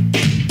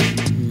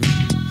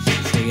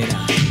 Check it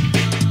out.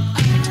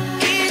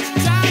 It's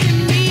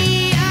driving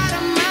me out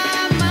of my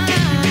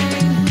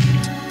mind.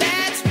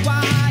 That's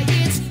why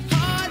it's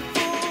hard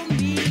for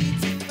me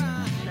to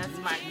find. That's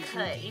my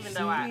cut, even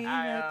though I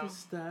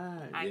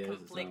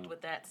conflict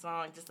with that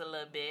song just a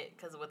little bit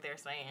because of what they're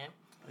saying.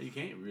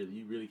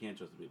 You really can't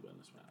trust the Big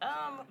Button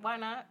Smile. Why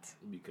not?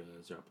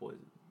 Because you're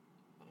poison.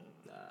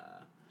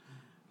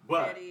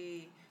 But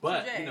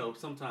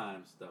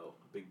sometimes though,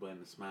 Big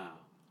Button Smile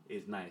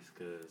is nice,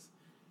 because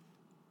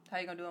how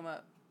you gonna do him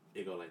up?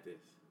 It go like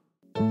this.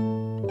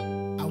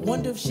 I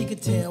wonder if she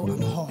could tell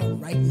I'm hard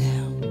right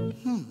now.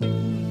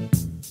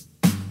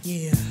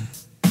 Yeah,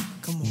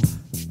 come on,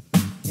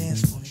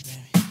 dance for me,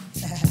 baby.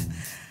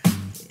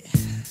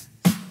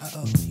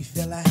 Uh-oh, you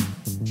feel that?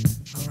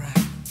 All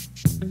right.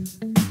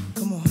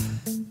 Come on,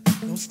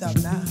 don't stop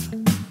now.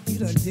 You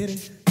done did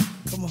it.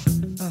 Come on,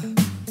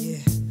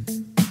 yeah.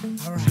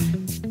 All right,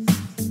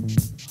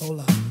 hold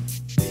up.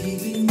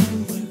 Baby,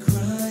 when we're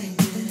crying,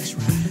 that's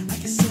right. I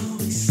get so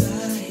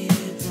excited.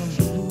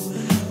 How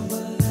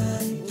I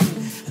like it.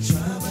 I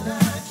try, but I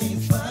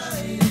can't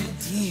find it.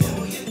 Yeah.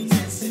 Oh, you're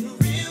dancing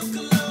real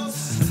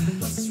close,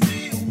 but it's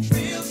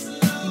real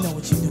slow. You know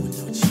what you're doing,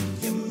 don't you?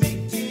 You're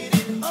making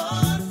it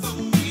hard for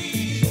me.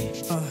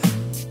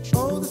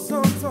 Oh, the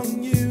song's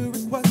on you.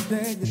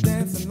 Requesting you're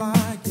dancing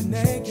like you're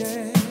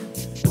naked.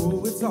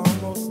 Oh, it's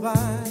almost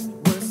like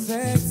we're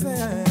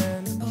sexing.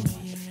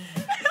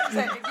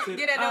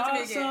 Get that note to me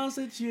again. Songs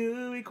that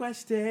you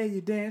requested,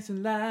 you're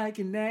dancing like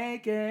you're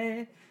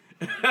naked.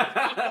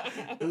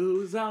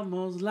 Who's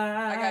almost like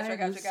I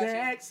got you.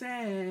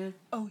 sexy.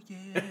 Oh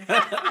yeah.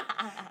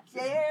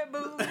 Yeah,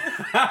 boo.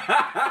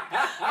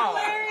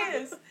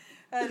 Hilarious.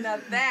 Now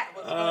that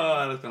was funny.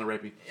 Oh, that's kind of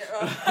rapey.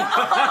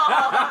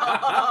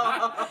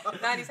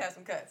 90s have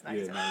some cuts.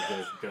 90s Yeah, have 90s some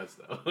have some cuts,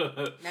 though.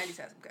 90s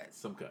have some cuts.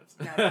 Some cuts.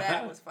 Now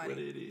that was funny. But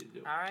it is,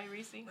 yo. All right,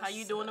 Reese. How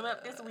you doing them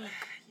up this week?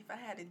 If I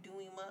had to do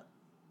him up,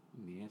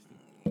 Nasty.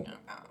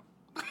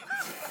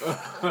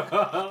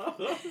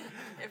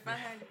 if I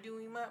had to do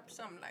him up,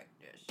 something like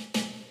this.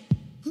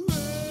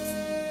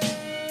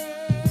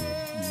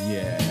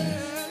 Yeah.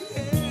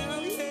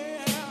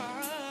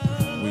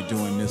 We're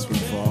doing this one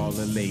for all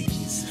the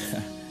ladies.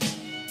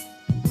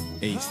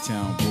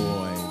 H-Town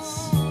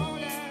boys.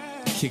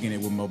 Kicking it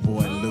with my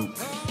boy Luke.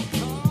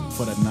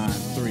 For the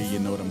 9-3, you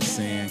know what I'm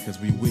saying? Cause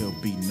we will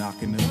be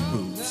knocking the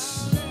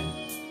boots.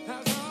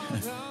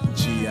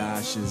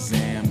 G.I.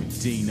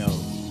 Shazam Dino.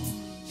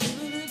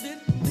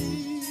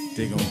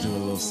 They gonna do a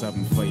little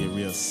something for you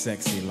real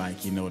sexy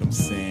like, you know what I'm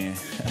saying?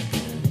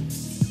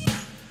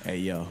 Hey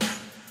yo,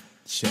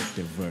 check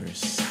the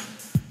verse.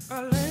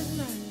 Last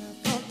night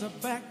I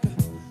thought back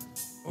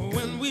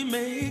when we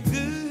made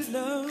good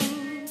love,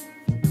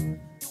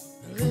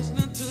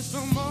 listening to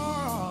some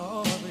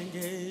Marvin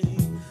Gaye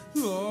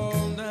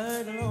all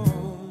night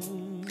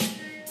long.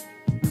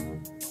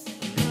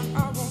 Now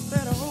I want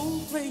that whole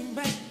thing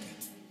back,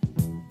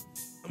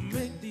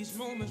 make these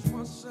moments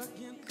once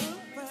again come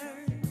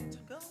back.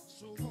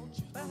 So won't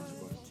you back?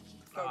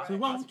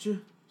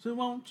 So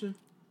won't you?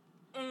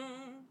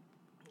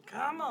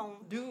 Come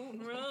on. Do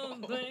real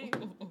thing.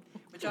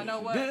 But y'all know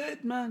what?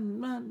 Good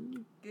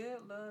man. Good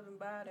loving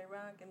body,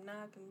 rockin',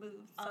 knockin'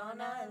 boots all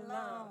night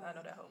long. I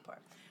know that whole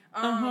part.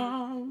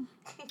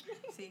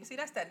 See,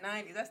 that's that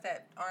 90s. That's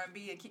that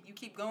R&B. You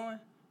keep going,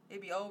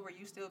 it be over.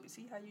 You still be.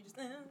 See how you just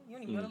you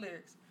don't even know the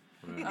lyrics.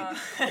 Right.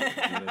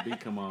 That beat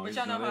come on. But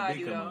y'all know how I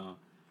do though.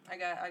 I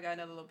got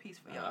another little piece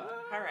for y'all.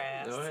 Her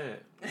ass. Go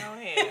ahead.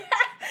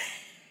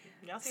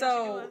 Y'all see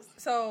what she doing?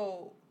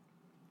 So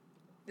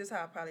this is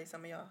how probably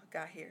some of y'all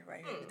got here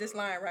right here. This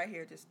line right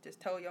here just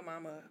told your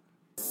mama up.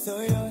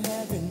 So you're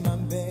having my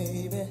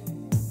baby,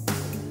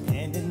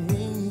 and it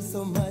means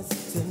so much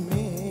to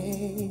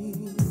me.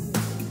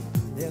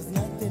 There's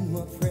nothing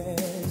more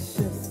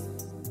precious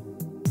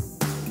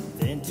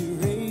than to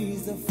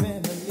raise a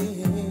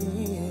family.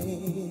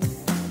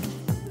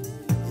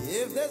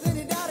 If there's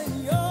any doubt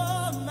in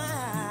your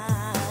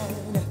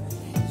mind,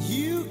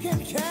 you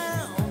can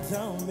count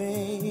on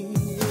me.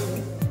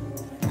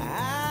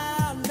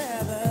 I'll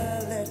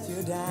never let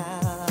you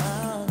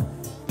down,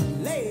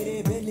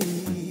 lady,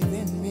 believe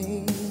in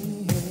me.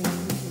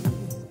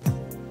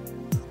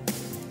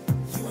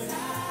 You and I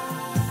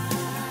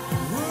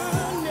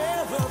will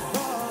never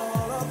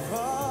fall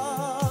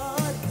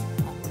apart.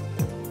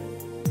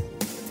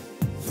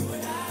 You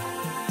and I,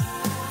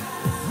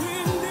 we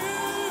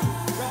knew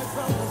right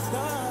from the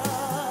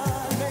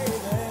start,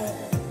 baby.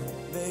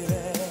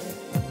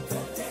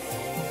 The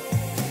day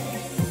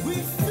we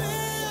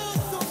feel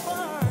so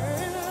far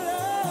in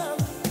love.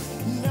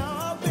 Now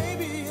our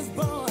baby is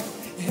born,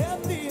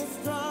 healthy and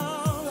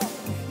strong.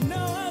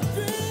 Now our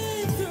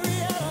dreams are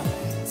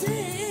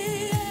reality.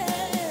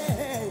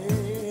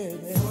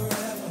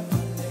 Forever,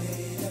 my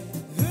lady.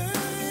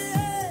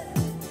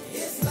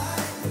 It's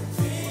like a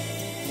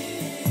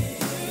dream.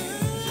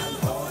 I'm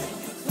holding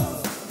you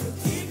close, you're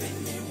keeping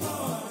me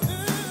warm.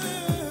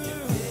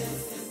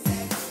 This is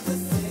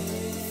ecstasy.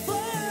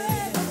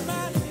 Forever,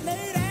 my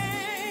lady.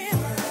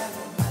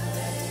 Forever, my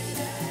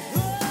lady.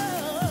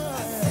 I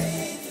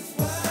say just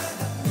what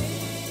I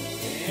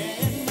mean,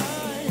 and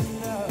mine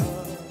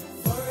love.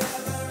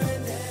 Forever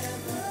and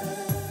ever.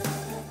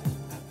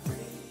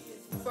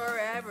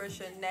 Forever,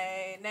 Shanae.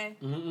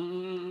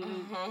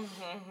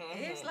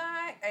 It's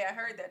like, hey, I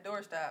heard that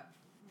door stop.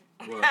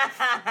 What?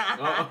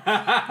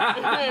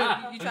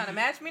 You trying to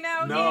match me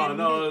now? No, again?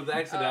 it was an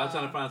accident. I was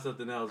trying to find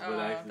something else, but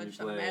I I thought actually you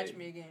trying to match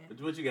me again.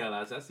 What you got,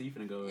 Alex? I see you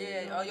finna go.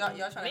 Yeah, oh,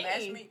 y'all trying to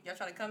match Me? me? Y'all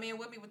trying to come in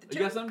with me with the You two?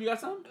 got something? You got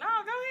something? No, go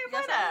ahead, play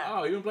got that.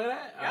 Oh, you wanna play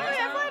that? Go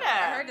ahead, play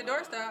that. I heard the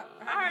door stop.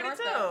 I heard it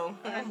too.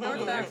 I heard the door It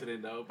was an stop.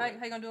 accident, though. How you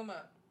gonna do them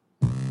up?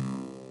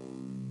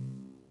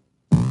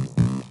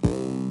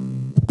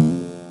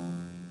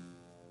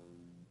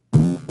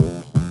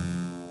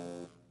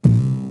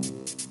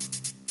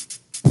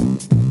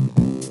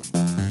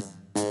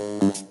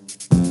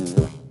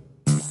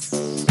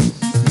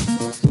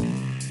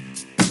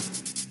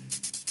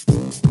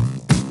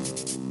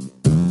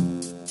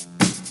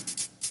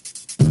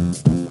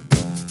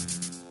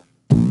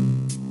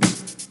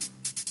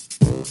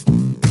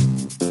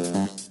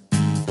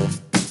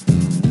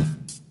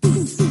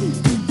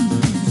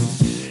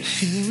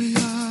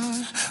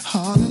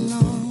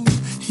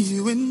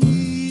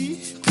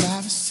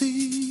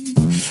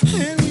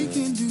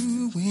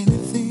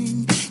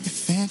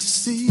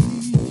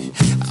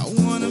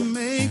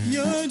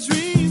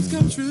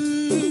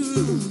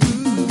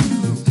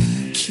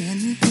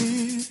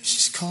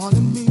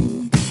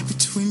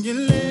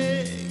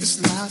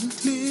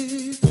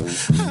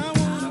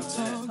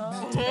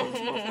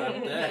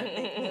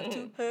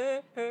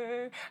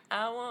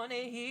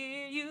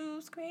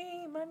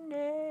 scream my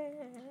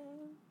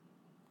name.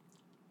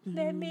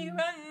 Let me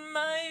run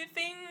my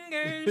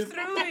fingers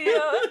through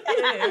your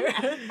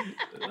hair.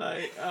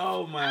 Like,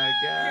 oh my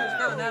He was God.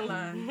 feeling that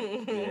line.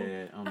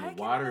 Yeah, on I the can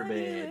water hide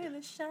you bed. in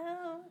the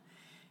shower.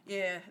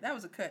 Yeah, that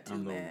was a cut too,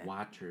 On the man.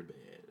 water bed.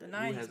 The Who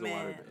has 90s, the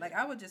water man. bed? Like,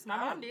 I would just... My I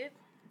mom would- did.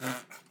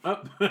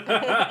 Oh.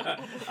 I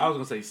was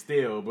gonna say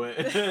still, but it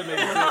makes sense. That's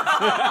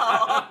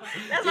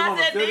Your what I mama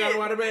said. still got a Did.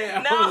 water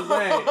bed? No. I was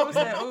gonna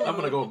said, say, ooh. I'm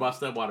gonna go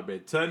bust that water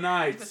bed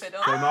tonight. He said,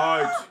 don't-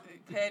 Tonight.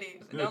 Petty.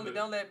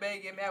 Don't let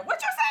Bay get mad.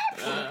 What you say?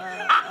 You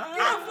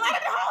done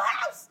flooded the whole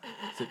house.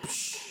 Say,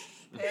 psh.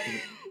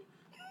 Petty.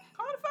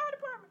 Call the fire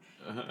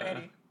department.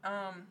 Petty.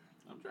 I'm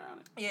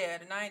drowning. Yeah,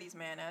 the 90s,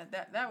 man.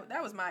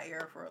 That was my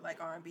era for like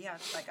R&B. I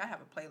have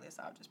a playlist.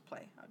 I'll just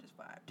play. I'll just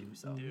vibe too.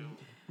 So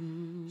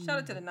shout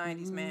out to the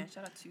 90s, man.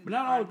 Shout out to. But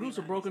not all the R&B groups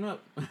are 90s. broken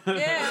up.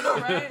 Yeah, I know,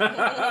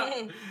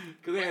 right?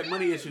 Because they had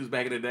money issues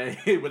back in the day,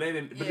 but they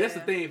didn't. But that's the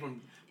Yeah. thing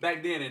from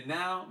back then and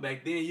now.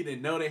 Back then, you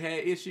didn't know they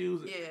had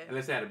issues Yeah.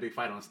 unless they had a big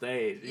fight on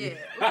stage. Yeah,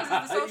 because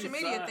it's the You social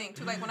media saw it. thing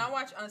too. Like when I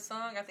watch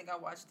Unsung, I think I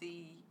watched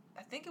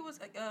I think it was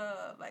like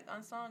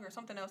Unsung or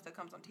something else that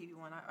comes on TV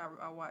One.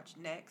 I watched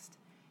Next,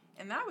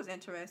 and that was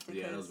interesting.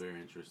 Yeah, that was 'cause very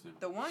interesting.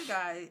 the one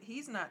guy,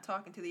 he's not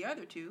talking to the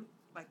other two.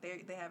 Like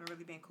they haven't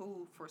really been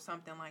cool for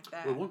something like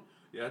that. Well,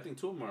 yeah, I think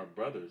two of them are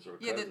brothers or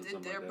Yeah, cousins.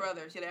 something they're like that.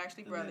 brothers. Yeah, they're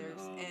actually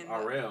brothers. And And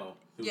RL,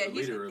 who's yeah, the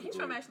leader of the he's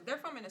group. from actually. They're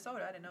from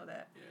Minnesota. I didn't know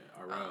that.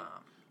 Yeah, RL.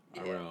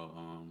 Yeah. RL.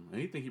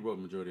 And he think he wrote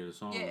the majority of the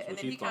songs. Yeah, and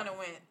which then he thought- kind of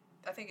went.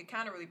 I think it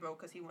kind of really broke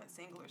because he went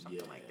single or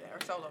something like that, or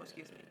solo.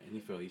 Excuse me. And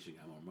he felt he should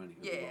have more money.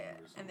 'cause he wrote Yeah, more of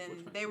the and songs, then which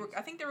they makes were. sense.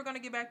 I think they were gonna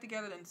get back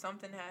together. Then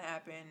something had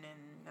happened,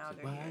 and now So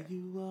they're why here.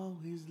 you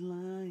always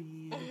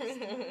lying?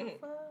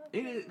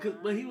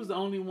 But he was the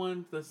only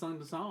one that sung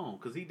the song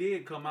because he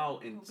did come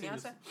out and Who, sing.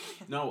 Beyonce?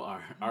 No,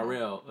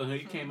 RL.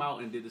 He came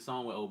out and did the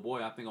song with Old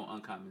Boy. I think on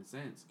Uncommon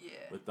Sense. Yeah.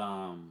 With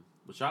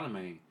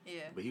Charlamagne.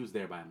 Yeah. But he was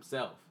there by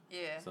himself.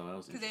 Yeah. So that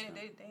was Because they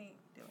interesting. ain't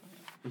dealing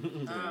with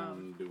him. They had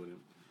nothing to do with him.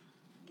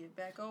 Get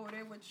back over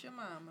there with your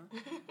mama.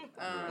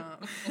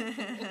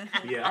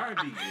 Yeah,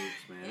 R&B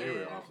groups, man, they were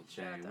Yeah, off the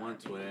shout out chain. to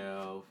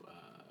 112.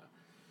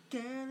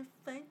 Gotta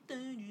fight for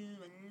you,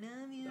 I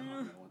love you.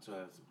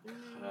 112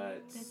 some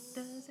cuts.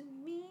 That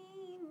doesn't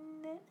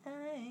mean that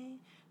I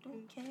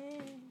don't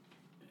care.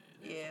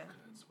 Yeah.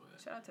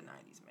 Shout out to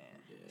 90s, man.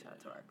 Yeah. Shout out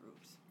to our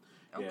groups.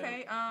 Yeah.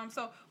 Okay,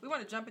 so we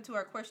want to jump into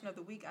our question of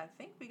the week. I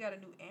think we got a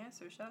new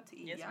answer. Shout out to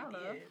Yes, we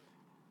Iyala. did.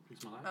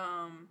 Fix my life.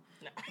 No.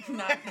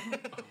 Not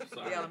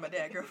Sorry. Iyala, my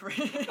dad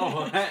girlfriend.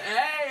 Oh,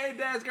 hey,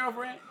 dad's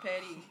girlfriend.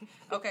 Petty.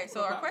 Okay,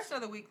 so our question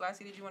of the week,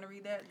 Lassie, did you want to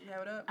read that? You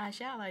have it up? I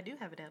shall. I do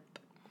have it up.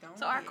 Don't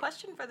So our be-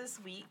 question for this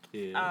week,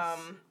 Yes.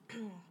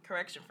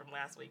 correction from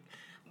last week,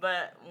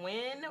 but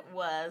when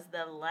was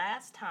the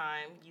last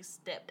time you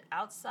stepped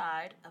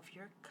outside of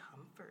your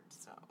comfort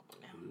zone?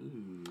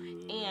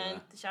 Ooh. And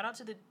shout out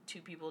to the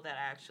two people that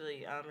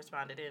actually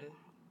responded and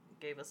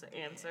gave us an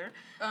answer.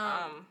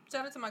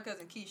 Shout out to my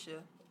cousin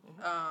Keisha.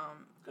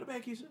 Go to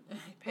bed, Keisha.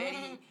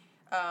 Petty.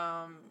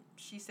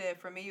 She said,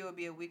 for me, it would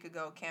be a week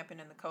ago camping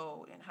in the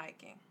cold and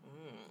hiking.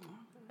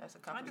 That's a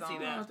comfort can see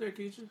zone. that. Out there,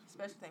 Keisha.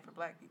 Especially thing for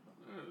black people.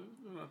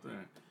 Out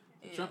there.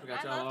 Yeah. Trump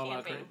got I y'all love all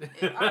out camping.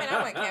 there. I mean,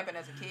 I went camping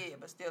as a kid,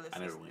 but still, I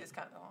never went. it's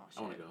kind of, oh, shit.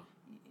 I want to go.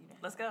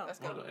 Let's go. Let's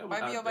I wanna go. go.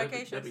 Might be your That'd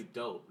vacations. That'd be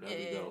dope. That'd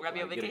be Yeah, dope. Might be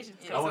your Like, get it- vacations.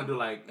 Yeah, I want to do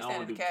like, we I stand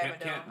want in to the do cabin,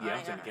 camp. though. Yeah, I I'm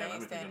ain't- saying the I cabin.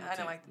 ain't I'm stand- thinking I didn't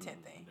tent. like the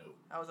tent thing. No.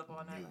 I was up all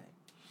night. No.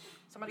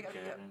 Somebody got me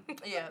Cabin. up.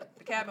 Yeah,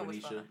 the cabin was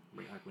fun.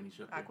 Bring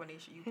Aquanisha. up there.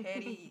 Aquanisha, you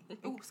petty.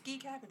 Ooh, ski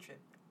cabin trip.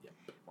 Yep.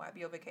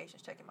 YBO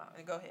Vacations, check him out.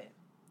 And go ahead.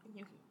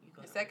 You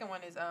go. The second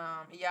one is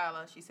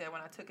Iyala. She said,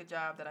 when I took a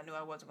job that I knew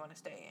I wasn't going to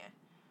stay in.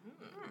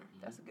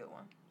 That's a good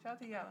one. Shout out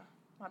to Iyala,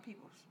 my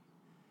peoples.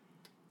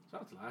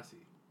 Shout out to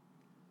Lassie.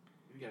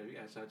 We got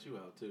to shout you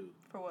out too.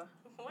 For what?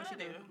 What you I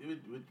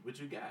do? What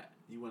you got?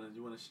 You wanna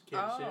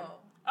care to share?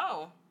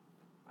 Oh,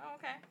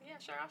 okay. Yeah,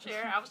 sure. I'll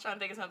share. I was trying to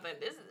think of something.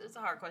 It's a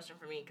hard question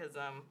for me because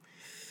I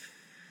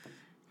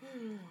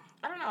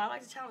don't know. I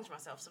like to challenge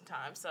myself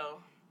sometimes. So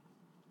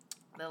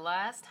the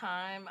last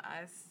time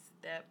I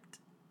stepped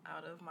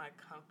out of my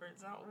comfort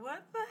zone,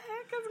 what the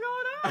heck is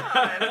going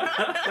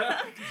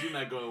on? You're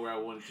not going where I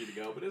wanted you to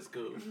go, but it's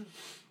cool.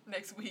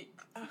 Next week,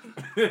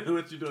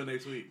 What you doing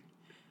next week?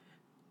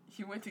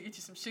 you went to get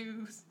you some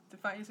shoes, to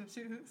find you some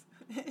shoes.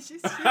 she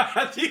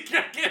She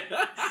can't get.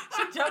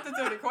 jumped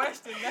into the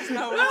question. That's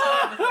not what we're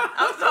talking about.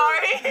 I'm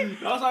sorry.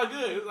 No, it's all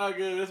good. It's all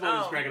good. That's why I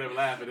was Oh. cracking up and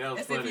laughing. That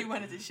was As funny. if you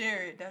wanted to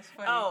share it. That's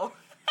funny. Oh.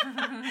 Well,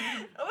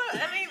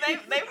 I mean,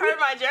 they've heard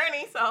my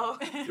journey, so.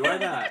 Why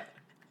not?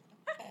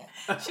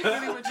 She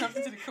really would jump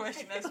into the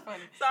question. That's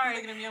funny. Sorry. You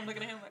looking at me, I'm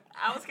looking at him like.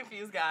 I was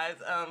confused, guys.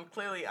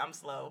 Clearly, I'm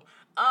slow.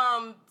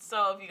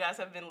 So if you guys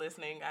have been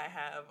listening, I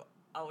have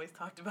always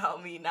talked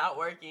about me not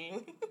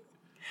working,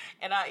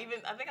 and I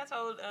think I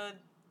told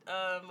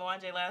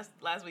Mwanje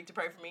last week to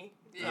pray for me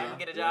so I Yeah. can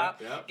get a job.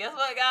 Yep. Guess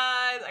what,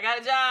 guys? I got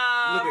a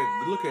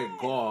job. Look at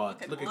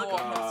God. Look at We're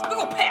God.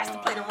 gonna pass the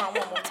plate around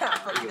one more time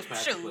for Look you at some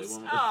Patrick play shoes.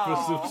 one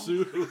Oh. more- for some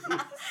shoes.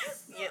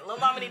 Yeah, little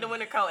mama need a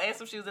winter coat and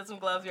some shoes and some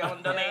gloves. Y'all want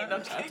to donate? No,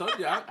 I'm just I kidding. told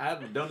you I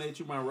donate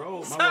you my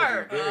robe. My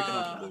Sir. robe is very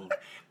comfortable.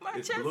 My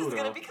It's chest blue, is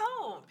gonna though. be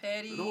cold.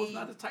 Petty. No, it's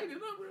not. Just tighten it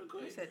up real You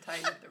quick. said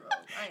tighten up the road.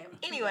 I am.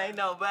 Anyway,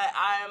 no, but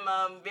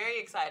I'm very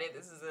excited.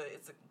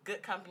 It's a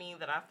good company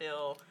that I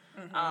feel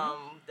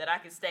that I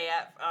can stay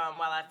at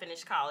while I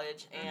finish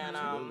college, and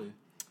Absolutely.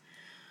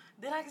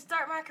 then I can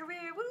start my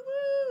career. Woo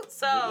woo!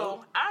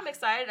 So I'm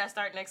excited. I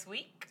start next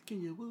week.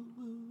 Can you woo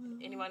woo woo?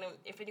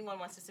 If anyone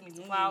wants to send me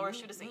some flowers,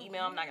 shoot us an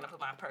email. I'm not gonna put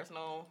my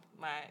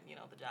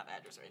the job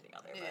address or anything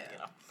out there. Yeah.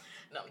 But,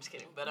 no, I'm just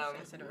kidding. But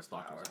Send her a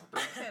Stalkers flower. out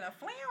there. Send a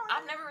flower.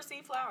 I've never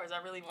received flowers.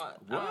 I really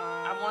want. What?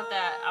 I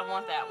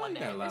want that one You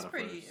day. got a lot It's of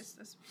pretty. firsts.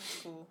 It's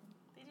cool.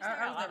 They just I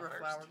got a was lot never of a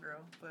firsts. flower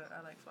girl, but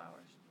I like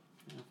flowers.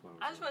 Yeah, flowers.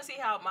 I just want to see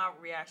how my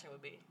reaction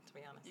would be, to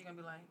be honest. You're gonna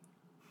be like,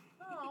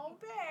 oh,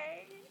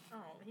 babe. Oh,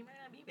 he might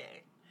not be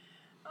bad.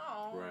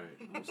 Oh, Right.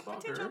 I'm a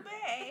potential stalker.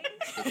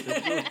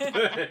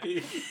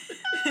 babe.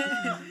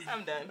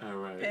 I'm done. All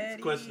right.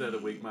 Petty. Question of the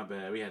week. My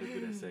bad. We had to do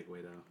that segue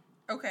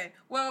though. Okay,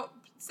 well,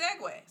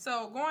 segue.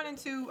 So going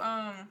into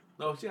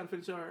No, she got to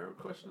finish her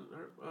question.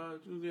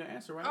 You didn't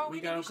answer right. oh, we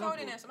got did. You sure uncomfortable.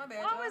 didn't answer. My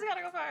bad. I always y'all.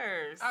 gotta go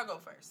first. I'll go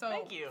first. So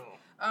Thank you.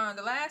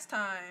 The last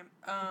time,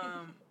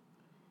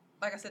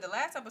 like I said, the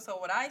last episode,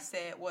 what I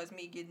said was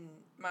me getting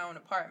my own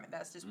apartment.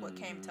 That's just what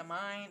came to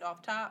mind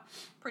off top.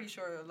 Pretty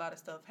sure a lot of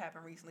stuff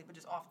happened recently, but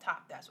just off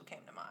top, that's what came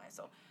to mind.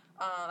 So,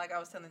 like I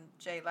was telling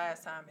Jay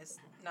last time, it's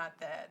not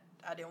that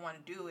I didn't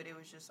want to do it. It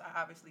was just I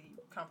obviously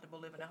comfortable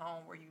living at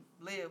home where you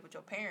live with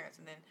your parents,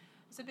 and then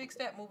it's a big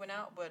step moving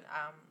out, but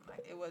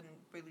like it wasn't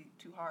really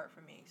too hard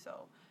for me.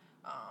 So,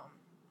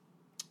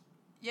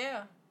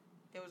 yeah,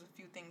 there was a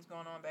few things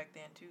going on back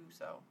then too.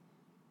 So,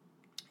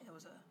 it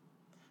was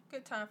a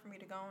good time for me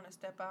to go on and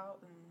step out,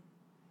 and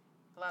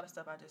a lot of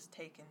stuff I just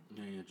take and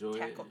Yeah, you enjoy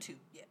tackle it. too.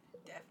 Yeah,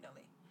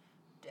 definitely.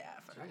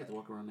 I get to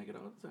walk around naked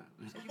all the time.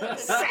 You gotta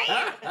say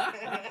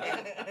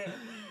it.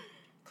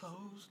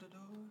 Close the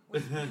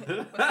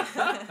door.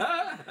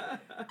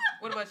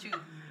 What about you? Jay?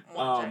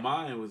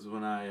 Mine was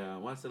when I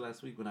said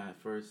last week when I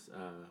first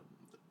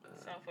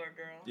Song for a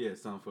girl. yeah,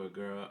 Song for a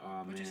Girl.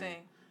 What man. you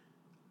saying?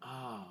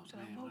 Oh So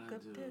man, I what woke I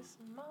up do? this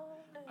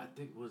morning. I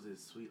think it was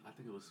Sweet Lady. I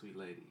think it was Sweet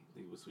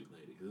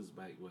Lady because this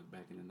was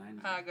back in the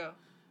 90s. How I go?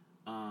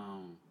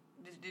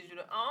 Did you do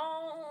the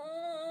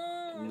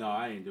No,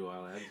 I ain't do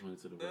all that. I just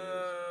went to the words.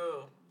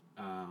 Boo.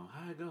 How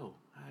I go?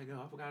 I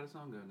forgot how the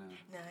song go now.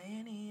 Now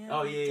any Oh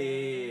other yeah,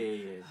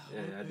 day.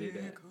 I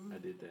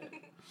did that.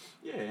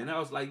 Yeah, and I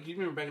was like, you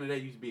remember back in the day,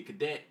 you used to be a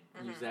cadet.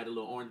 You used to have a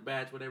little orange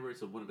badge, whatever.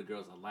 So one of the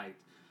girls I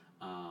liked,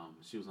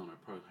 she was on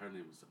her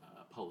name was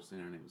Post,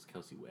 and her name was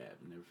Kelsey Webb.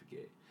 I'll never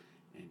forget.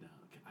 And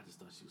I just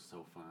thought she was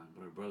so fine,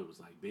 but her brother was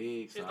like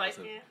big. She was so light I was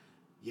skinned?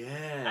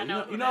 yeah, I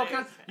know you know, who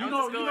that is. I you went to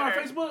know school on with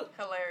her. Facebook.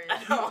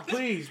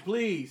 Hilarious.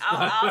 Please.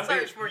 I'll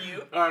search for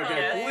you. All right, okay,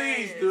 Yeah.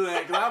 please do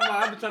that. Cause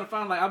I'll be trying to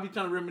find I'll be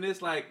trying to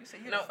reminisce like. So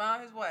you No. done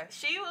found his wife.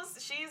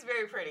 She's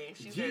very pretty.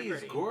 She's very She is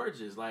pretty.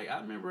 gorgeous. Like I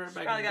remember her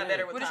back. probably in the got day.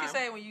 better with What did she time.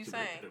 say when you She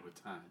sang? got better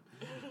with time.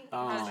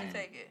 How did she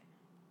take it?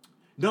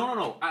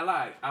 No. I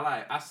lied.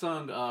 I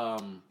sung.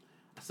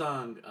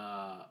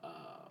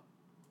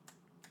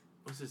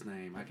 What's his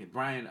name?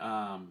 Brian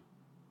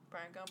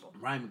Brian Gumble.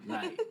 Ryan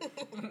McKnight.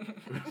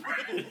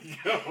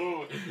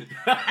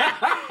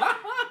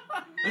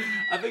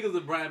 I think it was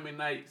a Brian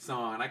McKnight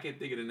song. I can't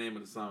think of the name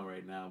of the song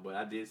right now, but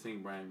I did sing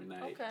Brian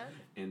McKnight. Okay.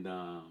 And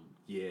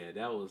yeah,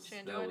 that was She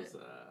enjoyed it?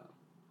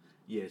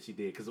 yeah, she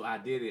did. Cause I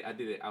did it.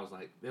 I was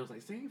like, they was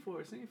like, sing for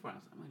it. I was like,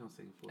 I'm not gonna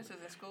sing for it. This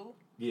is in school?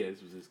 Yeah,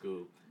 this was in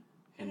school.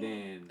 And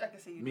then I can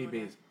see you me doing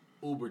being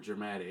that. uber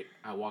dramatic,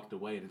 I walked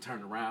away and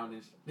turned around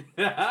and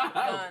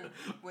Done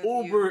with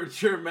uber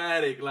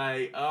dramatic.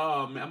 Like,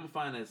 oh man, I'm gonna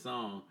find that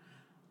song.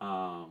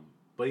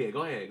 But yeah,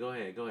 go ahead,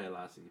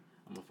 Lassie.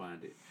 I'm gonna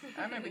find it.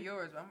 I remember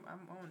yours, but I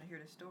want to hear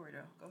this story though.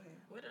 Go ahead.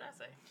 What did I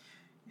say?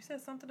 You said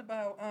something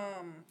about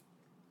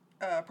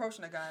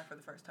approaching a guy for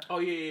the first time. Oh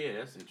yeah,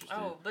 that's interesting.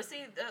 Oh, but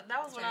see, that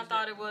was when I Changed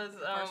thought it. it was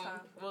First time?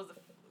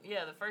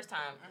 the first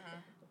time.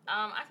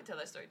 I could tell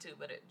that story too,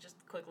 but just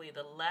quickly,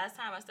 the last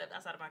time I stepped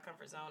outside of my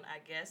comfort zone, I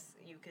guess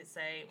you could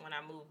say when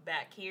I moved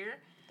back here,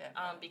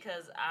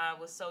 because I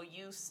was so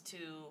used to,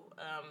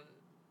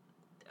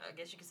 I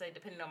guess you could say,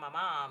 depending on my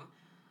mom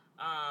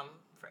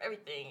for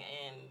everything,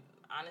 and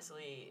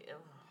honestly,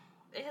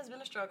 it has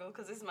been a struggle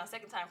because this is my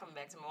second time coming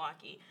back to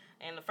Milwaukee,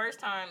 and the first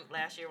time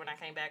last year when I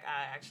came back,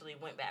 I actually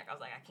went back. I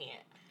was like, I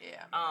can't.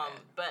 Yeah.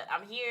 But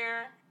I'm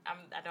here.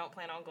 I don't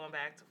plan on going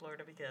back to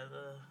Florida because,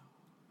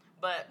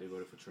 but They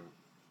voted for Trump.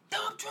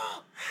 Dump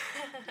Trump.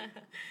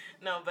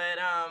 no, but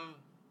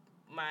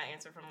my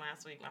answer from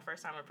last week, my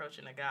first time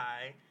approaching a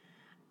guy,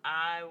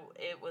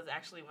 it was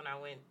actually when I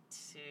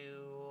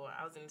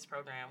was in this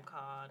program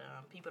called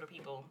People to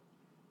People,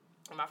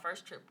 My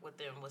first trip with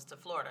them was to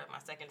Florida. My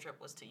second trip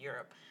was to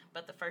Europe.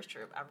 But the first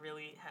trip, I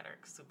really had a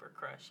super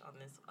crush on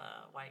this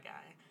white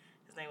guy.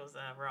 His name was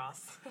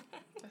Ross.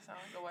 That sounds like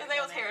a white His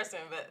name was guy. Harrison,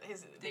 but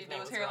his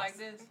nickname was hair Ross. like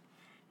this?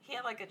 He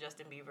had like a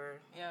Justin Bieber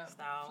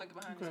style. Flicked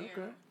behind his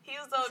ear. He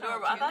was so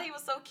adorable. I thought he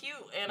was so cute.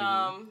 And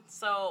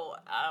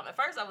at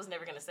first I was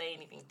never going to say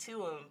anything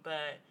to him,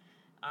 but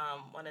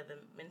one of the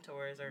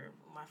mentors or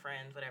my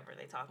friends, whatever,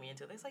 they talked me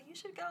into it. They was like, you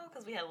should go,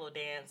 because we had a little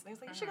dance. And they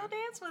was like, you should go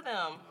dance with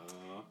him.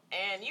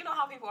 And you know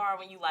how people are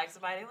when you like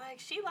somebody, they're like,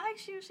 she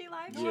likes you, she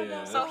likes you.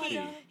 So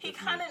he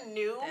kind of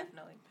knew.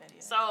 Definitely.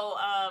 Yeah. So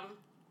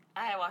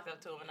I had walked up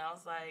to him, and I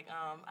was like,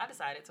 I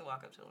decided to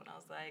walk up to him, and I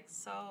was like,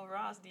 so,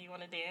 Ross, do you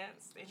want to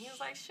dance? And he was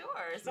like,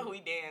 sure. So we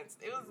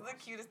danced. It was the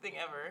cutest thing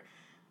ever.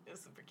 It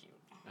was super cute.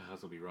 I was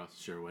going to be Ross,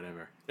 sure,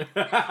 whatever.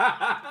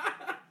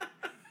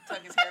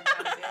 Tuck his hair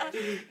behind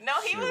his ear. No,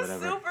 he Sure, was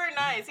whatever. super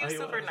nice. He was Oh,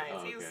 he super was? nice.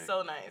 Oh, He was okay.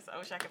 so nice. I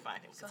wish I could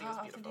find him, So because he how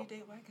was often do beautiful. you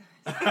date white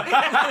guys?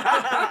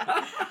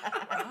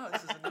 Oh,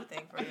 this is a new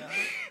thing for you.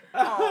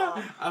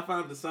 I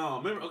found the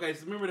song.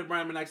 Remember the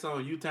Brian McKnight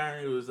song,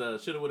 U-Turn? It was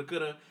Shoulda, Woulda,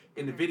 Coulda.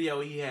 In the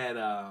video, he had,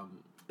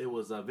 it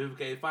was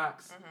Vivica A.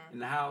 Fox in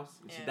the house,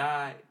 and she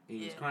died, and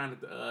he was crying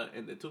at the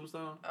in the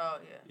tombstone. Oh,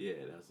 yeah. Yeah,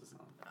 that's the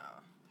song. Oh.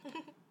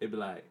 It'd be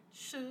like,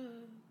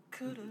 Shoulda,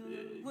 coulda,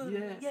 yeah,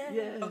 woulda,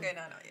 yeah. Okay,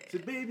 no, So,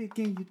 baby,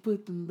 can you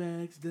put them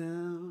bags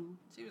down?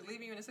 She was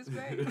leaving you in the 6th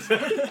grade?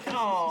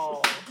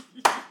 Oh.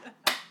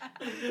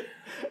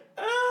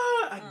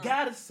 I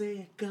gotta say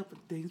a couple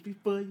things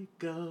before you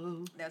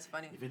go. That's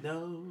funny. Even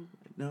though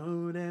I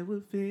know that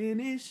we'll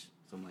finish.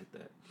 Something like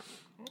that.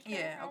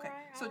 Yeah, okay.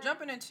 So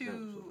jumping into,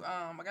 Absolutely.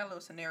 I got a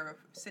little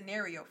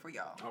scenario for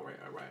y'all. All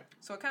right.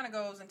 So it kind of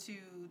goes into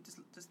just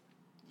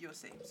you'll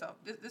see. So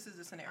this is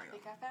the scenario. I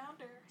think I found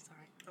her.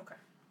 Sorry. Okay.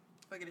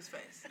 Look at his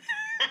face.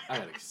 I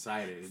got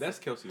excited. That's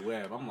Kelsey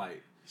Webb. I'm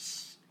like,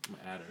 I'm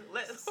gonna add her.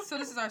 So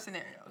this is our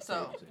scenario.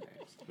 So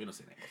We don't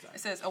say names. Sorry. it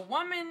says a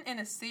woman in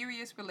a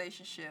serious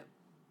relationship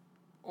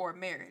or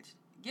marriage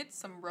gets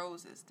some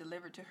roses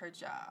delivered to her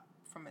job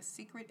from a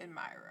secret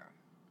admirer.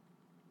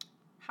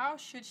 How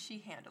should she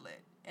handle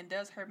it? And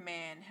does her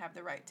man have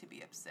the right to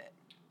be upset?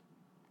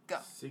 Go.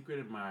 Secret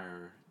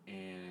admirer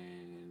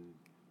and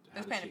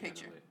Let's paint a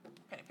picture.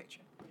 Paint a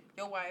picture.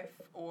 Your wife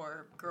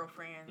or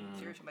girlfriend,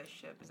 serious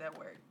relationship, is at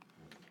work.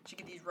 She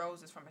get these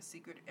roses from a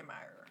secret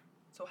admirer.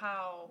 So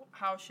how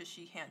should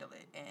she handle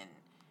it? And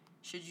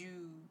should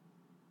you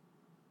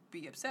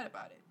be upset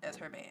about it as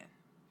her man?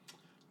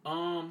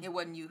 It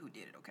wasn't you who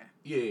did it, okay?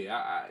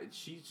 Yeah,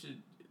 she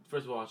should.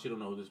 First of all, she don't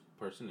know who this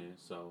person is,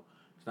 so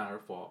it's not her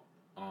fault.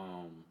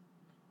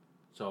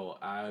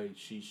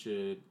 She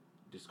should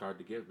discard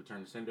the gift,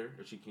 return the sender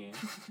if she can.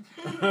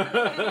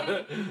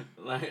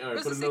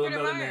 It's a secret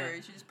admirer.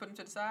 You should just put them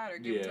to the side or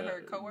give it to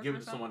her coworker. Give it or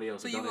to something? somebody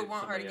else. So you would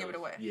want her to give it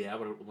away? Yeah, I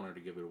would want her to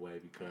give it away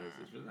because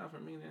if it's not for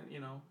me, then you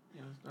know.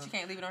 It's not. She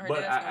can't leave it on her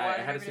But desk. I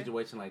had a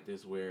situation like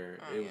this where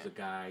it was a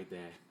guy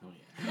that.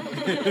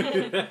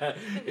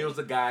 It was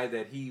a guy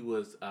that he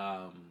was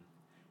out.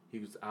 He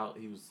was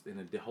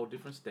in a whole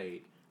different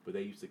state, but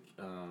they used to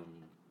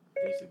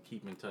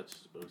keep in touch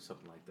or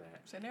something like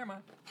that. So never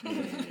mind.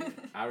 And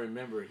I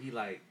remember he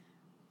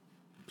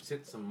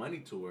sent some money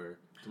to her,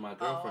 to my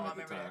girlfriend at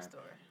the time. That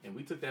story. And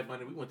we took that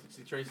money. We went to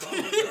see Trey Songz.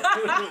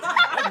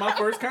 That was my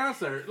first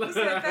concert. You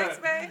said, thanks,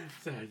 babe.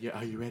 So, yeah,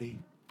 are you ready?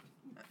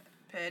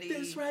 Petty.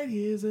 This right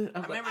here is it.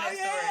 I remember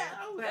that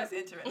story. That's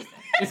interesting.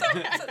 So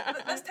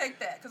let's take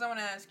that because I want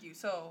to ask you.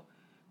 So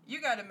you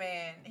got a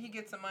man. He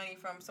gets some money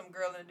from some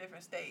girl in a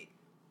different state.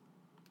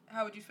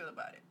 How would you feel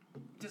about it?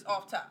 Just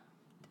off top.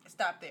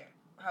 Stop there.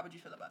 How would you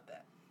feel about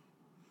that?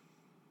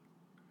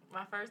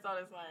 My first thought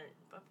is like,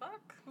 the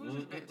fuck?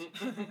 Who's this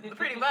bitch?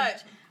 Pretty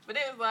much. But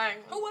then it's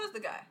like, Who was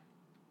the guy?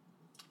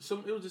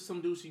 It was just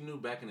some dude she knew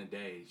back in the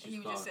day. He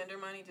would just send her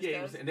money?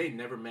 And they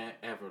never met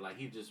ever. Like,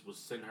 he just was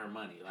sending her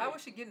money. Like, How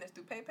was she getting this?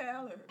 Through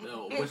PayPal? Or?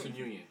 No, Western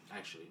Union,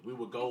 actually. We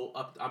would go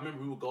up. I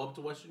remember we would go up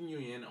to Western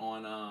Union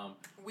on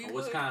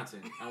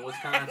Wisconsin.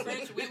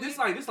 This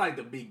like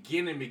the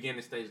beginning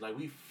stage. Like,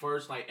 we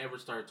first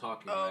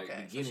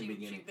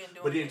beginning.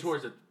 But then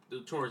towards the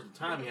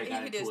time he had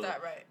gotten he did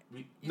stop, right?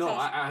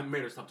 I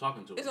made her stop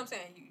talking to her. That's what I'm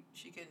saying.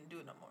 She couldn't do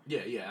it no more.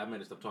 Yeah, I made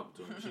her stop talking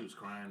to her. She was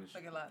crying. And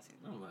Like a lot of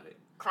people. I'm like,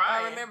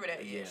 crying. I remember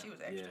that. Yeah, she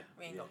was extra.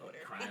 We ain't gonna go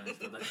there. Crying and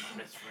stuff. That's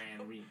my best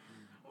friend. We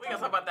gonna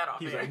talk about that off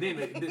He's air. like, then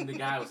the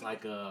guy was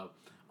like, oh,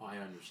 I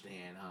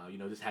understand.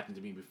 This happened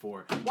to me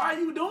before. Why are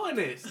you doing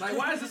this? Like,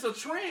 why is this a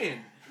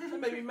trend? That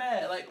made me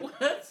mad. Like,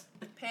 what?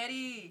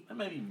 Petty. That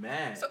made me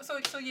mad. So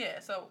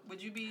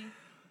would you be?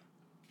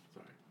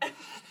 Sorry.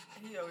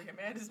 He over here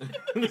mad as so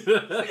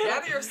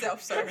gather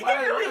yourself, sir.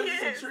 Why is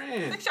this a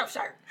trend? Fix your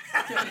shirt.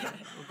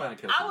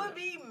 I would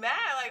be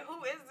mad. Like,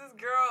 who is this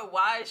girl?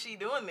 Why is she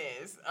doing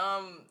this?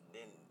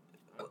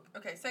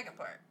 Okay, second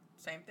part.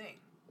 Same thing.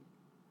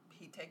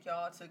 He take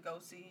y'all to go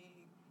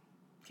see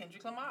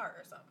Kendrick Lamar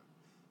or something.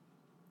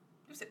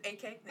 You said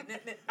AK.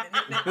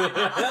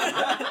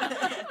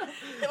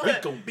 We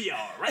gonna be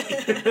all right.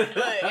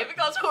 If it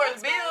goes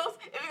towards bills,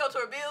 go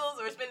toward bills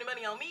or spending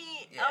money on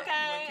me, Yeah, you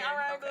okay, wouldn't care? all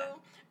right, Okay.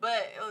 boo.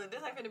 But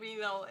this ain't gonna be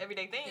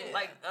everyday thing. Yeah.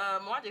 Like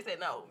Margie said,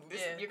 no,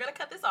 you're gonna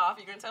cut this off.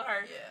 You're gonna tell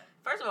her. Yeah.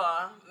 First of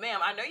all,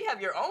 ma'am, I know you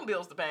have your own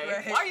bills to pay.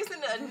 Right. Why are you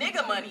sending a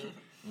nigga money?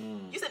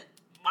 You send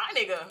my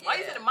nigga. Why are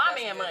you sending my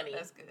man good. money?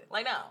 That's good.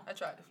 Like no. I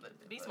tried to flip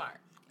it. Be but smart.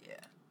 Yeah.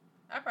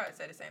 I'd probably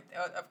say the same thing.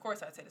 Of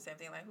course, I'd say the same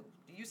thing. Like,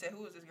 you said,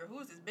 who is this girl? Who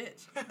is this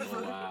bitch?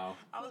 Oh, wow.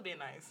 I was being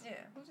nice. Yeah,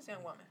 who's this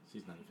young woman?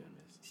 She's not a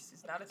feminist.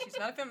 She's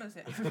not a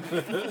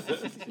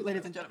feminist.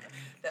 Ladies and gentlemen,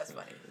 that's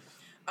funny.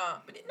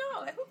 But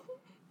no, like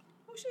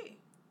who's she?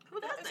 Who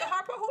does It's that? a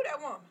hard part. Who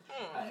that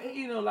woman?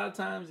 You know, a lot of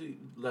times,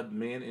 like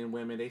men and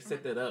women, they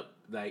set that up,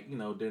 like, you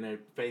know, during their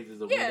phases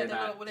of Yeah, when they're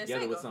not when they're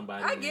together single. with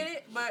somebody. I get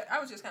it, but I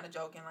was just kind of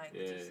joking, like,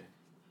 Yeah. just,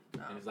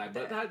 And it's like,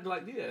 but how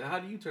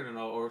do you turn it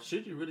off, or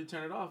should you really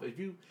turn it off? If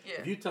you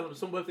tell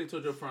them, if they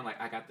told your friend, like,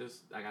 I got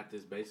this,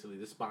 basically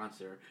this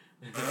sponsor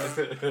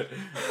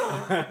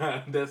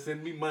that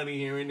send me money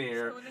here and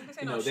there.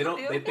 So you know,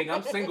 they think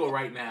I'm single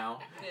right now,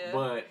 Yeah.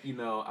 but you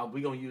know,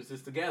 we gonna use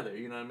this together.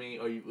 You know what I mean?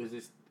 Are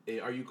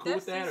you cool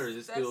with that, or is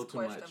it still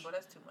too much? That's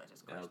too much.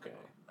 It's questionable. Okay.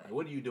 Like, Like,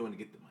 what are you doing to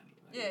get the money?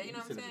 Like, yeah, you know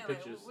what I'm send us saying?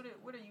 pictures. Like,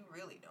 what are you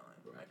really doing?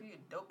 Right. Like, are you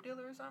a dope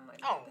dealer or something?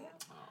 Like, Oh. what the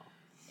hell? Oh.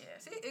 Yeah,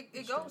 see,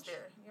 it goes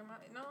there. Your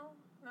mind, no,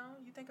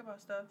 you think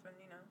about stuff, and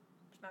you know,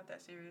 it's not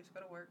that serious.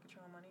 Go to work, get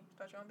your own money,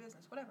 start your own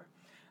business, whatever.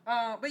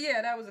 But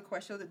yeah, that was a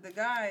question. The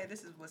guy,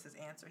 this was his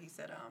answer. He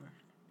said,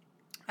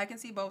 I can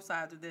see both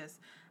sides of this.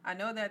 I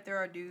know that there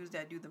are dudes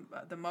that do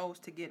the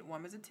most to get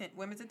women's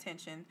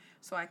attention,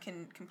 so I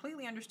can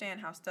completely understand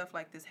how stuff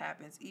like this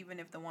happens, even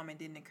if the woman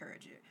didn't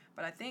encourage it.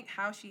 But I think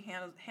how she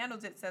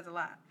handles it says a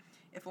lot.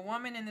 If a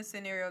woman in this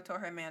scenario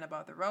told her man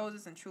about the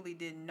roses and truly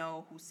didn't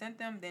know who sent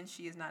them, then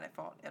she is not at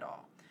fault at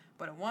all.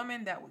 But a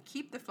woman that would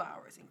keep the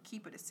flowers and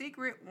keep it a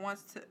secret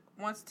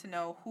wants to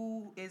know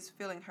who is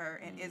feeling her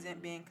and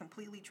isn't being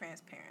completely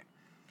transparent.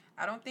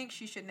 I don't think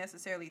she should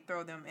necessarily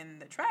throw them in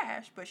the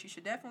trash, but she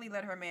should definitely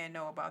let her man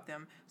know about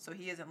them so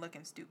he isn't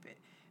looking stupid.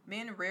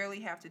 Men rarely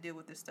have to deal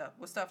with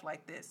stuff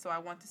like this, so I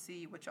want to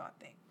see what y'all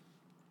think.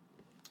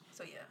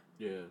 So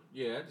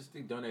Yeah. I just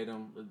think donate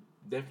them.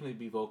 Definitely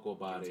be vocal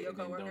about it, and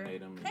then donate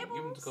them. And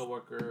give them to a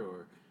coworker,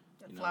 or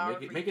you know,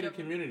 make it a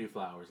community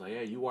flowers. Like,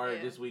 hey, you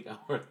watered this week, I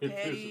watered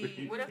this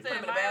week. What if Put the 'em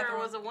in the admirer bathroom.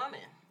 was a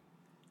woman?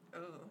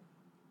 Ooh.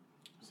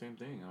 Same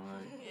thing. I'm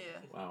like, Yeah.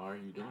 wow, are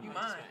you doing You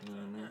that? mind. You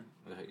know what I mean?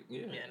 Like,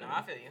 Yeah, no,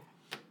 I feel you.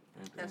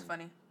 That's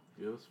funny.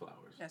 Give us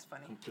flowers. That's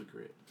funny. Come to the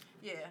crib.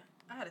 Yeah.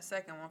 I had a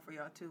second one for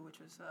y'all too, which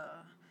was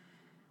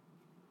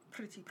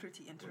pretty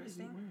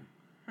interesting.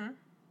 I'm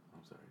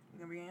sorry. You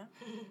gonna bring it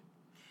in?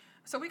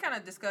 So we kind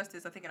of discussed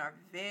this, I think, in our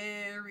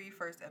very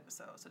first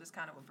episode. So this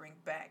kind of will bring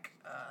back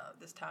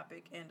this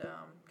topic and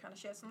kind of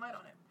shed some light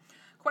on it.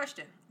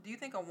 Question: do you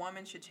think a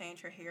woman should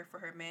change her hair for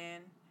her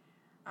man?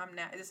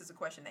 This is a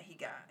question that he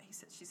got.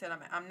 She said,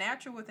 I'm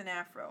natural with an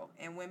afro,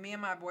 and when me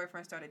and my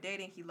boyfriend started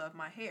dating, he loved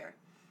my hair.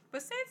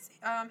 But since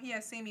he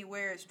has seen me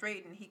wear it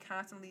straightened, he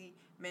constantly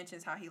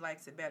mentions how he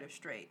likes it better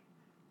straight.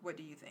 What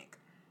do you think?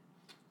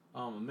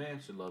 A man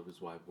should love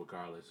his wife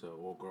regardless of,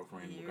 or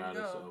girlfriend, Here you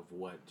regardless go. of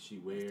what she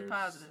wears. It's the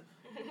positive.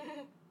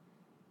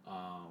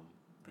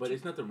 But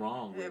it's nothing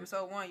wrong with.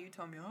 Episode 1, you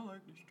told me I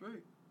like it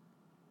straight.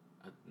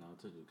 I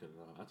told you to cut it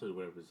off. I told you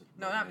whatever.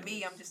 No, not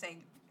me. I'm just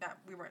saying.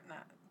 We weren't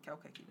not.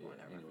 Okay, keep going.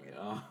 Anyway,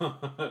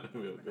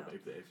 we'll go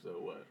back to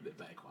episode 1. The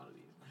bad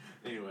qualities.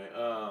 Anyway,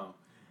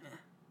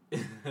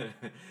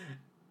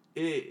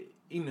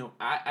 you know,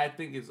 I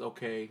think it's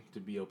okay to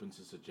be open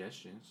to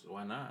suggestions.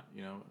 Why not?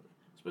 You know,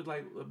 but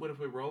like, what if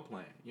we're role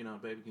playing? You know,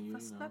 baby, can you,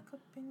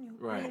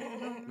 right?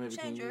 Maybe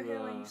change your hair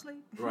when you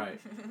sleep. Right.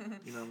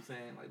 You know what I'm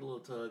saying? Like a little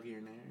tug here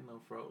and there. You know,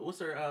 fro. What's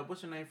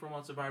her name from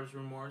on Survivor's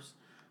Remorse?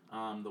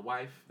 The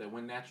wife that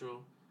went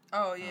natural.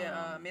 Oh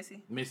yeah,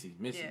 Missy. Missy,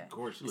 Yeah.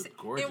 gorgeous. She looked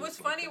gorgeous. And what's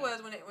funny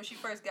was when she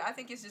first got. I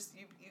think it's just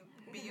you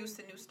be used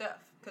to new stuff.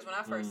 Because when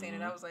I first seen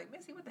it, I was like,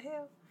 Missy, what the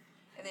hell?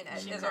 And then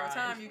as over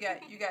time, you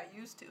got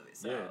used to it.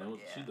 So,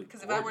 she looked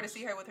because if I were to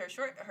see her with her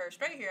straight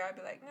hair, I'd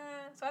be like, nah.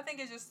 So I think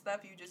it's just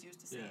stuff you just used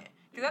to seeing.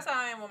 Because that's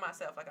how I am with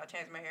myself. Like I'll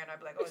change my hair and I'd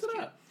be like, oh, it's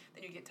cute.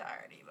 Then you get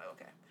tired and you're like,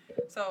 okay.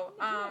 So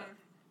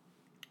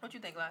what you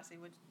think, Lassie?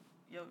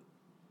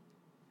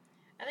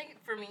 I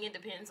think for me, it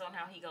depends on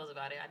how he goes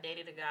about it. I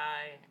dated a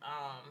guy,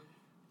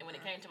 and when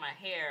it came to my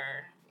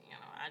hair, you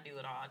know, I do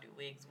it all. I do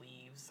wigs,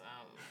 weaves,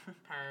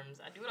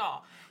 perms. I do it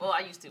all. Well,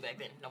 I used to back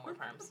then. No more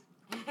perms.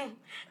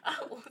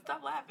 Oh,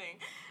 stop laughing.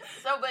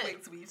 So, but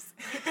wigs, weaves.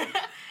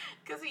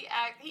 Because he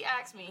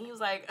asked me. He was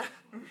like,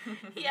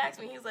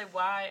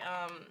 why,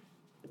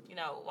 you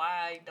know,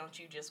 why don't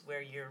you just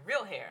wear your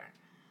real hair?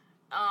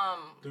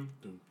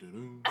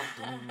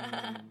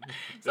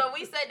 So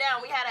we sat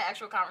down. We had an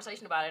actual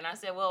conversation about it, and I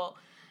said, well,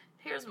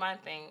 here's my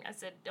thing. I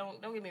said,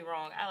 don't get me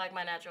wrong. I like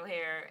my natural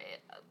hair.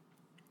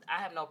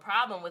 I have no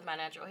problem with my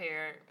natural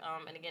hair.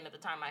 And again, at the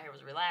time, my hair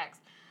was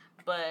relaxed.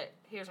 But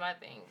here's my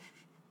thing.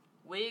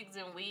 Wigs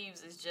and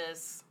weaves is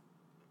just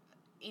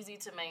easy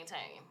to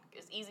maintain.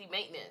 It's easy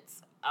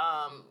maintenance.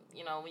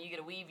 You know, when you get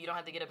a weave, you don't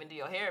have to get up and do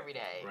your hair every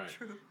day. Right.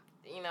 True.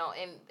 you know,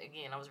 and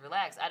again, I was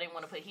relaxed. I didn't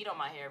want to put heat on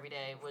my hair every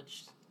day,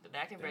 which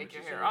that can break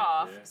your hair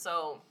off. Yeah.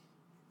 So,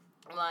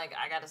 I'm like,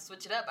 I got to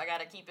switch it up. I got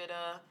to keep it,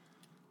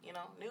 you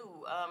know,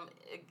 new.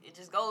 It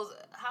just goes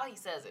how he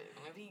says it.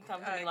 If he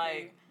comes to me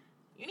like,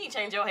 you need to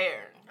change your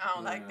hair. I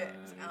don't like that.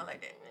 I don't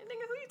like that.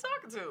 Nigga, who you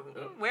talking to?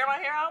 Wear my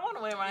hair? I don't want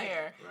to wear my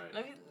hair.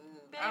 Right.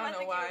 I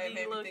don't know why it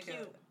made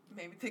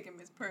me think of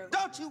Miss Pearl.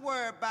 Don't you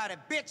worry about it,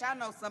 bitch. I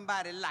know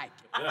somebody like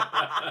it.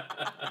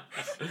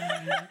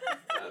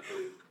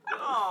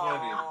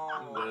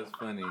 That's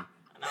funny. No,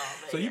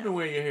 so you've been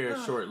wearing your hair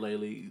short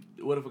lately.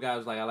 What if a guy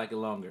was like, I like it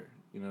longer?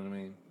 You know what I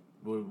mean?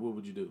 What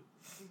would you do?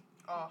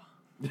 Oh.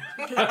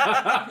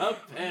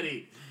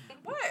 Petty.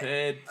 What?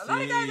 Petty. A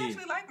lot of guys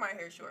actually like my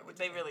hair short. Which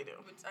they really do.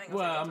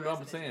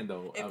 I'm saying,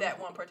 though. If that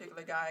one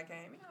particular guy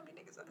came, you know how many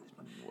niggas I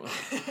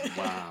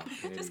Wow.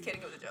 Just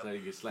kidding, it was a joke. So you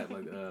get slapped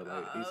like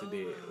Issa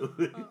did.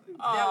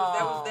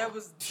 That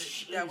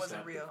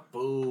wasn't real.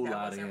 Fool that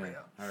out wasn't of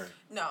real. Her.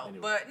 No, anyway.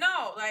 but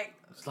no, like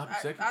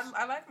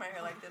I like my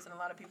hair like this, and a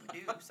lot of people do.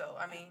 So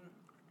I mean,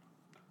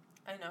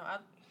 I know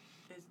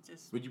it's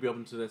just. Would you be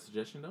open to that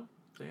suggestion though?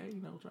 Say, hey,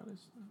 you know, try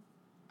this.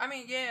 I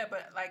mean, yeah,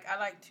 but like I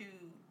like to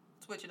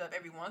switch it up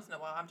every once in a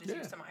while. I'm just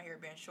used to my hair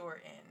being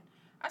short, and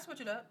I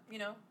switch it up. You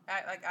know,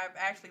 I've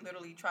actually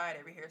literally tried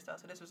every hairstyle.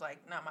 So this was like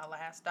not my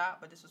last stop,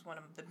 but this was one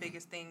of the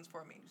biggest things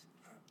for me.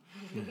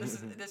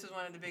 This is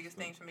one of the biggest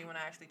things for me when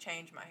I actually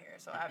changed my hair.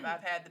 So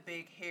I've had the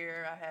big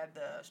hair, I had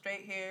the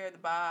straight hair, the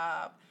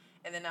bob,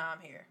 and then now I'm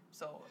here.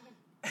 So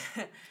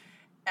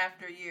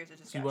after years, it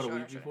just got shorter. You bought a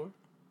weave before?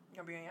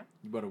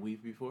 You bought a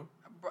weave before?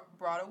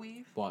 Brought a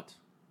weave? Bought.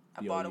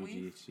 I bought a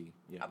weave?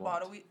 Yeah, I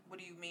bought a weave? What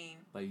do you mean?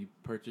 Like you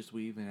purchased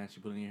weave and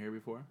actually put it in your hair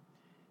before?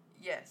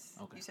 Yes.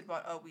 Okay. You said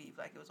bought a weave,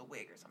 like it was a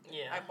wig or something.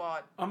 Yeah. I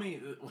bought... I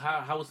mean,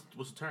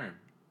 what's the term?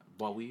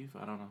 Bought weave?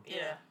 I don't know.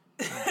 Yeah.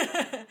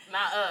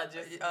 Not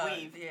just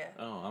weave. Yeah.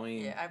 Oh, I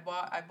mean... Yeah, I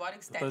bought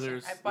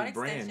extensions. I bought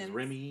extensions. Brands,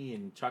 Remy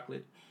and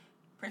Chocolate.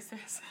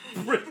 Princess.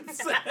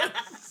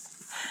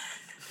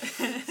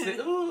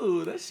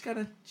 Ooh, that's kind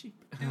of cheap.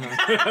 Dude was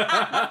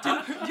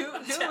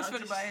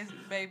finna buy his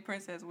babe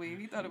princess weave.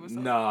 He thought it was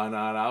so No.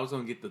 I was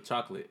gonna get the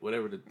chocolate,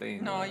 whatever the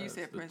thing. No, was, you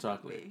said princess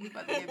chocolate. weave. You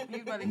about to get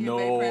babe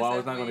princess I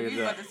was not gonna weave.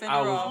 get that.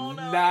 I was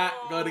not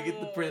gonna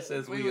get the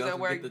princess weave. We was I at was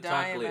gonna work get the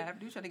dying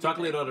chocolate.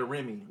 Chocolate or the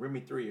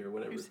Remy 3 or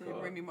whatever it's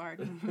called. Remy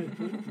Martin.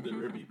 The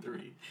Remy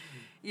 3.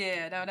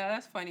 Yeah,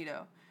 that's funny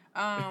though.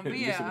 But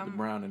yeah, with the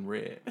brown and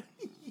red.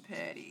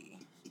 Petty.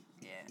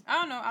 Yeah, I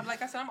don't know.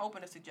 Like I said, I'm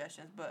open to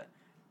suggestions, but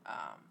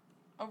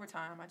over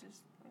time, I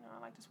just I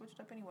like to switch it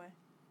up anyway.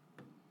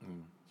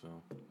 So.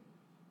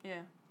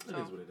 Yeah. It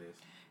is what it is.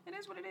 It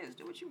is what it is.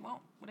 Do what you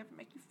want. Whatever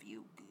make you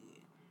feel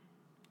good.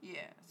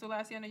 Yeah. So,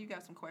 Lassie, I know you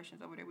got some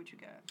questions over there. What you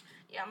got?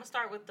 Yeah, I'm gonna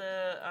start with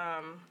the.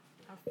 I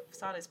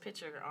saw this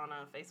picture on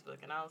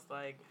Facebook, and I was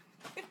like,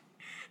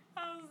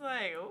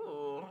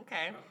 ooh,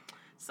 okay.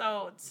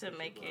 So to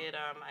make it,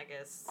 I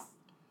guess,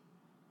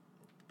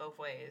 both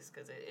ways,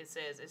 because it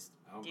says it's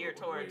geared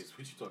towards.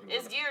 What you talking about?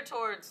 It's geared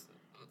towards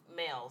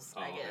males,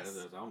 I guess.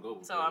 I don't go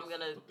with so I'm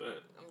gonna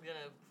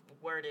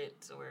word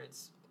it to where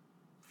it's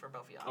for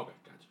both of y'all. Okay,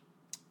 gotcha.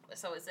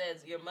 So it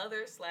says, your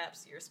mother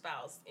slaps your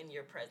spouse in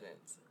your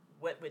presence.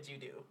 What would you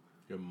do?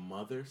 Your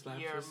mother slaps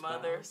your spouse? Your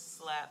mother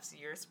slaps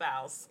your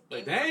spouse.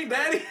 Like, dang,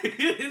 daddy,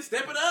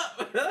 step it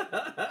up.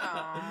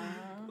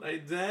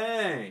 Like,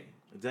 dang.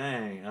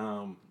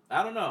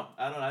 I don't know.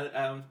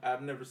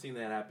 I've never seen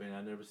that happen.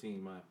 I've never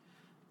seen my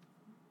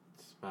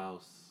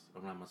spouse,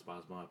 or not my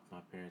spouse, my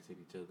parents hit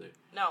each other.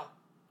 No.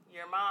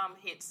 Your mom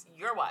hits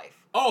your wife.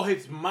 Oh,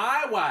 hits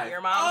my wife.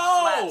 Your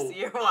mom slaps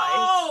your wife.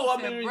 Oh,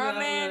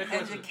 man,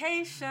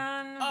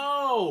 education.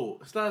 Oh,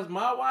 slaps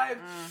my wife?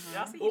 Mm-hmm.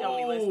 Y'all see he don't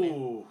be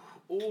listening.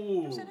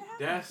 Ooh,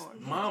 that's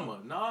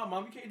mama. Nah,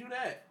 mom, you can't do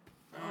that.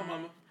 No,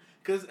 mama.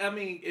 Because, I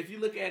mean, if you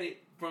look at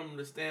it from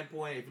the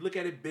standpoint, if you look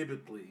at it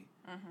biblically,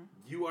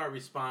 you are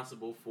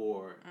responsible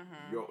for,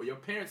 your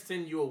parents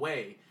send you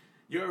away.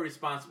 You're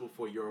responsible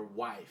for your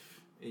wife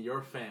and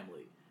your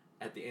family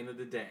at the end of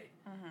the day.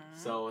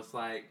 So it's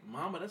like,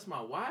 mama, that's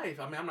my wife.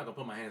 I mean, I'm not going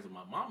to put my hands on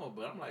my mama,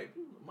 but I'm like,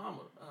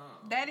 mama.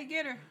 Daddy,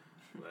 get her.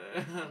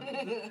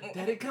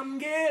 Daddy, come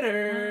get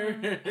her.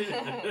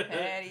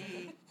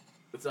 Daddy.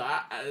 So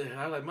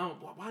I like, mama,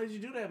 why did you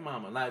do that,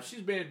 mama? Like, if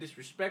she's being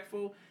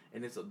disrespectful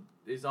and it's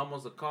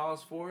almost a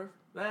cause for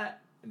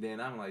that, and then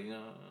I'm like,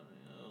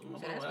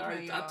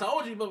 I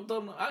told you, but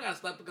I got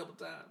slapped a couple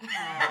times.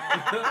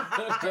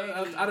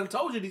 I done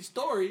told you these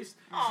stories.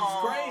 This is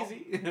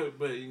crazy.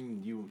 But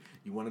you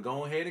want to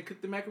go ahead and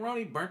cook the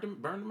macaroni, burn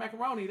the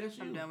macaroni. That's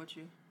you. I'm done with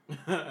you.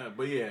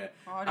 But yeah,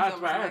 I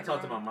had to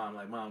talk to my mom.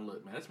 Like, mom,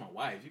 look, man, that's my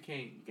wife. You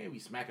can't be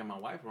smacking my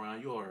wife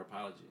around. You owe her an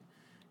apology.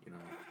 You know.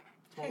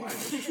 It's my wife.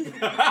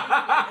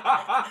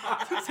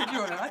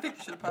 I think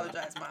you should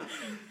apologize, mom.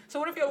 So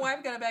what if your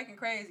wife got it back and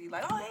crazy?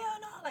 Like, oh hell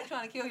no. like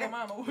trying to kill your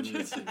mama. What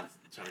you say?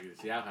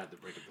 See, I'll have to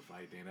break up the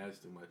fight then. That's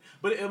too much.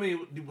 But, I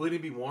mean, would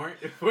it be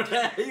warranted for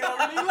that? You know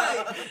what I mean?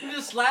 Like, you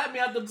just slap me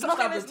out the... So,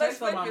 okay, let's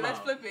flip it. Let's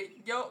flip it.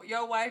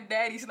 Your wife,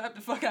 daddy slapped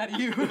the fuck out of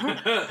you.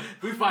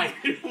 We fight.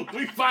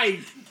 We fight.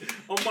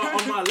 On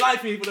my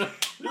life, people.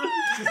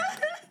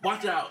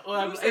 Watch out.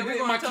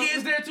 My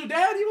kids there too.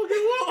 Dad, you gonna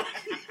get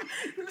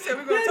whooped. You said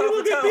we're Dad, going toe you for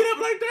gonna get toe. beat up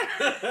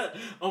like that?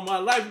 On my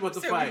life, we about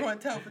to Said fight. we're going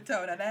toe for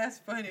toe. Now that's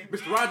funny.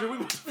 Mr. Roger, we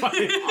about to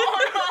fight.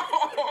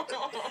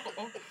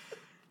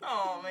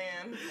 Oh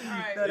man! All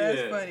right. No,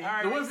 that's funny. All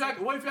right.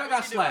 So what if y'all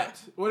got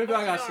slapped? What if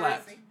y'all got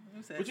slapped? You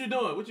What you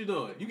doing? What you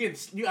doing?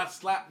 You got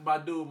slapped by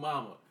dude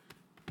mama.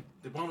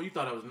 The mama you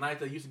thought that was nice.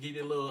 That used to give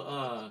you the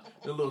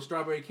little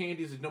strawberry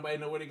candies that nobody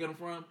know where they got them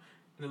from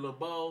in a little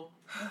bowl.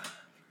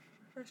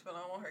 First of all, I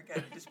don't want her got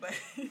to display.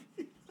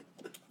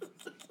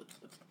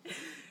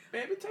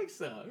 Baby, take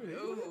some.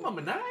 Ooh,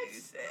 Mama you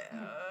nice. said,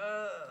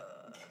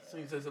 So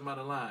you said something out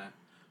of line.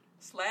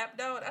 slap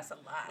though. That's a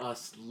lot. A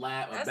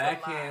slap, That's a a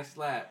backhand lot.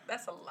 slap.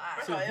 That's a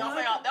lot. So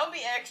Don't be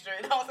extra.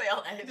 Don't say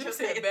all that. You Just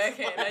said say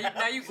backhand.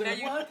 Now you.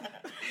 What?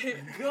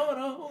 Going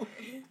on?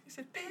 You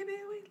said, baby,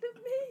 we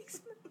look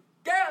mix.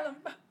 Girl, I'm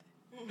about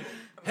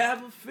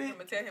Have a fit. I'm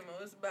gonna tell him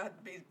it was about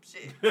to be some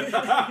shit.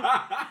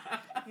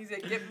 He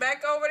said, get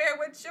back over there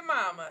with your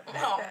mama.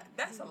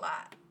 That's a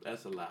lot.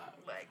 That's a lot.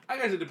 Like, I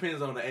guess it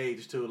depends on the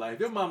age too. Like if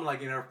your mama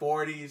like in her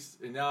 40s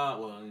and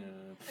y'all, well, you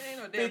know. there ain't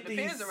no damn 50s.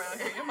 depends around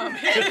here. Your mama.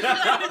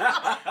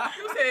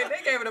 You said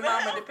they gave it a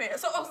mama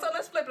depends. So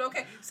let's flip it.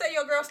 Okay, say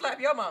your girl slap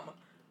your mama.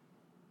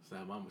 So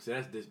mama, see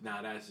that's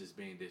just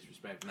being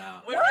disrespectful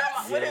now. What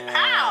how?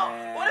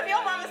 What if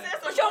your mama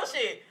says some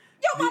bullshit?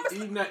 Your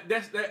mama.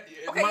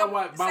 Okay, my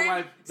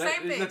wife.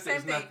 Same thing. It's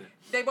nothing.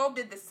 They both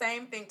did the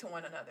same thing to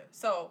one another.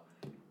 So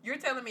you're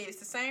telling me it's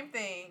the same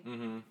thing.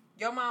 Mm-hmm.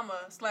 Your mama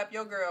slap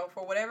your girl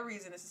for whatever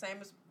reason. It's the same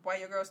as why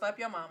your girl slap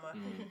your mama.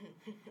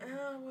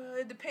 Well,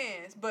 it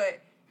depends.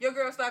 But your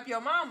girl slap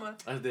your mama.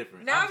 That's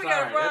different. Now I'm we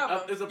got a sorry.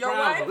 problem. It's a Your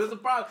problem. wife? It's a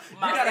problem. You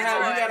Mama's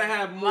gotta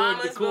have more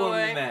Mama's decorum boy.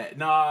 than that.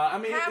 Nah, I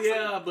mean,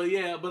 Have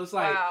but it's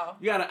like Wow.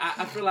 you gotta.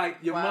 I feel like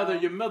your Wow.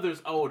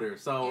 mother's older,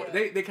 so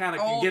Yeah. they kind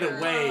of can get Older.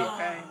 away,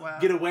 Okay, wow.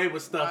 get away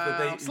with stuff that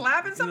they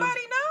slapping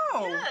somebody.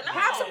 No. Yeah, no.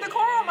 Have some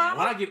decorum, mama.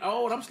 When I get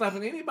old, I'm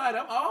slapping anybody.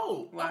 I'm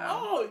old. Wow.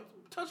 I'm old.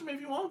 Touch me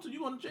if you want to. You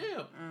going to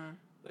jail?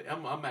 Like,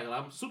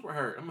 I'm super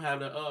hurt. I'm gonna have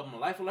the my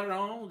life alert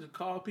on. Just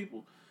call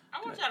people. I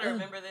want y'all to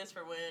remember this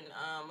for when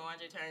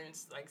Mwanje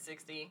turns like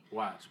 60.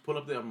 Watch. Pull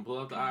up the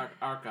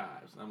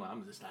archives.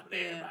 I'm just slapping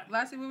everybody.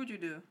 Lassie, what would you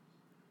do?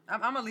 I'm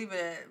gonna leave it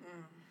at.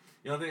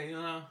 You don't think you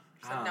know?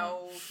 It's a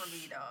no for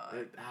me,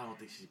 dog. I don't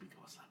think she'd be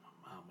going to slap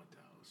my mama though.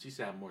 She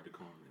should have more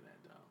decorum than that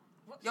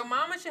though. Your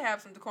mama should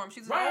have some decorum.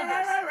 She's the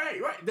Right.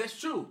 oldest.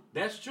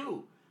 That's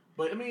true.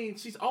 But I mean,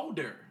 she's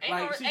older. She's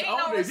ain't no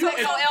older. respect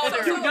for elder.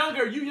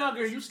 If you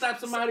younger, you slap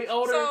somebody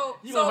older,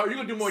 you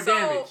gonna do more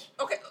damage.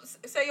 Okay,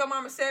 say your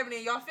mama's 70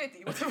 and y'all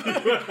 50. What the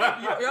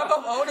fuck? Y'all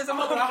both old as a I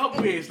mother.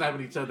 hope we ain't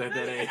slapping each other at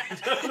that age.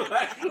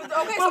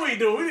 Okay, what we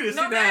do? We need to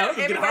sit down. We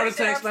can get a heart everybody should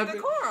attack have some slapping.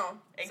 decorum.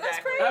 That's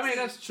Exactly. crazy. I mean,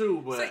 that's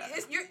true, but So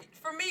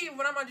for me,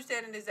 what I'm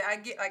understanding is that I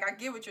get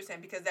what you're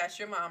saying because that's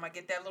your mom. I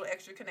get that little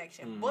extra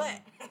connection, but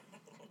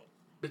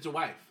it's your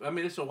wife. I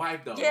mean, it's your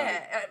wife though.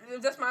 yeah,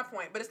 that's my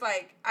point. But it's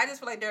like I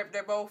just feel like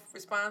they're both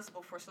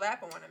responsible for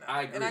slapping one another.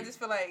 I agree. And I just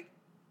feel like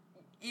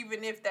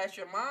even if that's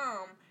your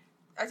mom,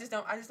 I just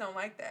don't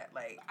like that.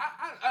 Like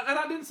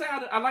I didn't say I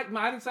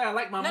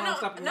like my mom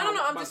slapping no.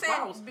 I'm my just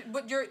spouse. saying,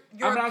 but your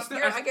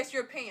I guess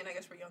your opinion. I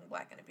guess we're young,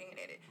 black, and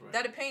opinionated. Right.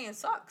 That opinion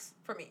sucks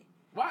for me.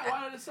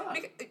 Why did it suck?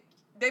 Because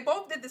they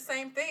both did the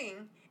same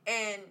thing,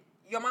 and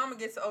your mama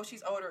gets,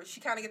 she's older. She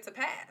kind of gets a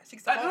pass. She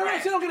gets a whole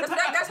pass. She don't get a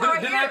pass. That's how I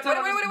Didn't hear I it. tell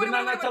her- Wait. didn't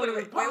I tell her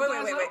to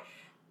apologize?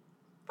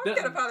 Fuck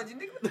that apology,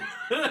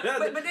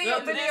 nigga. But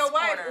then your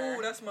wife,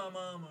 ooh, that's my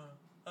mama.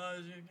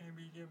 You can't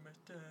be getting my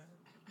stuff.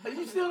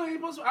 You still ain't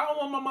supposed to. I don't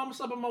want my mama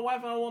slapping my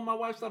wife. I don't want my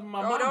wife slapping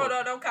my mama.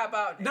 No, don't cop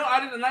out. No,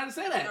 I didn't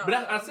say that. No, but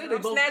I said they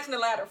I'm both. snatching the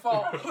ladder,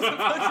 fall.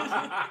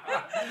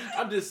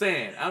 I'm just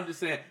saying.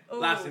 Ooh.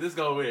 Lassie, let's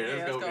go over here.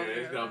 Yeah, Let's go let's over go here.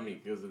 over Let's go here.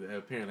 me. Because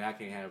apparently I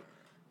can't have.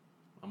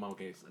 My mama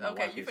can't. My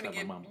Okay, wife you can't finna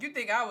slap my mama. you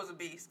think I was a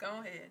beast. Go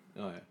ahead.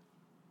 Go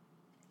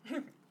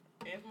ahead.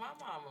 If my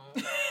mama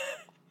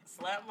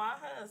slapped my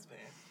husband,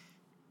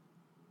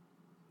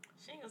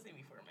 she ain't gonna see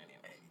me for a minute.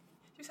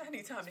 You said I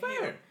need time to Fair.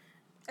 heal.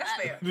 That's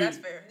fair. That's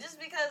fair. Just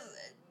because,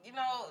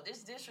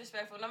 it's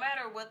disrespectful. No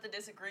matter what the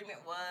disagreement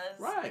was,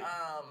 Right.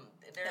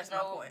 There's That's my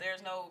point.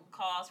 there's no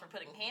cause for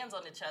putting hands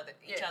on each other.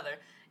 Yeah.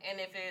 And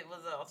if it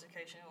was an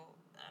altercation,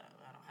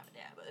 I don't have a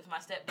dad, but if my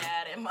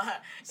stepdad and my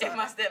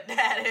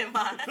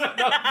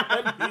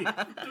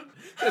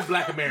That's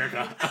Black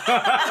America.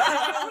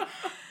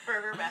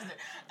 pervert bastard.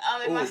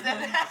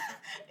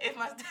 If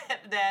my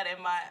stepdad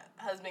and my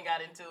husband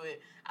got into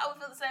it, I would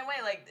feel the same way.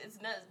 Like it's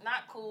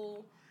not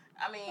cool.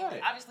 I mean,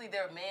 Right. obviously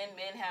they're men.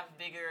 Men have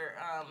bigger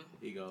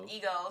egos.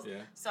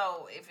 Yeah.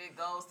 So if it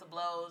goes to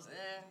blows,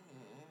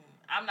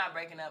 I'm not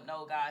breaking up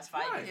no guys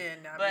fighting. Right. Yeah,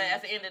 nah, But man.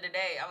 at the end of the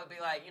day, I would be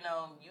like,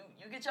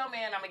 you get your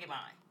man, I'm gonna get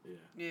mine. Yeah.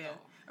 Yeah.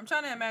 I'm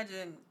trying to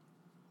imagine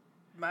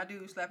my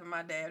dude slapping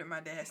my dad or my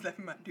dad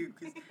slapping my dude,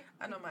 because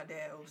I know my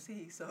dad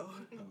OC, so.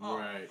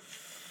 Right.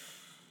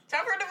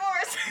 Time for a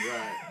divorce.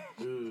 Right.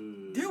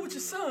 Ooh. Deal with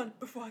your son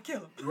before I kill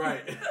him.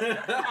 Right.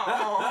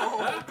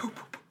 Oh.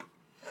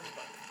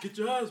 Get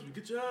your husband.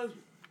 Get your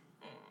husband.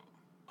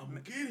 I'm gonna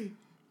get him.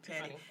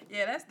 Petty.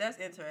 Yeah, that's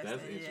interesting.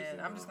 That's interesting,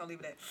 Yeah, I'm just gonna leave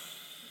it at.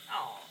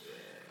 Oh.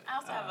 I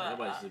also have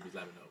nobody should be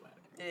slapping nobody.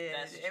 Yeah,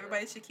 That's true.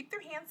 everybody should keep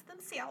their hands to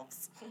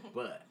themselves.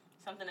 But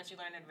something that you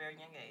learned at a very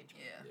young age.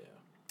 Yeah. yeah.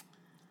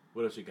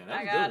 What else you got? That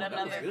I was got good one. That was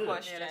another good.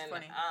 question. Yeah, that's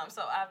funny.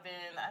 So I've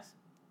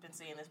been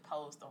seeing this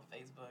post on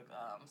Facebook.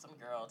 Some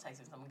girl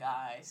texting some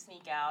guy,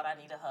 sneak out, I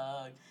need a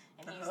hug,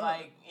 and he's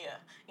like,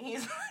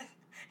 he's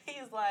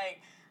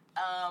like,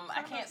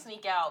 I can't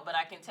sneak out, but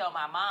I can tell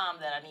my mom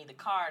that I need the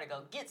car to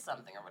go get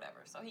something or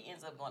whatever. So he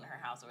ends up going to her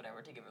house or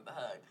whatever to give her the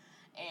hug,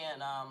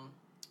 and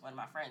one of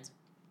my friends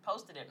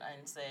posted it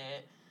and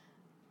said,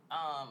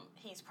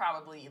 he's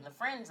probably in the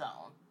friend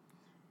zone.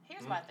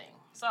 Here's my thing.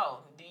 So,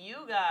 do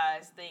you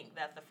guys think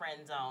that the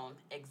friend zone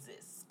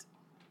exists?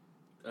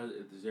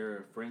 Is there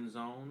a friend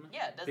zone?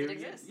 Yeah, does it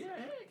exist? Yeah,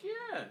 heck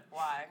yeah.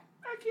 Why?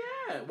 Heck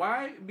yeah.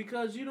 Why?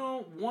 Because you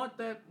don't want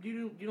that.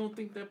 You don't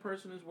think that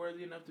person is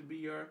worthy enough to be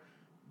your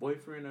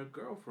boyfriend or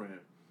girlfriend.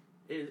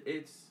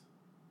 It's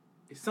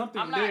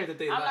something there that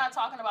they. I'm not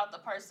talking about the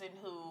person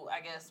who,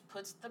 I guess,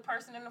 puts the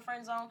person in the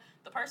friend zone.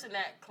 The person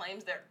that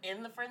claims they're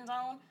in the friend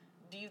zone.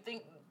 Do you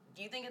think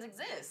it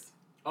exists?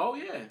 Oh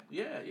yeah.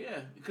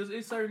 Because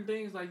it's certain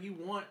things like you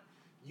want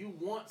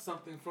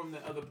something from the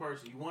other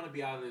person. You want to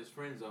be out of this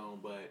friend zone,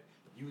 but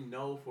you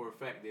know for a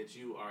fact that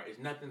you are. It's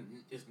nothing.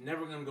 It's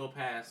never gonna go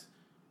past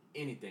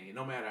anything,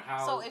 no matter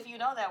how. So if you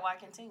know that, why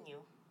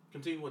continue?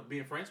 Continue with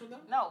being friends with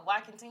them? No,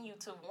 why continue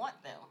to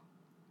want them?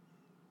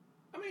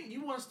 I mean,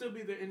 you want to still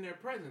be there in their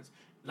presence.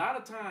 A lot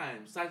of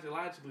times,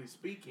 psychologically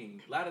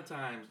speaking, a lot of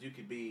times you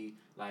could be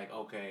like,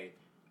 okay,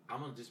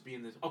 I'm gonna just be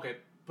in this. Okay,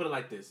 put it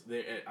like this.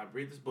 I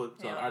read this book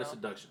called Art of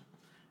Seduction.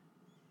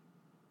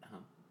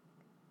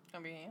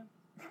 Gonna be him.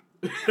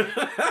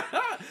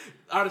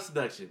 Art of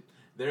Seduction.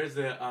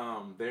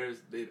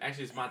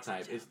 Actually it's my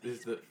type. It's the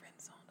friend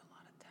zone a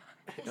lot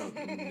of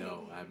times.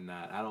 No, I'm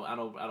not. I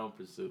don't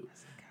pursue.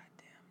 That's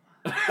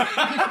a goddamn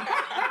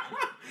lie.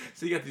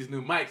 So you got these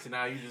new mics and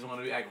now you just want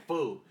to be like a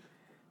fool.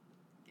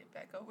 Get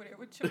back over there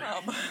with your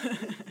mama.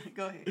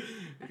 Go ahead. You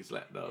can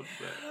slap dogs.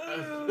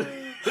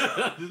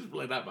 Just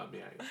play that by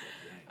me.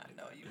 I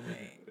know you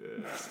ain't.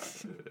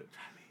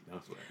 Try me.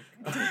 Don't swear.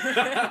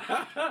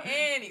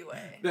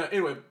 Anyway.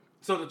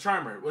 So the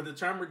charmer, what the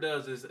charmer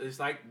does is it's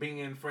like being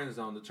in friend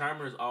zone. The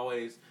charmer is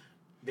always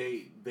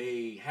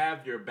they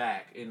have your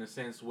back in the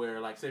sense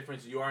where, like, say for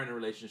instance, you are in a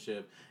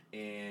relationship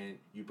and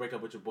you break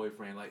up with your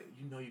boyfriend, like,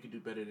 you know you can do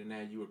better than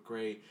that. You were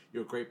great.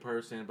 You're a great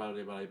person. Blah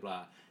blah blah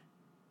blah.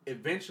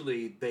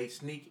 Eventually, they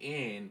sneak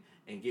in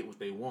and get what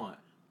they want.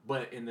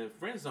 But in the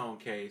friend zone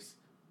case,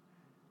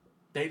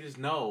 they just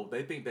know.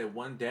 They think that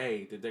one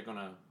day that they're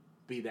gonna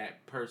be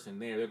that person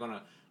there. They're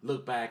gonna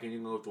look back and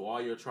you're gonna go through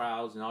all your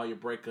trials and all your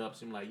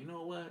breakups and be like, you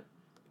know what?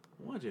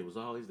 1J was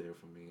always there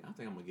for me. I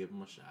think I'm gonna give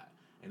him a shot.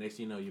 And next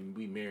thing you know, you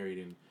be married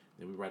and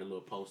then we write a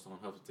little post on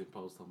Huffington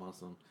Post about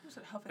some. Who's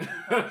a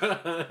Huffington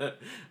Post?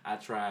 I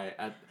tried.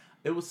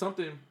 It was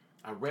something.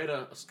 I read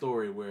a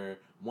story where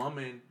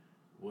woman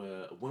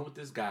went with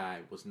this guy,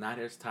 was not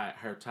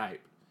her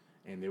type,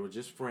 and they were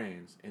just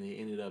friends, and they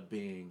ended up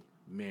being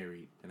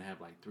married and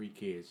have like 3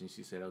 kids. And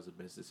she said that was the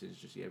best decision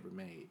she ever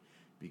made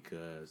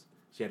because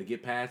she had to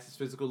get past his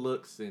physical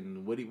looks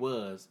and what he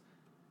was,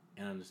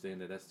 and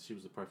understand that she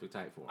was the perfect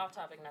type for him. Off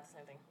topic, not the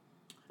same thing.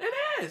 It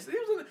is.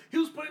 He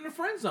was put in the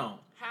friend zone.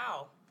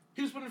 How?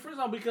 He was put in the friend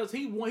zone because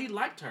he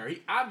liked her.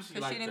 He obviously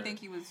liked her. Because she didn't think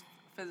he was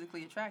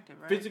physically attractive,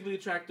 right? Physically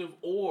attractive,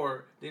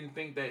 or didn't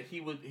think that he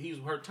was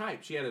her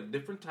type. She had a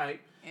different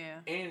type. Yeah.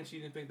 And she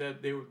didn't think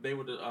that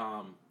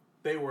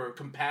they were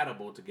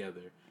compatible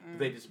together.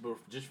 They just were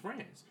just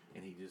friends.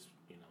 And he just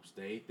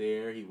stayed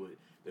there.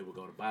 They would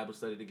go to Bible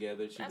study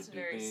together. She would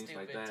do things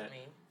like that. That's very stupid to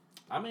me.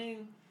 I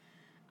mean,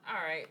 all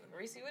right,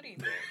 Reese, what do you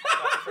think?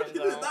 She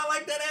does not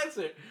like that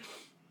answer.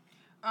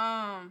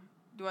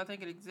 Do I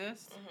think it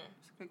exists? Mm-hmm.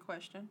 It's a good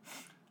question.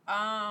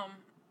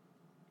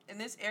 In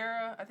this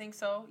era, I think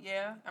so.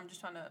 Yeah, I'm just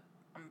trying to.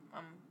 I'm.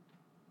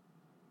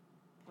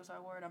 What's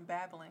that word? I'm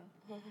babbling.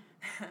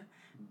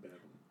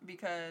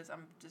 Because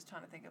I'm just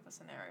trying to think of a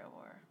scenario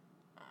where.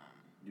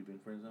 You've been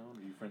friend zoned?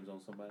 Or you friend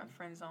zoned somebody? I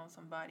friend zoned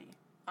somebody.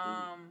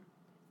 I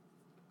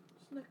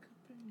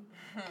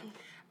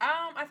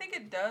think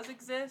it does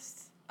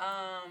exist.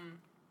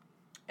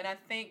 And I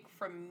think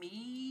for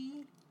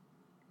me,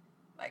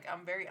 like,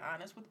 I'm very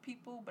honest with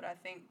people, but I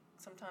think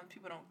sometimes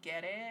people don't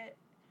get it.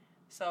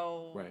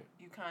 So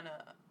you kind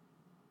of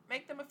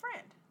make them a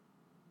friend.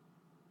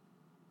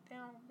 They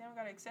don't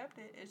gotta accept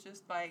it. It's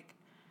just like,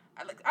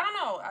 I don't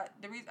know.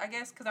 I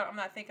guess because I'm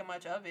not thinking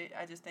much of it.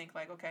 I just think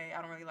like, okay,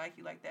 I don't really like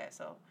you like that,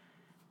 so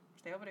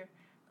stay over there.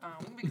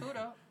 We can be cool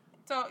though.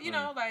 So you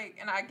know, like,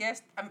 and I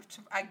guess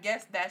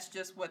that's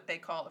just what they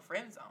call a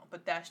friend zone.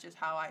 But that's just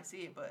how I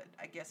see it. But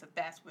I guess if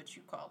that's what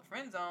you call a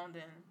friend zone,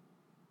 then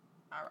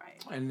all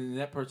right. And then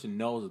that person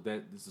knows that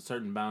there's a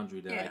certain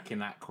boundary that I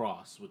cannot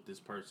cross with this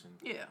person.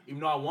 Yeah.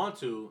 Even though I want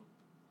to,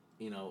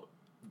 to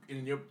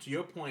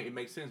your point, it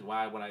makes sense.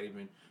 Why would I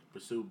even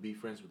be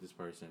friends with this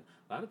person?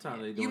 A lot of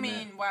times they do. You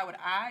mean why would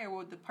I, or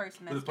would the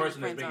person that's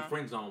being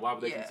friend zoned? Why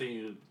would they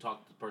continue to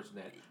talk to the person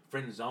that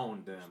friend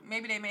zoned them?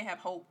 Maybe they may have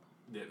hope.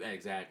 Yeah,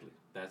 exactly.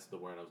 That's the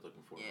word I was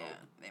looking for. Yeah, hope.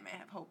 They may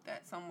have hope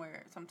that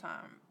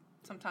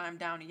sometime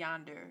down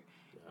yonder,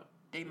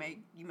 you may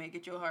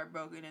get your heart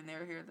broken, and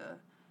they're here to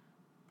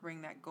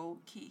bring that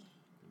gold key.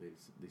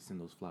 They send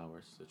those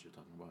flowers that you're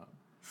talking about.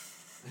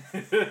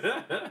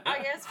 I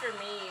guess for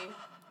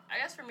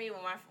me,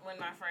 when my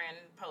friend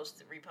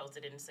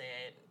reposted it and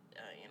said,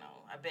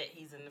 I bet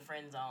he's in the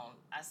friend zone.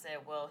 I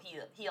said, well,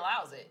 he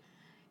allows it.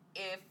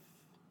 If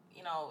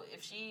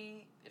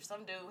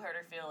some dude hurt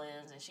her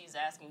feelings and she's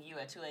asking you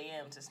at 2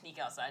 a.m. to sneak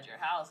outside your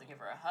house and give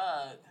her a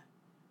hug.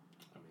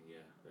 I mean,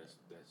 yeah, that's.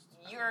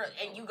 You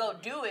go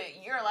do it.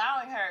 You're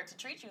allowing her to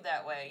treat you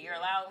that way. You're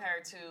allowing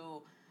her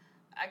to.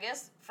 I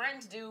guess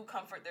friends do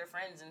comfort their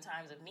friends in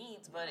times of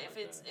needs, but if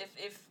it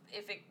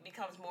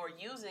becomes more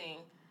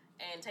using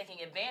and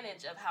taking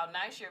advantage of how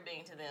nice you're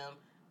being to them,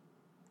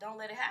 don't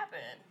let it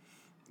happen.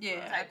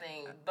 Yeah. Type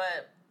thing.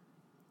 But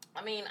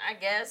I mean, I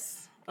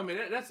guess. I mean,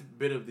 that's a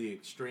bit of the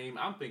extreme.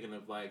 I'm thinking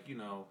of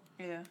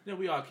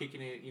we all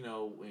kicking it, and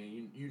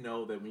you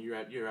know that when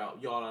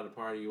y'all at a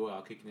party, you're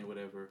all kicking it,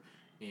 whatever,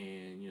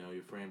 and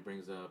your friend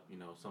brings up,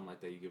 something like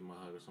that, you give them a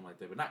hug or something like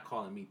that, but not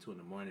calling me 2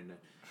 a.m.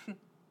 to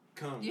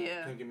come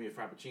give me a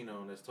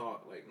frappuccino and let's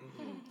talk, like.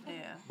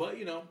 Yeah. But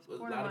a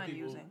lot of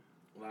people,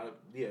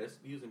 it's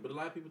using, but a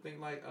lot of people think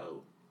like,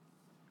 oh,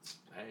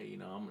 hey,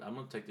 I'm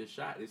gonna take this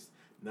shot. This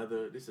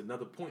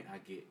another point I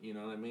get. You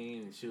know what I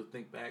mean? And she'll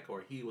think back,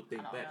 or he will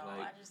think back.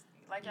 Know. I just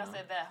y'all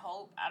said, that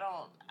hope. I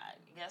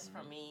guess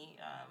for me,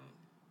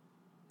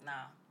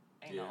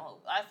 ain't no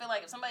hope. I feel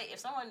like if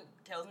someone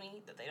tells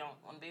me that they don't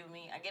want to be with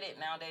me, I get it.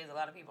 Nowadays, a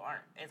lot of people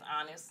aren't as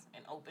honest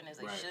and open as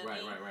they should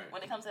be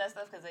when it comes to that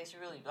stuff, because they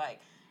should really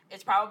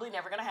it's probably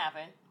never gonna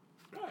happen.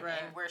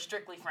 Right. And we're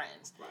strictly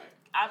friends. Right.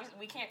 Obviously,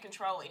 we can't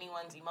control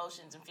anyone's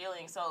emotions and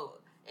feelings, so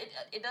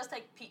it does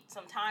take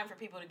some time for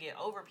people to get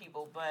over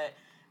people, but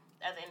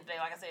at the end of the day,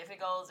 like I said, if it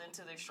goes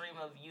into the extreme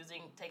of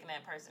taking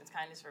that person's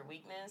kindness for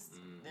weakness,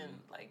 then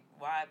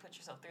why put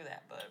yourself through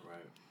that? But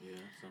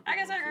I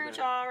guess I agree with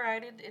y'all.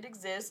 Right, it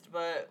exists,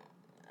 but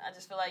I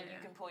just feel like you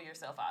can pull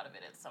yourself out of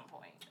it at some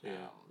point.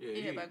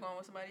 By going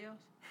with somebody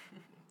else.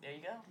 There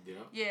you go.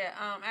 Yeah.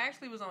 I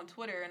actually was on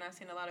Twitter and I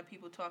seen a lot of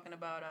people talking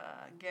about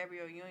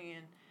Gabrielle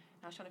Union.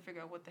 I was trying to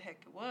figure out what the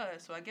heck it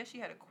was. So I guess she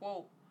had a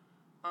quote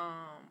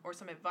or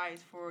some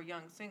advice for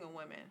young single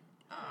women.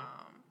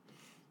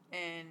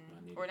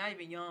 Or not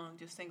even young,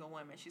 just single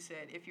women. She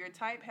said, if your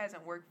type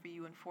hasn't worked for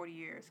you in 40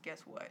 years,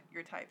 guess what?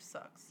 Your type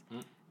sucks.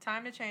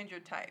 Time to change your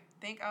type.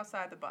 Think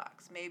outside the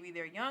box. Maybe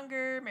they're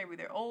younger, maybe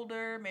they're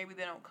older, maybe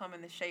they don't come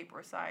in the shape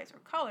or size or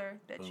color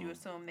that you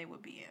assume they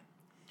would be in.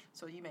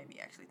 So you made me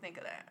actually think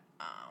of that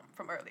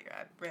from earlier.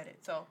 I read it.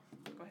 So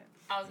go ahead.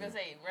 I was going to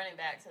say, running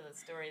back to the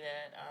story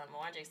that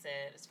Mwanje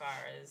said as far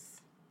as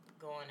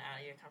going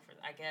out of your comfort,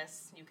 I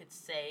guess you could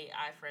say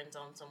I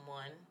friend-zoned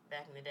someone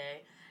back in the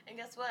day. And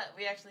guess what?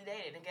 We actually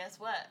dated. And guess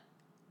what?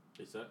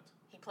 He sucked.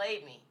 He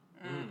played me.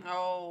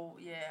 Oh,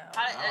 yeah.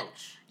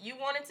 Ouch. You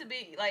wanted to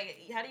be,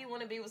 how do you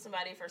want to be with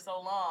somebody for so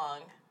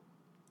long,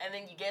 and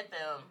then you get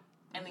them,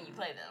 and then you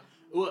play them?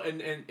 Well,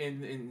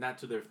 and not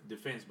to their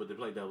defense, but to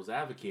play devil's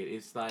advocate,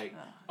 it's like,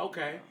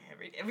 okay.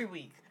 Every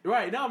week.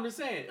 Right. No, I'm just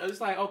saying. It's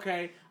like,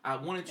 okay, I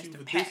wanted you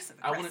for this.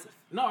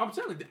 I'm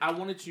telling you, I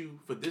wanted you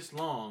for this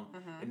long,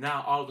 and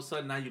now all of a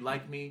sudden, now you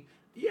like me.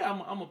 Yeah, I'm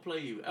gonna play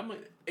you.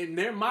 In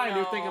their mind,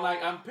 they're thinking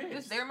like I'm pissed.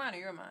 It's their mind or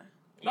your mind?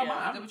 No,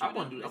 I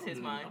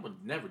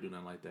would never do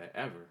nothing like that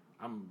ever.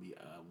 I'm gonna be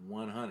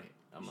 100.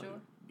 I'm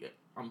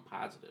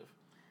positive.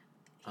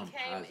 I'm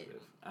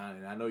positive.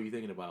 I know you're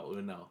thinking about.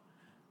 No.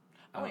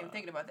 I wasn't even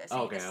thinking about that.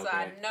 Okay.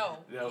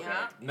 No. Okay.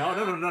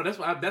 No. That's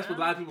what a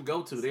lot of people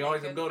go to. They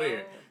always go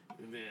there.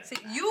 See,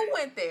 you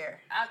went there.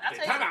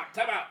 Time out.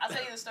 I'll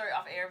tell you the story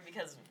off air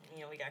because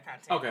we got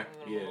content. Okay.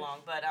 We move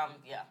along, but I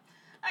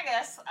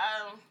guess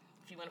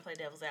if you want to play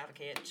devil's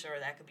advocate, sure,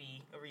 that could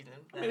be a reason.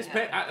 I mean,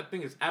 I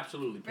think it's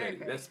absolutely petty.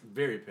 That's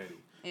very petty.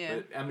 Yeah.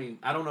 But, I mean,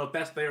 I don't know if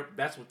that's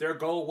what their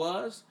goal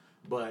was,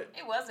 but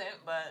it wasn't.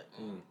 But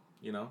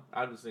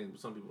I just think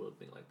some people would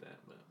think like that,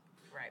 but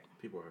right.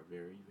 People are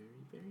very,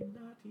 very, very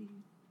naughty.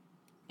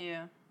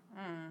 Yeah.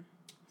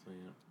 So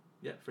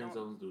friend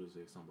zones do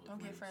exist on both.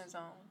 Don't get friend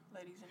zoned,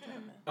 ladies and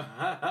gentlemen.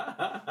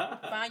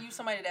 Find you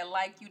somebody that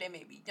like you. They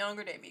may be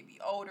younger, they may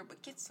be older,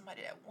 but get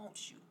somebody that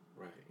wants you.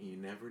 Right, and you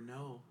never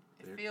know.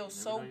 It feels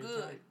so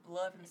good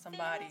loving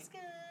somebody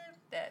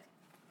that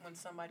when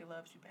somebody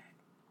loves you back.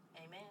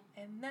 Amen.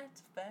 And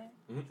that's a fact.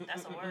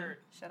 That's a word.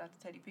 Shout out to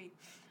Teddy P.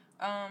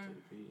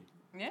 Teddy P.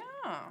 Yeah.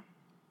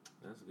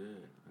 That's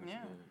good. That's good.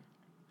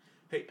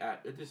 Hey, I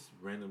just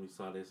randomly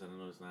saw this. I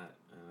know it's not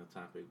a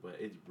topic, but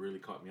it really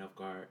caught me off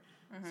guard.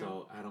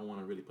 So I don't want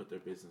to really put their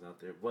business out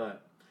there.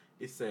 But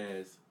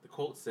the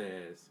quote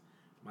says,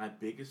 My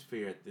biggest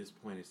fear at this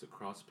point is to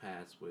cross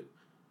paths with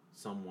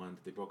someone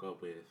that they broke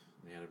up with,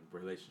 they had a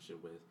relationship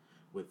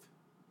with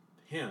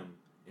him,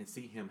 and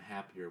see him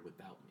happier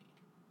without me.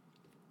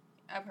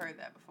 I've heard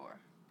that before,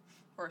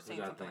 or seen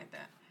What y'all something think?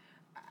 like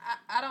that.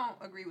 I don't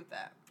agree with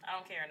that. I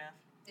don't care enough.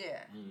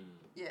 Yeah,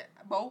 yeah,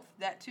 both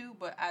that too,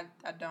 but I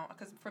don't,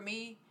 because for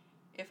me,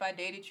 if I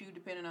dated you,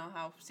 depending on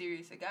how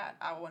serious it got,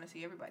 I want to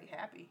see everybody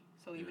happy.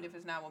 So even if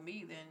it's not with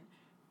me, then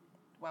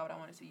why would I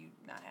want to see you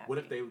not happy? What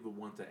if they were the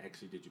ones that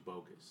actually did you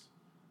bogus?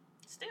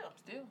 Still.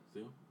 Still?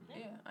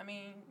 Yeah, I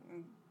mean,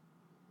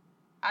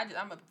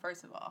 I'm a,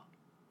 first of all,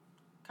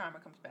 karma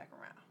comes back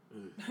around.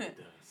 Ugh, it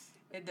does.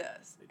 It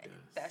does. It does.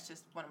 That's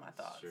just one of my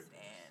thoughts. Sure.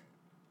 And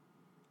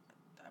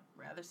I'd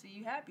rather see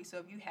you happy. So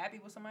if you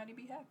happy with somebody,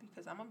 be happy.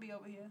 Because I'm going to be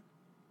over here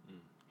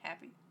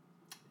happy.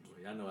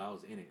 Anyway, I know I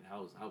was in it. I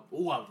was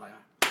like,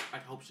 I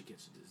hope she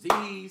gets a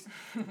disease.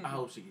 I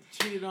hope she gets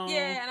cheated on.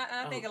 Yeah,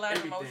 and I think a lot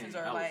of emotions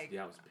are I like...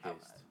 was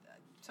pissed.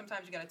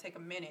 Sometimes you got to take a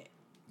minute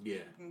Yeah.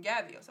 and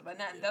gather yourself. But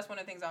that's one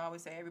of the things I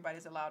always say.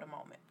 Everybody's allowed a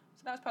moment.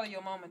 So that was probably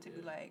your moment to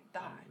be like,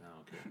 die.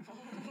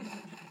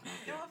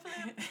 Do a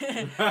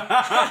flip.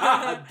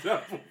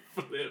 Double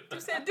flip. You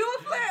said do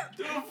a flip.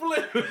 Do a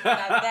flip.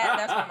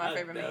 That's one of my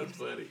favorite That's memes.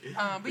 funny.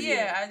 But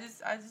yeah,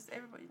 I just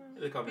everybody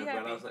They called me be up,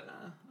 happy. I was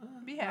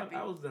like, Be happy.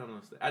 I was down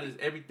on stage. I just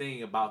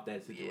everything about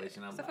that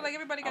situation. Yeah. I'm So I feel like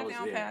everybody I got was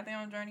their own there. path, their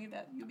own journey.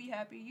 That you be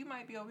happy. You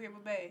might be over here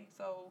with Bay,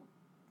 so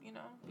be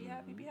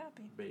happy. Be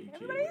happy. Bae, you cheated.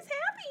 Everybody's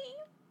happy.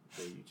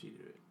 So you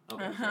cheated it.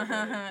 Okay. So go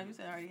ahead. You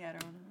said I already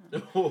had her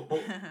on.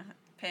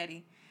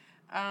 Patty.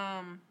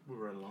 We're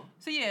running along.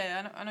 So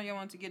yeah, I know y'all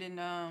want to get in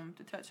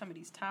to touch some of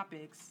these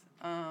topics.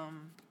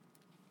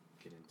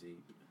 Getting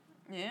deep.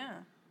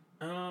 Yeah.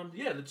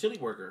 Yeah, the chili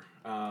worker,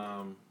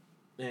 and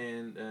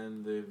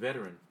the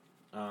veteran.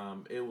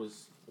 It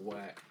was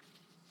whack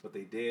what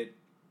they did.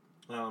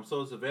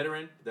 So it's a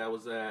veteran that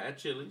was at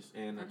Chili's,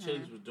 and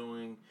Chili's was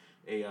doing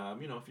a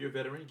if you're a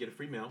veteran, you get a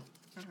free meal.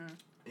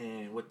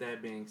 And with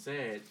that being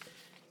said,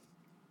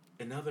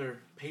 another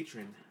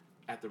patron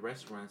at the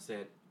restaurant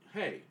said,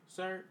 "Hey,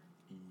 sir,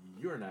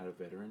 you're not a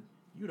veteran.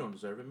 You don't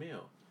deserve a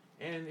meal."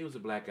 And it was a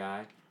black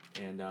guy,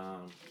 and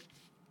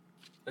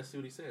let's see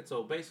what he said.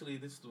 So basically,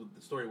 the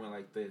story went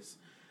like this.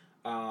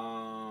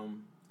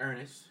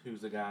 Ernest,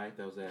 who's the guy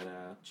that was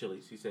at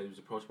Chili's, he said he was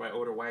approached by an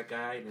older white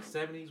guy in his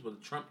 70s with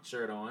a Trump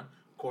shirt on,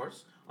 of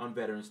course, on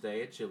Veterans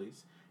Day at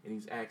Chili's. And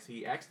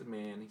he asked the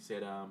man, he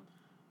said,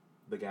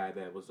 the guy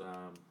that was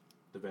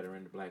the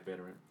veteran, the black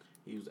veteran,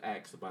 he was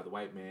asked by the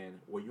white man,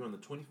 "Were you on the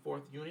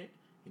 24th unit?"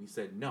 And he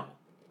said, "No,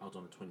 I was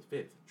on the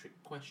 25th. Trick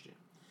question."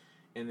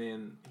 And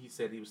then he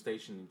said he was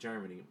stationed in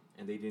Germany,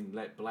 and they didn't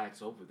let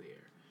blacks over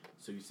there.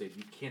 So he said,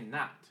 "You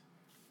cannot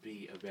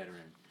be a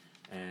veteran."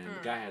 And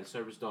the guy had a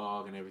service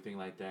dog and everything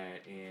like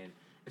that. And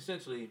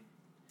essentially,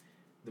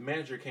 the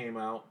manager came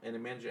out, and the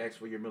manager asked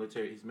for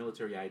his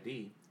military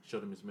ID,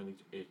 showed him his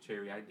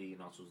military ID,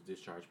 and also his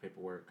discharge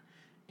paperwork.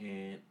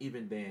 And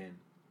even then,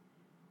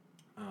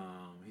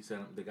 he said,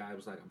 the guy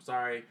was like, "I'm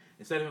sorry."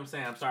 Instead of him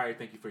saying, "I'm sorry,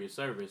 thank you for your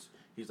service,"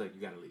 he's like,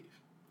 "You gotta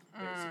leave,"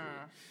 basically.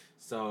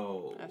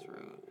 So That's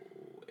rude.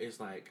 It's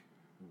like,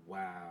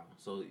 wow.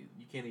 So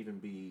you can't even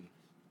be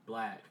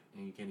black,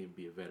 and you can't even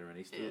be a veteran.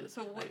 They still,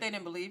 So what they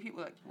didn't believe he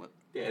was like what?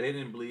 Yeah, they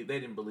didn't believe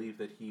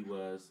that he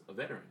was a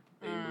veteran.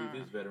 They didn't believe he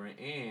was a veteran,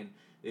 and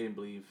they didn't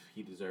believe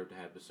he deserved to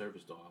have a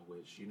service dog,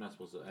 which you're not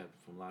supposed to have.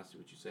 From last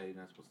year, what you say, you're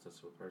not supposed to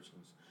touch a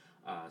person's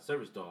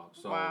service dog.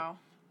 So Wow.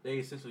 they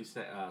essentially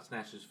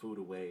snatched his food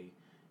away,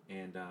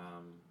 and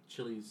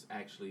Chili's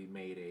actually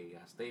made a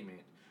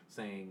statement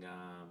saying,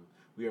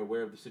 "We are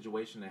aware of the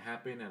situation that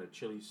happened at a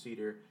Chili's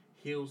Cedar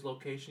Hills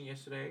location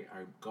yesterday.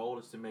 Our goal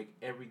is to make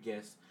every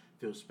guest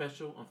feel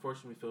special.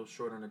 Unfortunately, we fell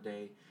short on a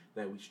day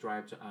that we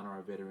strive to honor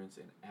our veterans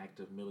and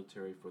active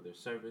military for their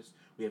service.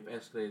 We have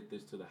escalated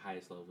this to the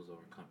highest levels of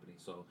our company."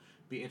 So,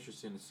 be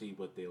interesting to see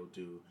what they'll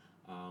do.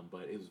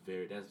 But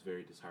that's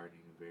very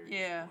disheartening and very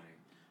disappointing.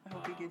 I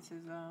hope he gets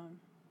his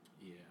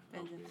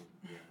vengeance.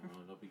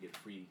 I hope he gets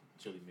free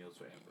chili meals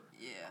forever.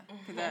 Yeah,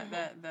 because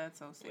that's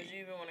so sick. Would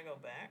you even want to go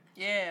back?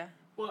 Yeah.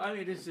 Well, I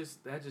mean,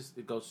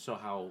 it goes to show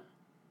how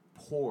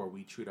poor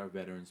we treat our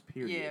veterans.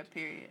 Period. Yeah.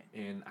 Period.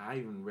 And I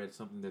even read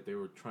something that they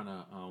were trying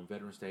to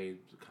Veterans Day,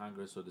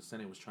 Congress or the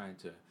Senate was trying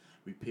to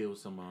repeal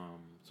some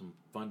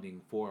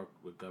funding for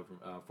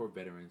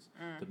veterans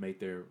to make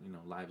their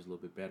lives a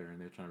little bit better,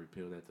 and they're trying to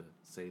repeal that to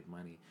save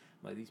money.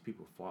 Like, these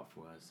people fought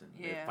for us, and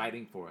they're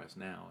fighting for us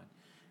now, and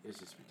it's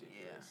just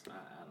ridiculous. Yeah.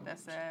 I don't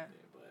That's understand sad.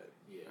 it, but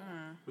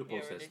yeah, we'll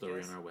post that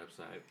story on our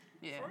website.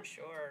 Yeah. For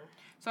sure.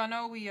 So I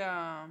know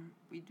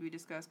we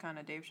discussed kind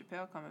of Dave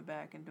Chappelle coming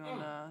back and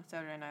doing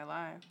Saturday Night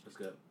Live. Let's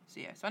go. So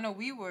yeah, so I know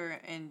we were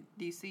in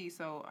D.C.,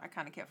 so I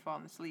kind of kept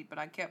falling asleep, but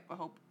I kept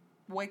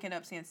waking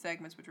up seeing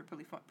segments which were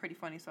pretty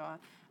funny. So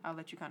I'll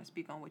let you kind of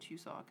speak on what you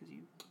saw because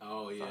you.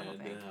 Oh yeah,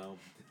 the whole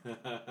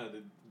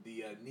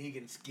the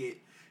Negan skit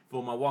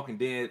for my Walking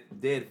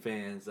Dead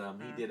fans.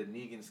 He did a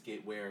Negan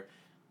skit where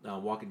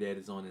Walking Dead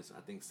is on his,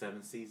 I think,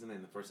 7th season.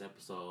 In the first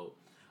episode,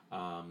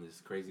 this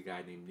crazy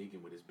guy named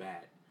Negan with his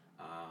bat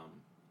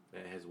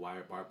that has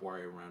barbed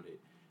wire around it,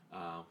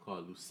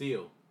 called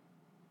Lucille.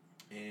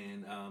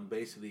 And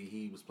basically,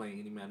 he was playing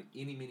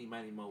any mini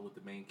mighty mo with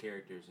the main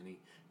characters, and he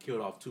killed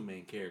off 2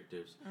 main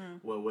characters.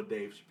 Well, what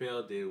Dave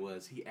Chappelle did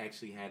was he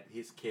actually had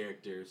his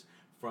characters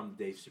from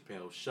the Dave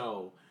Chappelle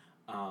show,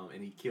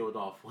 and he killed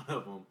off one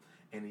of them,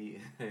 and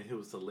it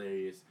was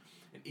hilarious.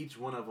 And each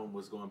one of them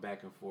was going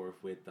back and forth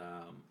with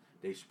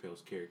Dave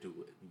Chappelle's character,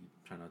 who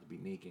turned out to be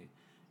Negan,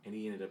 and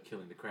he ended up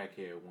killing the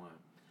crackhead one,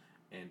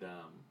 and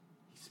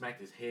he smacked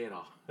his head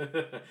off,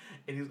 and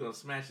he was gonna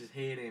smash his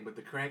head in, but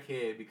the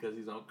crackhead, because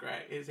he's on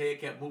crack, his head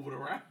kept moving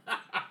around.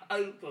 It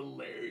was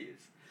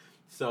hilarious.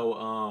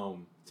 So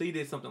he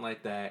did something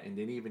like that, and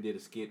then he even did a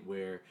skit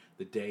where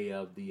the day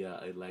of the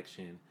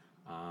election,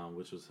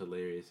 which was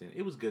hilarious, and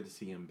it was good to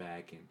see him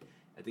back. And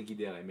I think he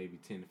did like maybe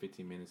 10 to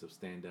 15 minutes of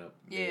stand up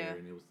there,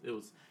 and it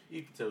was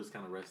you could tell it was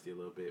kind of rusty a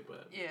little bit,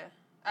 but yeah.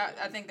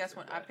 I think that's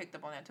when I picked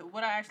up on that too.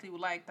 What I actually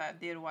liked, I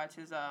did watch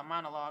his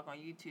monologue on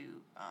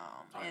YouTube,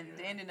 and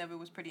the ending of it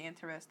was pretty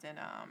interesting.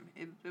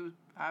 It was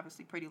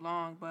obviously pretty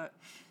long, but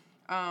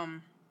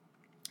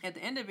at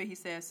the end of it, he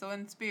says, "So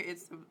in spirit,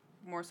 it's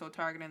more so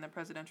targeting the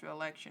presidential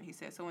election." He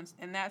said, "So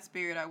in that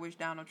spirit, I wish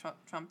Donald Trump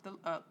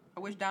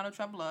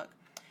luck,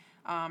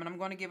 and I'm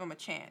going to give him a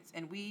chance.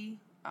 And we,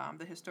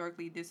 the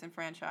historically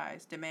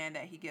disenfranchised, demand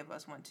that he give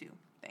us one too.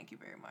 Thank you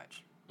very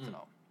much."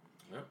 So,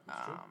 yep,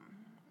 that's true.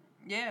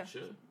 Yeah.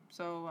 Should.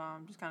 So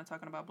just kind of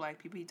talking about black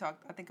people. He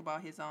talked, I think,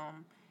 about his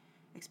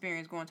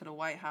experience going to the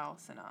White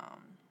House, and I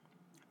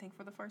think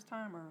for the first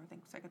time, or I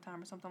think second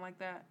time, or something like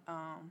that.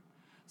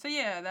 So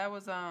yeah, that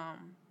was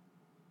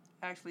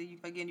actually,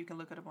 again, you can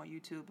look it up on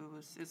YouTube.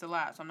 It's a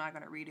lot, so I'm not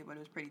gonna read it, but it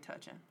was pretty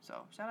touching.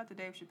 So shout out to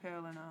Dave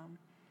Chappelle, and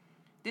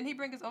didn't he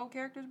bring his old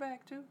characters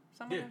back too?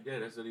 Yeah,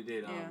 that's what he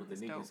did with the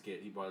Negan dope.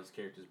 skit. He brought his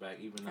characters back.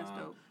 Even That's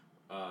dope.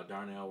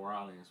 Darnell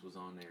Rollins was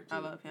on there too. I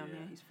love him.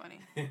 Yeah, he's funny.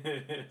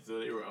 So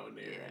they were on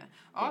there. Yeah.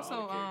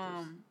 Also,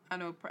 I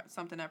know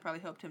something that probably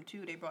helped him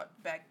too. They brought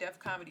back Def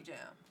Comedy Jam,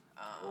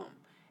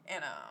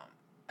 and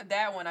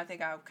that one I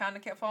think I kind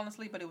of kept falling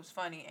asleep, but it was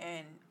funny.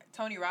 And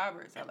Tony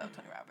Roberts, I love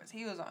Tony Roberts.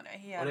 He was on there.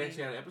 He had they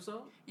actually had an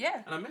episode?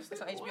 Yeah. And I missed it?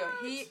 It's on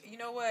HBO. You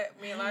know what?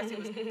 Me and Lassie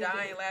was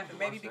dying laughing.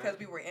 Maybe because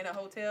we were in a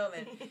hotel,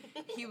 and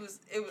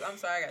I'm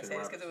sorry I gotta say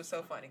this because it was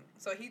so funny.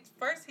 So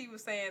he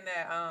was saying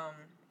that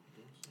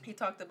he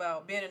talked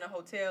about being in a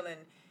hotel, and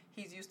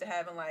he's used to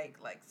having like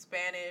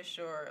Spanish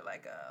or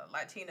like a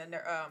Latina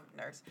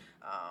nurse,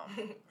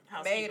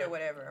 maid or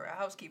whatever, a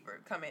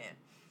housekeeper come in.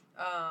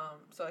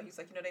 So he's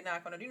like, they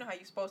knock on the, how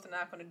you're supposed to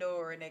knock on the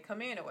door and they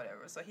come in or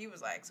whatever. So he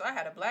was like, so I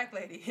had a black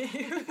lady.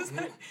 he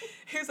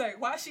was like,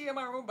 why she in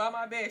my room by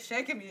my bed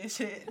shaking me and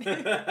shit?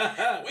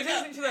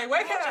 She's like,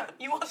 wake up.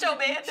 You want your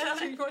bed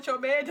done? You want your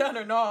bed done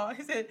or no?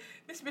 He said,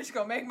 this bitch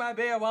gonna make my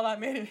bed while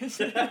I'm in it and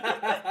shit.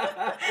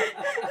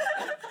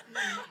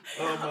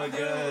 Oh my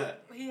God.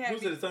 Who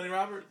said it, Tony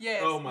Roberts?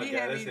 Yes. Oh my he God,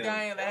 had that's me him.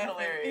 dying laughing.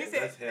 Hilarious. He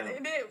said, That's him.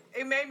 And then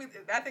it made me,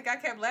 I think I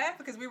kept laughing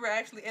because we were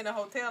actually in a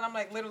hotel, and I'm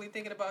like literally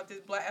thinking about this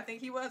black, I think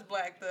he was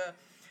black, the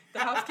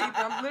housekeeper.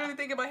 I'm literally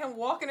thinking about him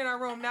walking in our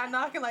room, not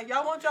knocking, like,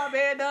 y'all want y'all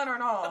bed done or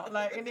not?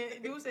 Like, and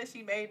then dude said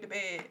she made the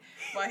bed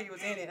while he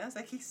was in it. I was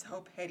like, he's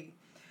so petty.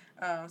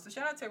 So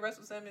shout out to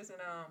Russell Simmons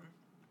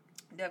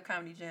and Def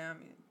Comedy Jam.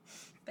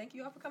 Thank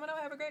you all for coming out.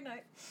 Have a great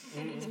night.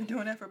 He's been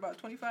doing that for about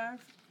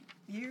 25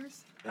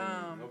 years.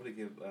 Hopefully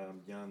give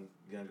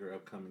younger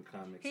upcoming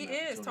comics. He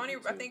is. Tony,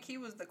 I think he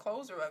was the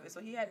closer of it,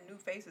 so he had new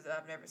faces that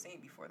I've never seen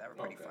before that were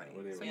pretty funny.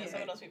 Well, so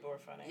some of those people were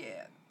funny.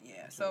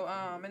 Yeah. So,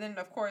 and then,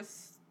 of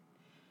course,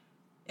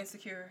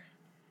 Insecure.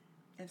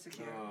 Oh,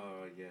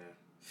 yeah.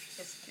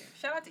 Insecure.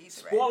 Shout out to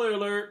Issa Rae. Spoiler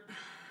alert.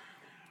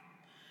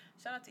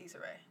 Shout out to Issa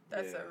Rae.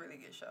 That's a really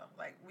good show.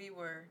 Like, we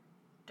were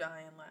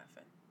dying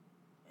laughing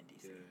in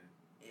DC.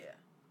 Yeah.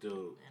 Dude.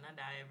 And I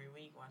die every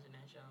week watching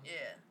that show.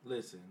 Yeah.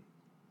 Listen,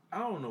 I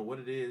don't know what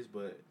it is,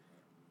 but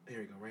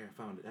there you go. Right,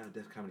 I found it.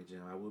 Def Comedy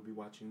Jam. I will be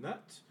watching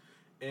that.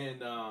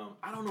 And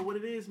I don't know what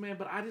it is, man,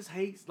 but I just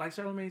hate, like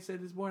Charlamagne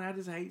said this morning, I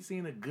just hate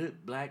seeing a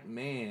good black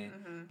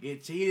man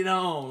get cheated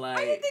on. Like,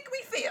 how do you think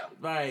we feel?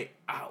 Like,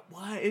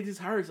 what? It just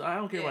hurts. I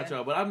don't care about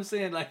y'all, but I'm just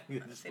saying, like,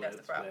 see, that's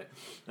the problem.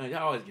 Y'all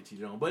always get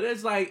cheated on, but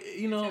it's like,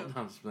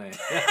 I'm just playing.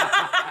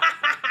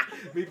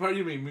 me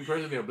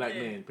personally, a black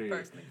man, period.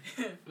 Personally.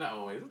 Not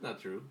always. It's not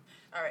true.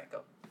 All right,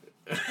 go.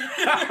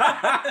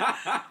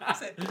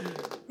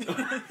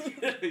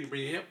 You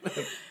bring it up?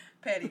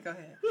 Patty, go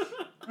ahead.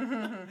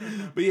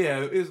 But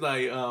yeah, it's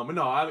like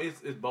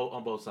it's both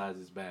on both sides.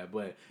 It's bad,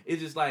 but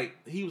it's just like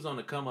he was on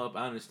the come up.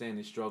 I understand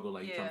his struggle,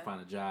 like trying to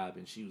find a job,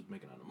 and she was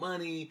making a lot of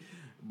money,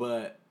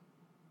 but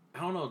I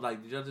don't know.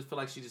 Like, did y'all just feel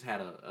like she just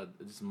had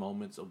just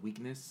moments of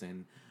weakness,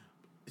 and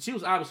she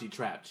was obviously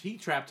trapped. He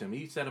trapped him.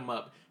 He set him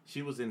up.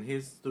 She was in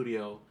his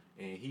studio,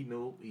 and he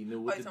knew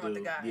what to do. The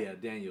guy. Yeah,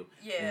 Daniel.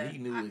 Yeah, and he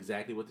knew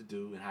exactly what to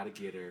do and how to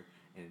get her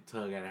and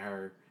tug at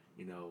her.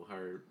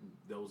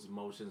 Those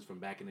emotions from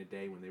back in the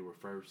day when they were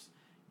first,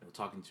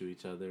 talking to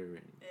each other,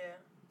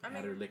 and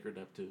had her liquored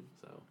up too.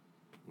 So,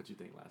 what you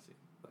think, Lassie?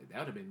 Like, that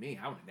would have been me.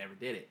 I would have never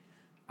did it.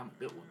 I'm a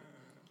good woman.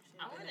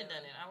 I wouldn't have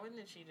done it. I wouldn't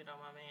have cheated on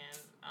my man.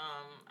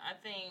 I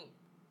think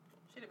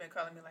she'd have been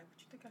calling me like, "What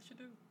you think I should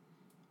do?"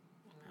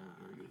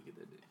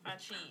 If I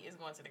cheat, it's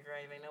going to the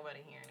grave. Ain't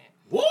nobody hearing it.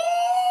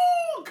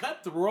 Whoa!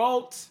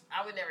 Cutthroat.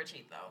 I would never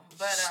cheat though.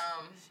 But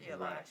she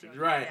alive.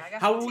 Right. Yeah,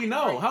 how would we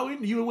know?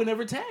 You would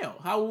never tell.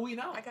 How would we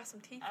know? I got some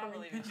teeth. I don't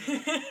believe in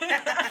cheating.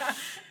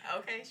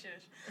 Okay,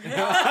 shush.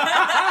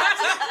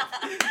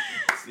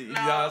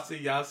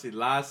 Y'all see.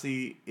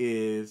 Lassie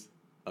is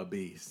a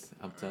beast.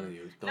 I'm telling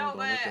you. Don't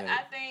let that.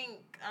 I think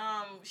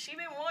she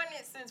been wanting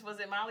it since, was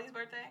it Molly's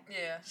birthday?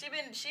 Yeah. She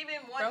been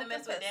wanting to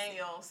mess with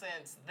Daniel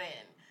since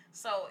then.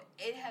 So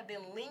it had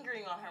been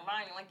lingering on her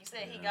mind. And like you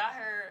said, he got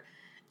her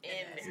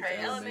in her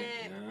element.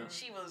 Yeah.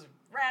 She was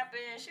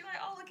rapping. She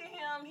like, oh, look at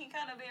him. He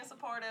kind of being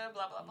supportive,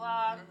 blah, blah,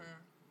 blah.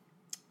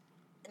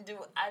 Mm-hmm.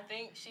 Do I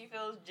think she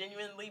feels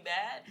genuinely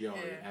bad? Yeah,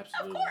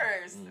 absolutely. Of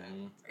course.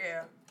 Mm-hmm.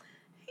 Yeah.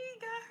 He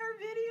got her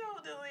video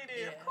deleted.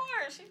 Yeah. Of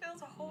course. She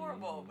feels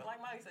horrible. But like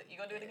Molly said, you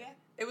gonna do it again?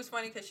 It was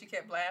funny because she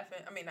kept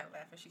laughing. I mean, not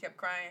laughing. She kept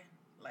crying.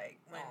 Like,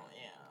 when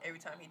every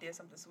time he did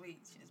something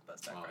sweet, she just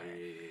bust out crying.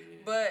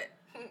 Yeah. But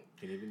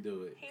can't even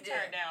do it. He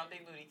turned down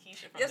Big Booty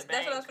Keisha from that's the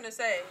bank. what I was gonna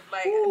say.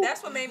 Like,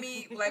 that's what made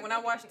me, like, when I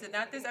watched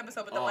not this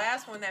episode, but the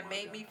last one that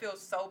made me feel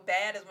so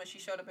bad is when she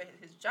showed up at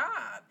his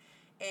job.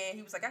 And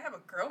he was like, I have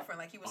a girlfriend.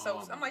 Like, he was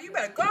I'm like, you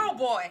better go,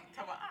 boy.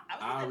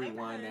 I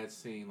rewind that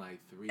scene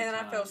like 3 times. And then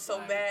I felt so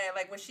bad.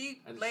 Like, when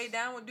she laid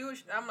down with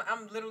dude,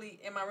 I'm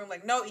literally in my room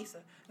like, no,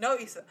 Issa. No,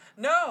 Issa.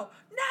 No.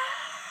 No.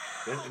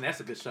 And that's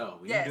a good show.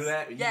 When you do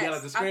that, you yell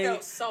at the screen. I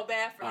felt so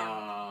bad for him.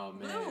 Oh,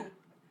 man. Blue.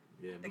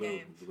 Yeah,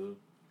 Blue.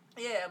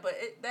 Yeah, but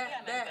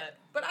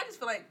but I just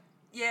feel like,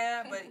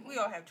 but we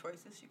all have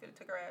choices. She could have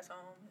took her ass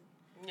home.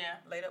 Yeah.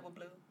 Laid up with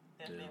Blue.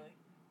 Definitely. Yeah.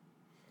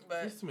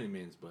 But there's too many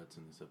men's butts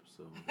in this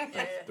episode.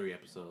 Like 3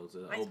 episodes.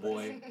 Nice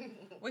boy.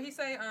 What he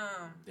say?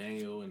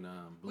 Daniel and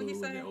Blue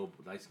and the old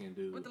light skinned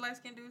dude. What the light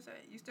skinned dude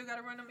say? You still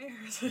gotta run them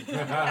ears.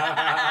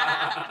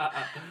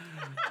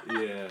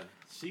 Yeah,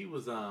 she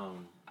was.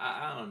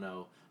 I don't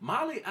know.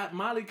 Molly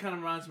kind of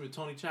reminds me of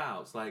Tony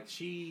Childs. Like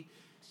she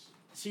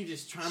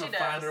just trying to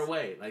find her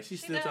way. Like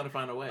she's still trying to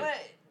find her way.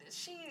 But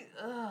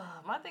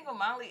my thing with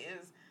Molly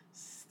is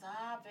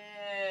stop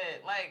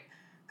it. Like,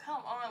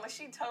 come on. Like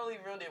she totally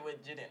ruined it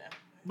with Jadena.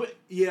 But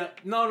yeah,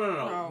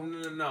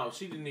 no.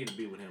 She didn't need to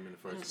be with him in the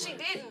first place. She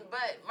didn't.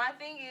 But my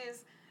thing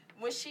is,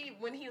 when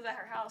he was at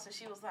her house and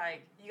she was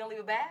like, "You gonna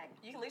leave a bag?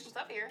 You can leave some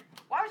stuff here."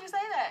 Why would you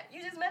say that?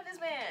 You just met this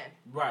man.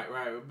 Right.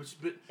 But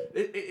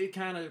it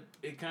kind of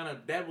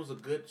that was a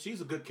good.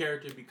 She's a good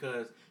character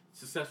because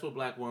successful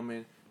black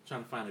woman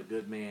trying to find a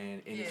good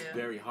man, and it's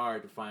very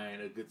hard to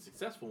find a good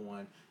successful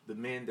one. The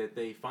men that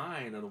they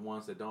find are the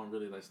ones that don't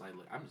really like.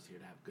 Look, I'm just here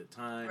to have a good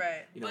time.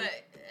 Right. You know?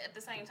 But at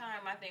the same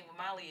time, my thing with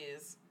Molly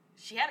is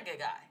she had a good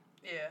guy.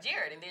 Yeah.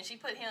 Jared, and then she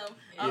put him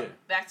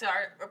back to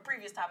our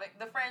previous topic,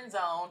 the friend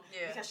zone,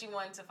 because she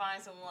wanted to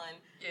find someone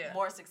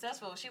more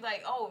successful. She's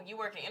like, "Oh, you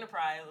work in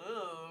Enterprise."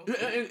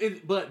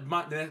 But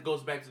that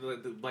goes back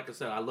to like I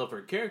said, I love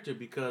her character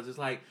because it's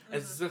like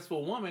as a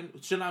successful woman,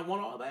 shouldn't I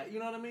want all that? You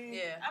know what I mean?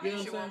 Yeah, I mean,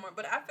 she want more,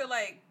 but I feel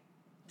like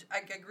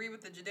I agree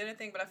with the Jadena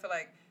thing, but I feel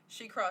like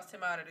she crossed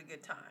him out at a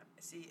good time.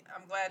 See,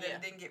 I'm glad that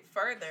it didn't get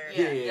further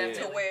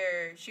to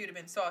where she would have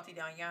been salty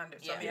down yonder.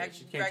 So I mean,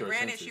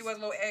 granted, she was a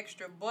little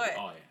extra, but.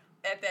 Oh, yeah.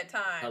 At that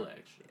time,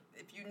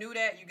 if you knew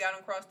that, you got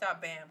him crossed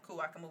out, bam,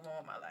 cool, I can move on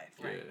with my life.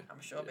 Right? Yeah. I'm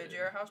going to show up at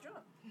Jared House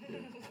drunk.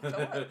 Yeah.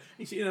 So what?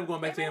 She ended up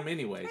going back to him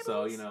anyway,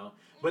 so, you know.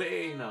 But,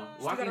 you know,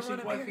 why can't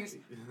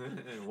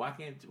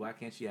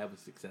she have a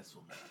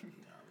successful man? You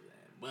know,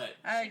 but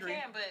I agree. She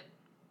can, but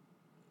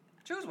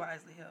choose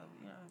wisely, hell.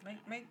 You know,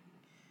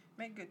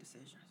 make good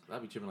decisions. I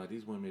be tripping like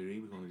these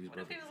women,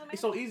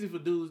 it's so easy for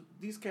dudes.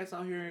 These cats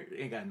out here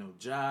ain't got no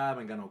job,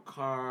 ain't got no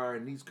car,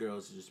 and these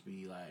girls just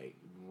be like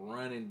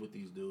running with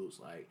these dudes,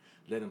 like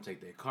let them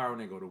take their car when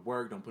they go to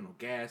work, don't put no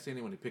gas in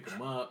it when they pick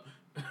them up.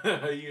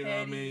 You know what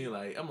I mean?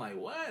 Like I'm like,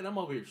 what? I'm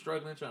over here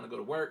struggling, trying to go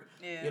to work.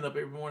 Get up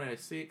every morning at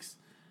 6,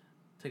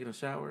 taking a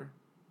shower,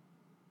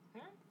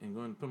 and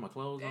going to put my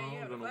clothes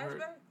on, going to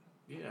work.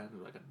 Yeah,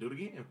 I got to do it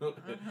again. A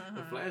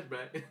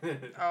flashback.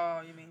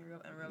 Oh, you mean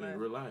in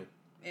real life?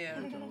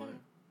 Yeah.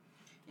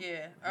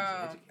 Yeah.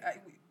 I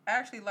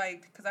actually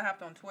liked, because I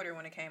hopped on Twitter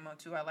when it came on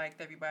too. I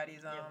liked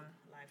everybody's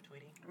live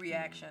tweeting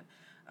reaction.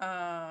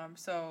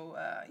 So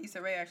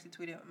Issa Rae actually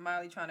tweeted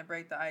Miley trying to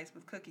break the ice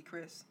with Cookie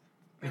Crisp.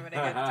 Remember they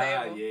got the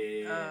table?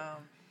 Yeah.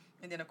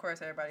 And then of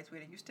course everybody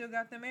tweeted, "You still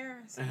got them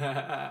errands?" And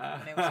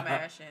they were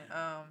smashing.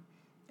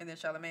 And then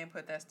Charlamagne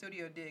put that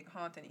studio dig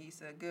haunting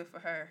Issa. Good for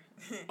her.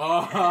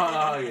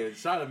 Oh yeah,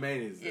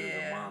 Charlamagne is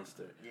a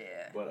monster.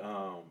 Yeah.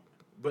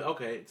 But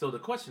okay, so the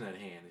question at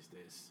hand is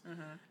this.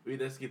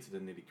 Let's get to the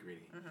nitty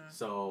gritty.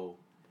 So,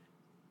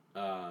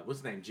 what's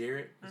his name?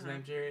 Jared? His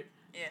name Jared?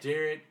 Yeah.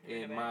 Jared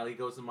and Molly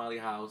goes to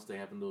Molly's house. They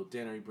have a little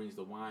dinner. He brings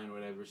the wine or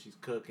whatever. She's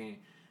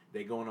cooking.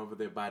 They going over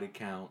their body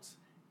counts.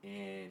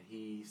 And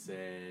he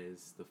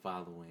says the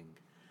following.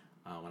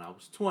 When I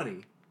was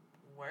 20.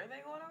 Were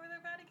they going over their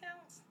body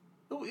counts?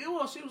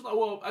 Well, she was like,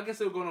 well, I guess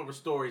they were going over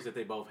stories that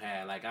they both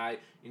had. Like,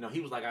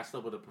 he was like, I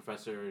slept with a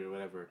professor or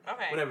whatever.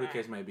 Okay. Whatever the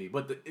case may be.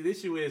 But the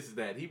issue is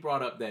that he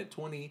brought up that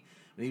when he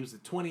was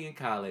 20 in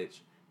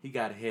college, he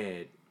got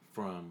head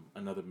from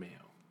another male.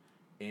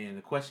 And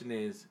the question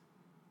is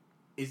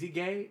he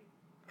gay?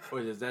 Or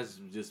is that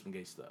just some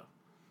gay stuff?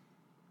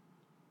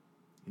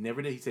 He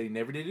never did. He said he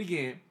never did it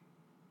again.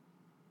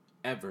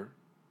 Ever.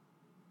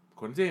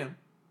 According to him.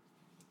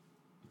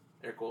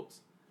 Air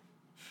quotes.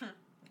 Hit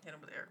him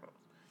with air quotes.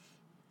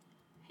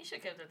 He should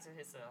have kept that to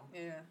himself.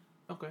 Yeah.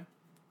 Okay. All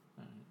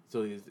right.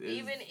 So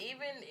even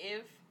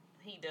if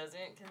he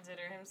doesn't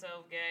consider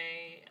himself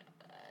gay,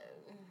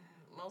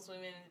 most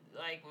women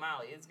like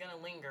Molly, it's gonna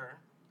linger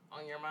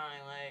on your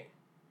mind. Like,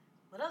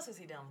 what else has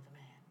he done with a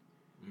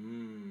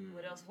man?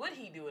 What else would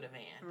he do with a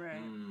man?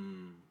 Right.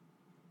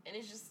 And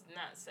it's just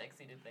not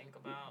sexy to think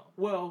about.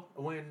 Well,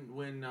 when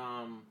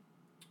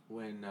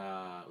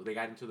they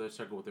got into their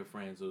circle with their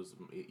friends, it was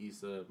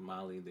Issa,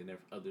 Molly, and then their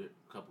other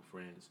couple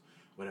friends,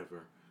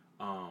 whatever.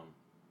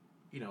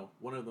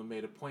 One of them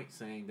made a point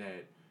saying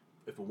that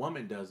if a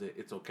woman does it,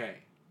 it's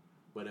okay,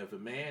 but if a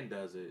man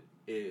does it,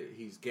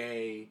 he's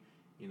gay.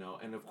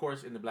 And of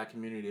course, in the black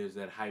community, there's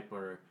that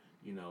hyper,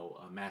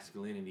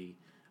 masculinity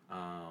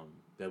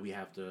that we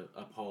have to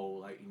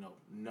uphold. Like,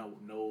 no,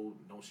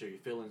 don't share your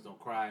feelings, don't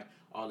cry,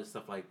 all this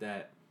stuff like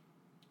that.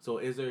 So,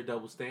 is there a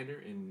double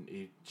standard, and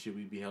should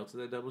we be held to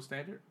that double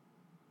standard?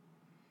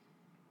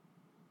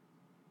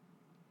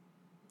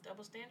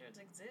 Double standards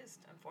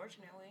exist,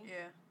 unfortunately.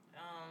 Yeah.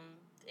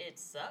 It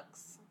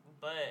sucks,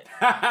 but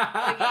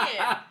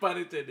again, Pun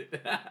intended.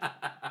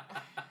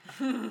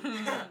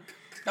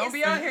 Don't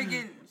be out here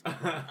getting.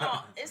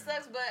 It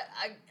sucks, but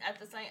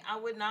I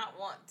would not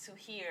want to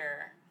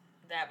hear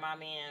that my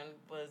man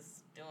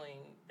was doing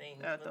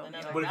things with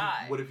another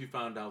guy. What if you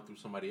found out through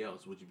somebody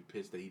else? Would you be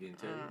pissed that he didn't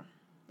tell you?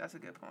 That's a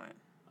good point.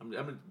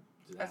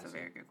 That's a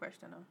very good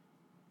question, though.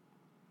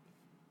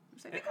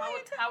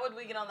 How would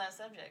we get on that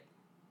subject?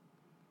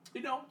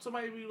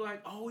 Somebody be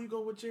like, "Oh, you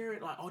go with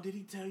Jared." Like, "Oh, did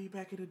he tell you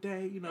back in the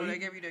day?" They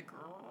gave you the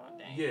girl.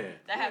 Dang. Yeah.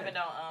 That happened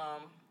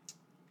on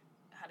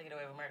How to Get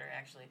Away with Murder,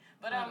 actually.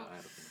 But I haven't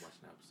been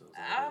watching episodes.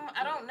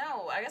 I don't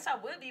know. I guess I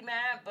would be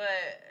mad, but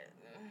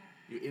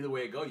either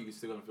way it go, you're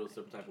still gonna feel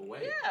some type of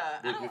way.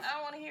 Yeah, I don't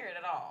want to hear it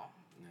at all.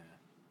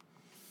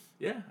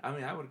 Yeah. I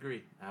mean, I would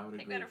agree.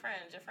 Take better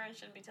friends. Your friends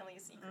shouldn't be telling you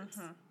secrets.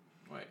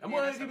 Mm-hmm. Right. I'm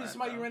wondering if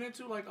somebody you ran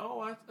into, like,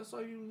 "Oh, I saw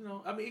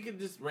you." I mean, it could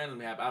just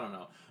randomly happen. I don't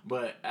know,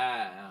 but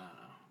I don't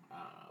know.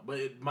 But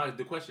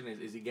the question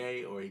is he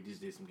gay or he just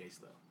did some gay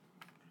stuff?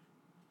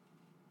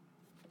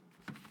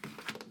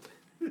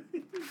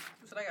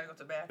 So I gotta go to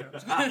the bathroom.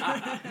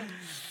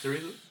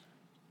 Teresa,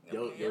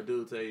 your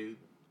dude tell you,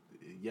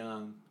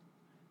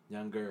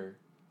 younger,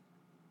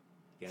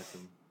 got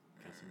some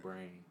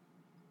brain.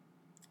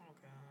 Oh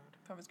God.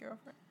 From his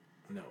girlfriend.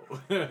 No.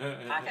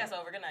 Podcast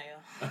over. Good night,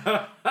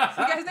 y'all.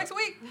 See you guys next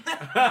week.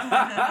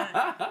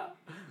 Yeah.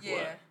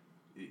 What?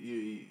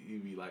 You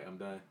be like, I'm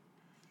done.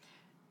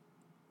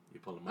 You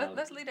pull them out.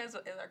 Let's leave that as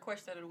our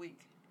question of the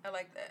week. I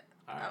like that.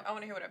 Right. I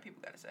want to hear what our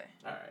people got to say.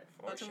 All right.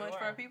 Not too much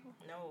for our people?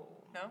 No.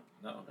 No?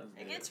 No, that's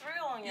good. It gets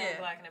real on Young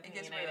Black and It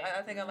gets Opinionated. real.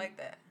 I think I like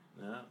that.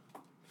 Yeah.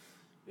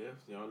 Yeah,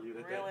 y'all leave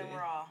it at Real that. and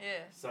raw.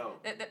 Yeah. So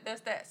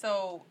that's that.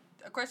 So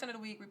a question of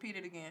the week. Repeat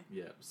it again.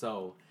 Yeah.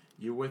 So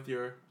you're with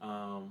your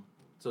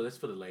So that's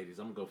for the ladies.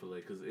 I'm gonna go for the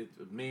ladies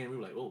because men we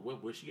were like, oh,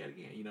 where she at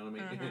again? You know what I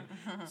mean?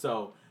 Mm-hmm.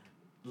 So,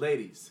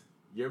 ladies,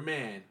 your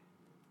man.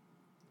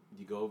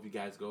 You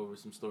guys go over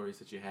some stories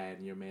that you had,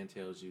 and your man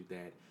tells you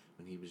that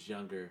when he was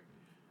younger,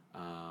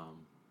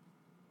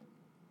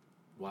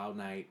 wild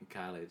night in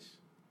college,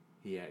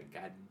 he had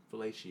gotten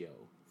fellatio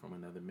from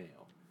another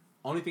male.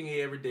 Only thing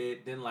he ever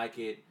didn't like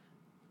it.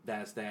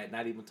 That's that.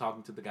 Not even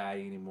talking to the guy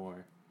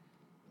anymore.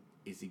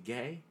 Is he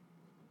gay,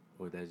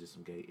 or that's just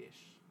some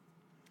gay-ish?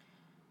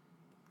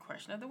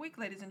 Question of the week,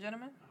 ladies and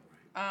gentlemen.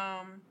 All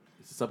right.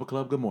 It's a supper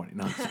club. Good morning.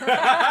 No.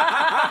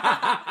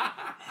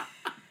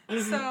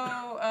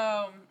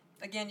 So,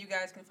 again, you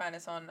guys can find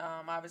us on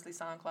obviously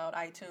SoundCloud,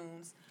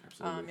 iTunes,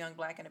 Young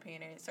Black and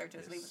Opinionated. Search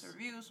us, leave us a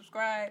review,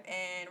 subscribe,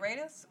 and rate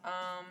us.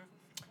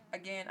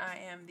 Again, I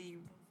am the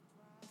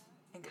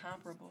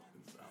incomparable.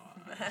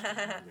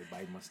 They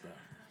bite my stuff.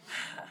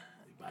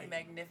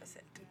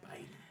 Magnificent. They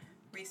bite.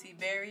 Reese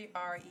Berry,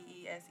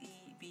 ReeseBerra,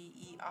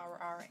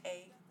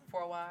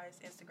 4 Ys,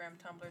 Instagram,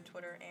 Tumblr,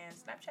 Twitter, and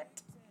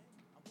Snapchat.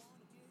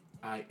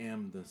 I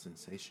am the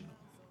sensational,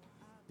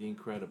 the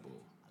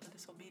incredible, The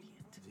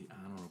disobedient. the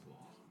honorable,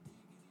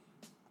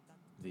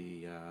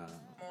 the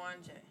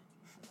Moanje.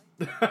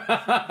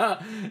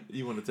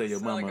 You want to tell your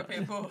Sound mama? like a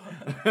pit bull.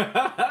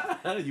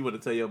 You want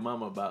to tell your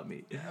mama about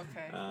me?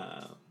 Okay.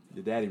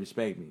 Your daddy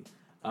respect me.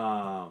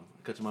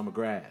 Cut your mama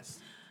grass.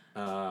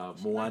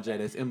 Mwanje,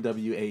 that's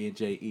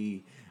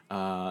MWANJE.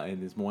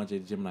 And it's Mwanje the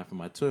Gemini for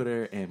my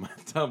Twitter and my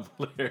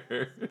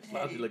Tumblr.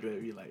 I'll be looking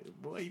at me like,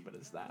 boy, you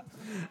better stop.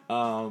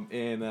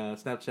 And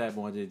Snapchat,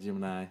 Mwanje the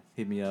Gemini.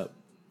 Hit me up.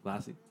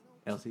 Lassie,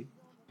 Elsie.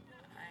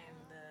 I am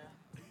the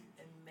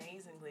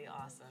amazingly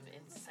awesome,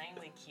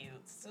 insanely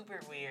cute, super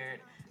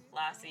weird,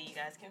 Flossie. You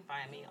guys can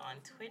find me on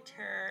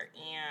Twitter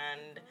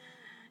and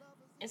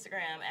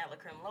Instagram at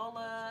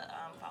LaCrimLola.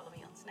 Follow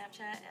me on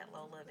Snapchat at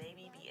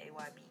LolaBaby,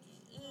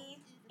 BAYBEE.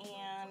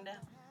 And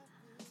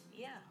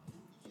yeah,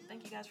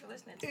 thank you guys for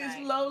listening tonight.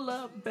 It's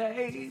Lola,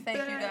 baby.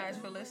 Thank you guys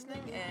for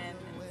listening. And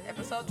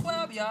episode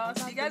 12, y'all.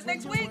 See you guys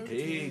next week.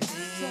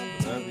 Peace.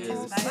 Love you.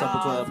 Bye. Supper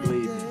Club,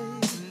 please.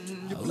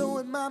 You're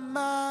blowing my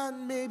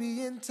mind,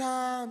 maybe in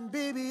time,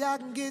 baby, I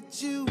can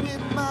get you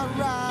in my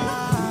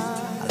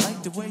ride. I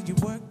like the way you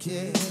work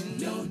it,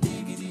 no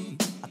diggity.